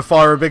 Oh, he's gonna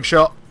fire a big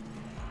shot.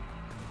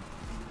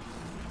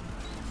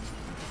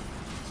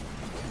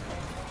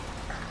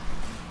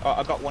 Oh,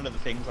 I got one of the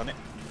things on it.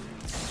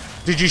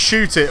 Did you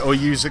shoot it or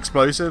use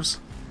explosives?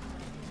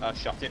 I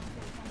shot it.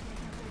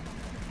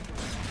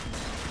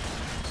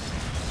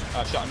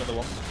 I shot another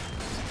one.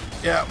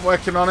 Yeah, I'm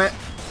working on it.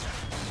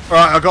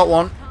 Alright, I got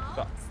one.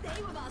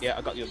 Yeah,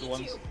 I got the other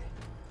ones.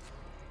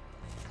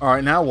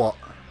 Alright, now what?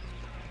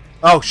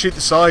 Oh, shoot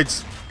the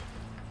sides.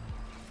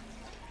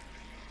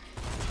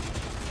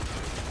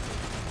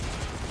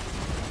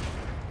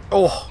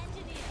 Oh.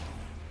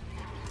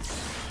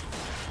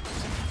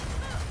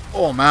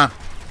 Oh, man.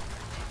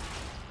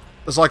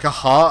 There's like a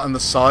heart on the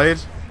side.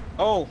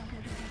 Oh!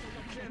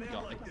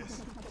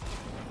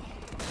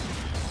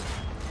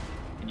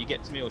 Can you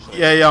get to me or should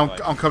I? Yeah,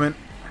 I'm coming.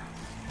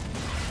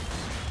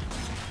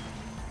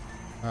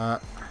 Right,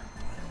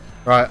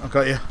 I've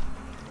got you.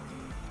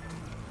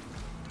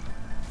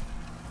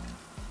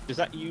 Does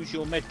that use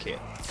your med kit?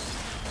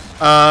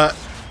 I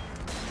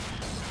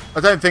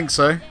don't think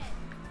so.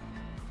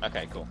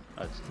 Okay, cool.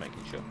 I was just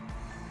making sure.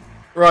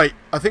 Right,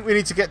 I think we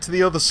need to get to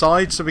the other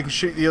side so we can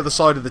shoot the other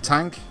side of the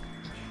tank.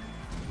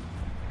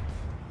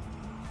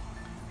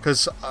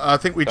 Because I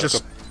think we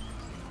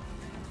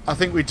I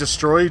think we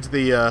destroyed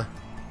the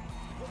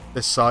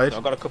this side. So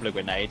I've got a couple of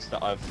grenades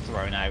that I've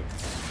thrown out.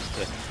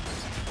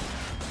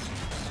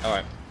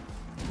 Alright.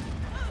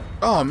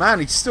 Oh man,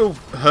 he still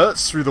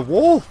hurts through the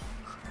wall.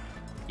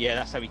 Yeah,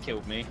 that's how he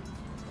killed me.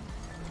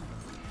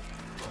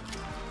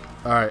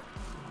 Alright.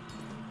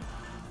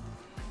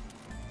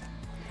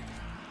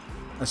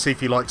 Let's see if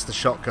he likes the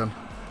shotgun.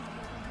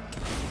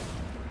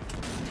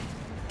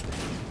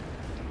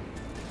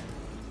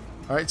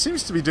 Alright, it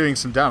seems to be doing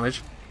some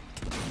damage.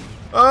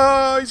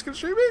 Oh, he's gonna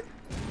shoot me.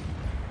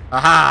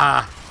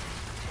 Aha!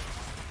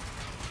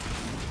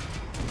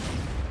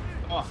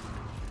 Oh.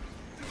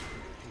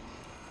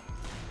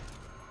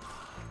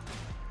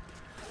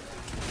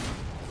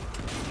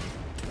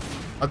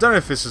 I don't know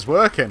if this is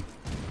working.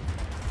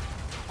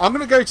 I'm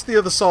going to go to the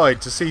other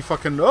side to see if I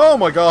can... Oh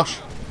my gosh!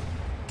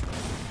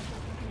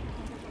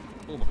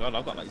 Oh my god,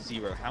 I've got like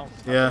 0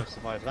 health. How Yeah. do I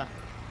survive that?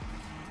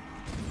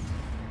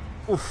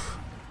 Oof.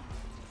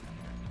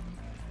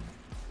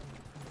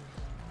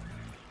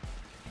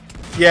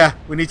 Yeah,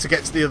 we need to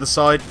get to the other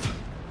side.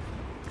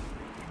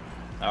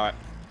 Alright.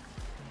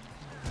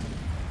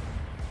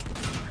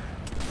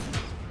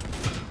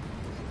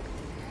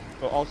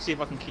 Well, I'll see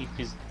if I can keep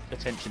his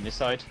attention this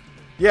side.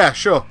 Yeah,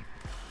 sure.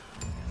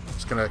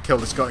 Just gonna kill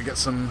this guy and get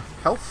some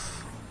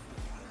health.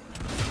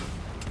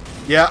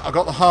 Yeah, I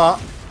got the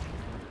heart.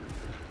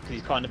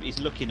 Because he's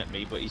looking at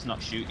me, but he's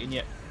not shooting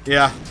yet.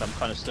 Yeah. So I'm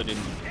kind of stood in.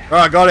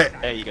 Alright, I got it.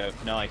 There you go.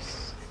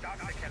 Nice. Start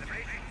the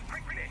calibration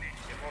quickly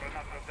before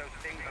another of those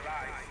things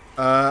arrives.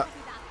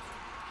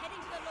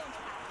 Heading to the launch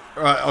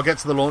pad. Right, I'll get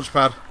to the launch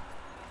pad.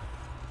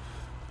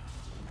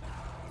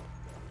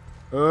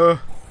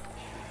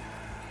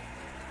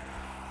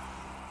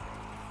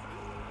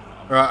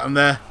 Right, I'm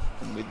there.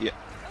 I'm with you.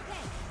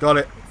 Got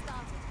it. Get started.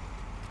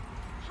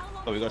 How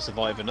long? Oh, we got to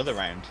survive another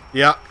round.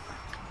 Yeah.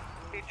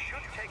 It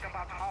should take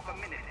about half a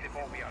minute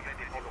before we are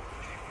ready for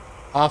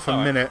launch. Half a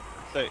Alright. minute.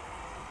 So,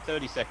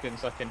 30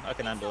 seconds. I can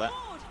handle that.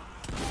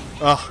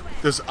 Oh,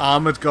 there's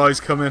armoured guys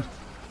coming.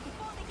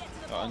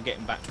 Right, I'm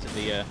getting back to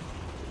the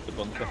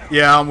bunker.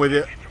 Yeah, I'm with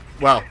you.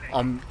 Well,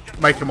 I'm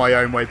making my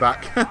own way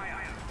back. Affirmative.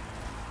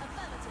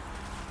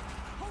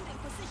 Holding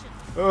position.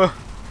 Ugh.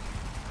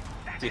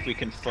 See if we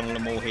can funnel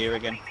them all here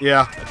again.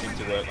 Yeah. That seemed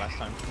to work last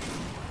time.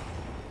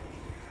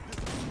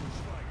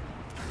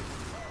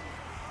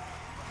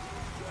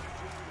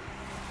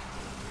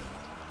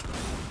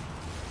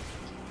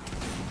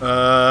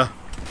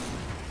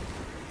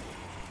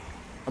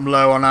 I'm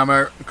low on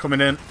ammo. I'm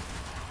coming in.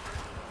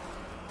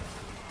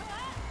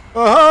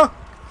 Uh-huh!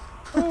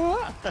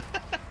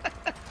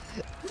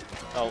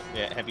 Oh,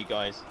 yeah, heavy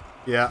guys.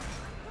 Yeah.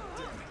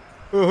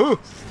 Woohoo!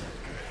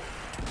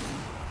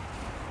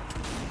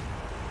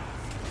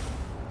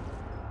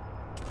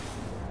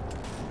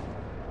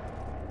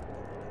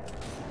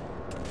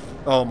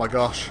 Oh my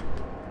gosh.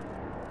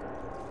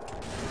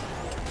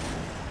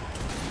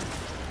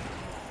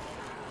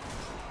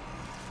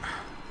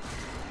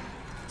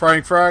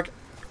 Throwing frag.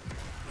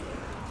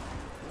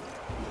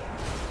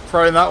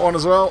 Throwing that one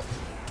as well.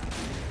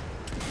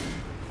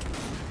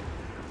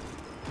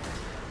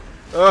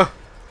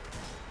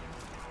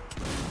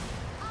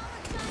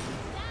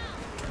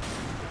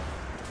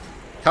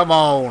 Come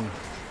on. Oh,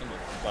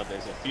 God,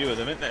 there's a few of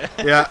them, isn't there?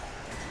 Yeah.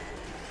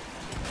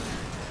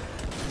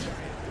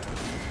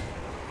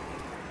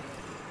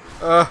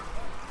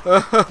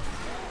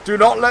 Do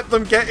not let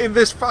them get in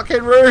this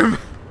fucking room.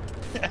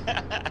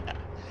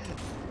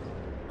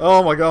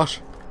 Oh my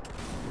gosh.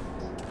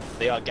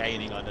 They are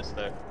gaining on us,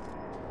 though.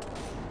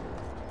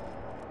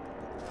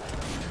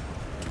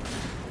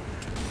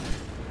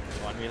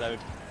 Come on, reload.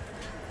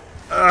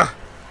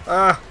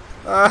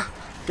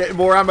 Getting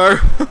more ammo.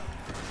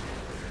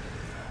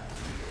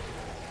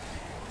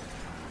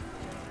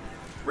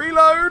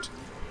 Reload.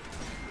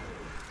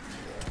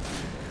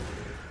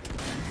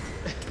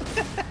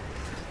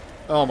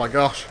 Oh my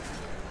gosh.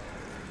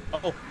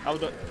 Oh,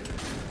 hold up.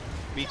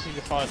 Reaching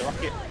to fire the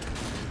rocket.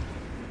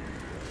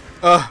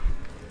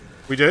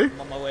 We do?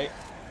 I'm on my way.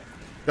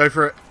 Go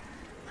for it.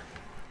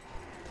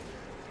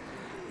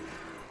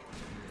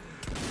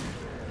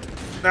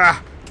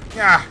 Ah!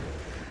 Ah!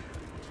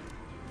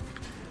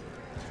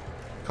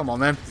 Come on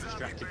then.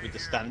 Distracted with the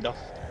standoff.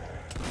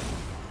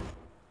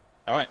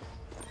 Alright.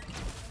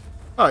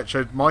 Oh, it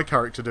showed my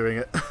character doing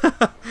it.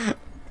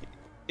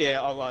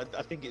 Yeah,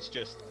 I think it's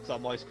just, so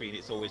on my screen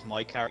it's always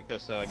my character,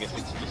 so I guess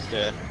it's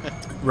just,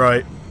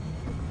 Right.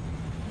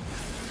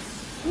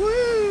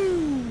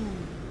 Woo!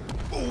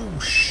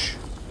 Oosh!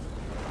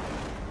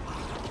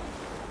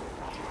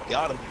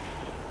 got him.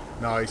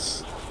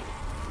 Nice.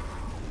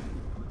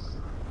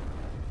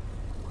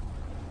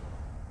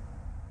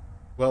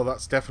 Well,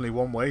 that's definitely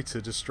one way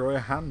to destroy a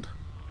hand.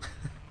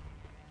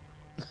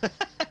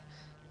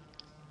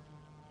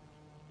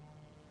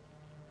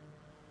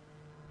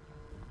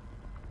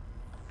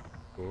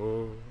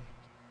 Oh.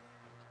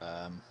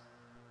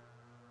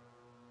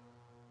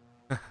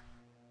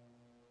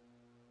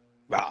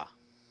 Rah.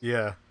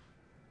 Yeah.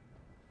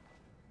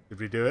 Did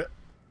we do it?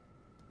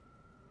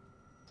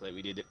 So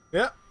we did it.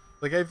 Yeah.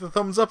 They gave the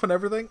thumbs up and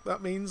everything.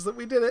 That means that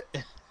we did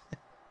it.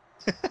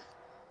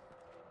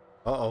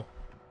 Uh-oh.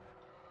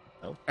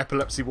 Oh.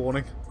 Epilepsy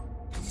warning.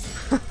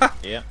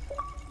 Yeah.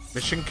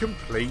 Mission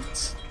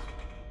complete.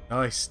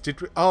 Nice. Did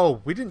we...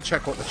 Oh, we didn't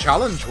check what the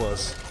challenge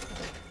was.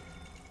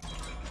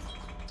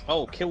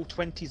 Oh, kill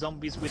 20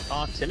 zombies with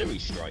artillery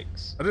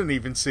strikes. I didn't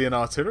even see an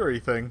artillery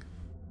thing.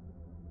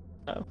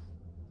 Oh.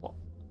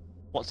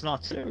 What's an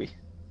artillery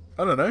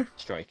I don't know.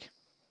 strike?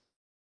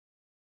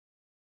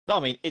 No, I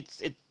mean,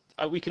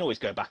 we can always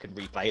go back and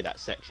replay that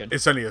section.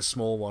 It's only a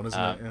small one, isn't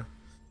it? Yeah.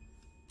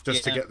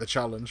 just to get the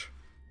challenge.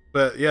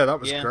 But yeah, that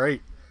was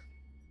great.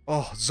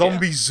 Oh,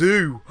 zombie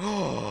zoo!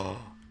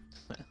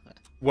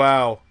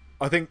 Wow,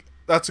 I think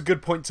that's a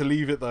good point to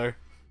leave it though.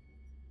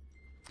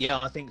 Yeah,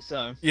 I think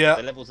so. Yeah,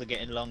 the levels are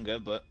getting longer,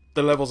 but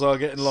the levels are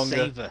getting longer.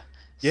 Savor.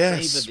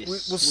 Yes, savor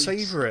we'll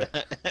savor it.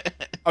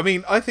 I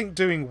mean, I think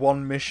doing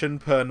one mission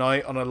per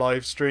night on a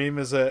live stream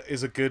is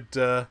a good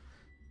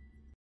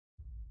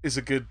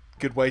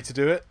way to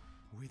do it.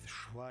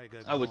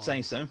 I would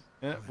say so.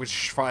 Yeah, with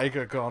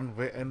Schweiger gone,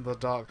 we're in the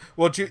dark.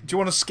 Well, do you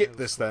want to skip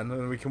this then,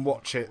 and we can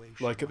watch it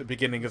like at the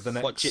beginning of the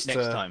next? Watch it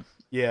next time.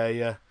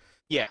 Yeah.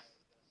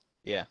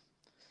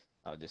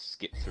 I'll just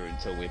skip through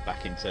until we're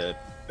back into.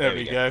 There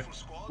we go.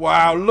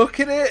 Wow, look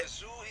at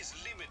it!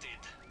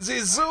 The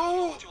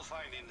zoo!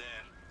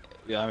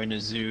 We are in a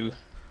zoo.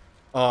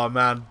 Oh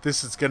man,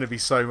 this is going to be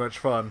so much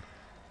fun.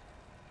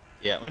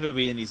 Yeah, we're going to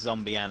be in these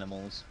zombie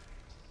animals.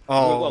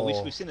 Oh, well,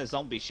 we've seen a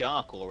zombie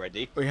shark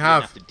already. We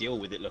have. We didn't have to deal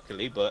with it,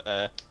 luckily, but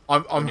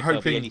I'm hoping there'll be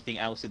hoping anything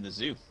else in the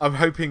zoo. I'm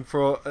hoping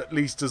for at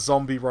least a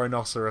zombie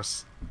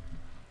rhinoceros.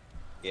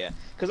 Yeah,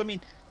 because I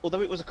mean,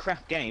 although it was a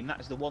crap game, that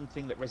is the one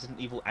thing that Resident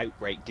Evil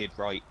Outbreak did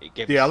right. It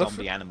gave us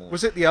zombie animals.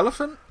 Was it the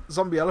elephant?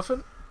 Zombie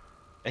elephant?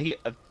 I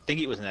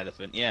think it was an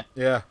elephant. Yeah.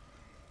 Yeah.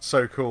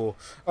 So cool.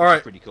 All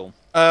right. Pretty cool.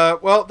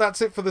 Well,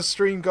 that's it for the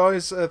stream,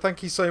 guys.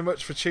 Thank you so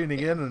much for tuning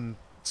in and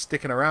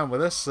sticking around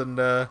with us. And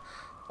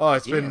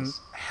it's been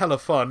hella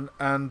fun.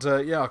 And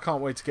yeah, I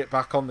can't wait to get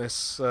back on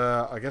this.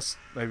 I guess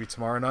maybe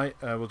tomorrow night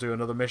we'll do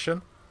another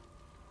mission.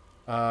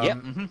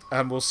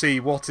 And we'll see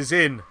what is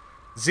in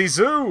the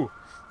zoo.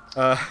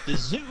 The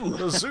zoo.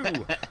 The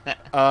zoo.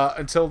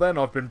 Until then,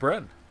 I've been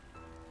Bren.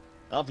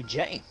 I'll be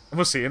Jay. And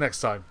we'll see you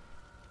next time.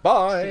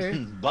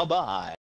 Bye. Bye-bye.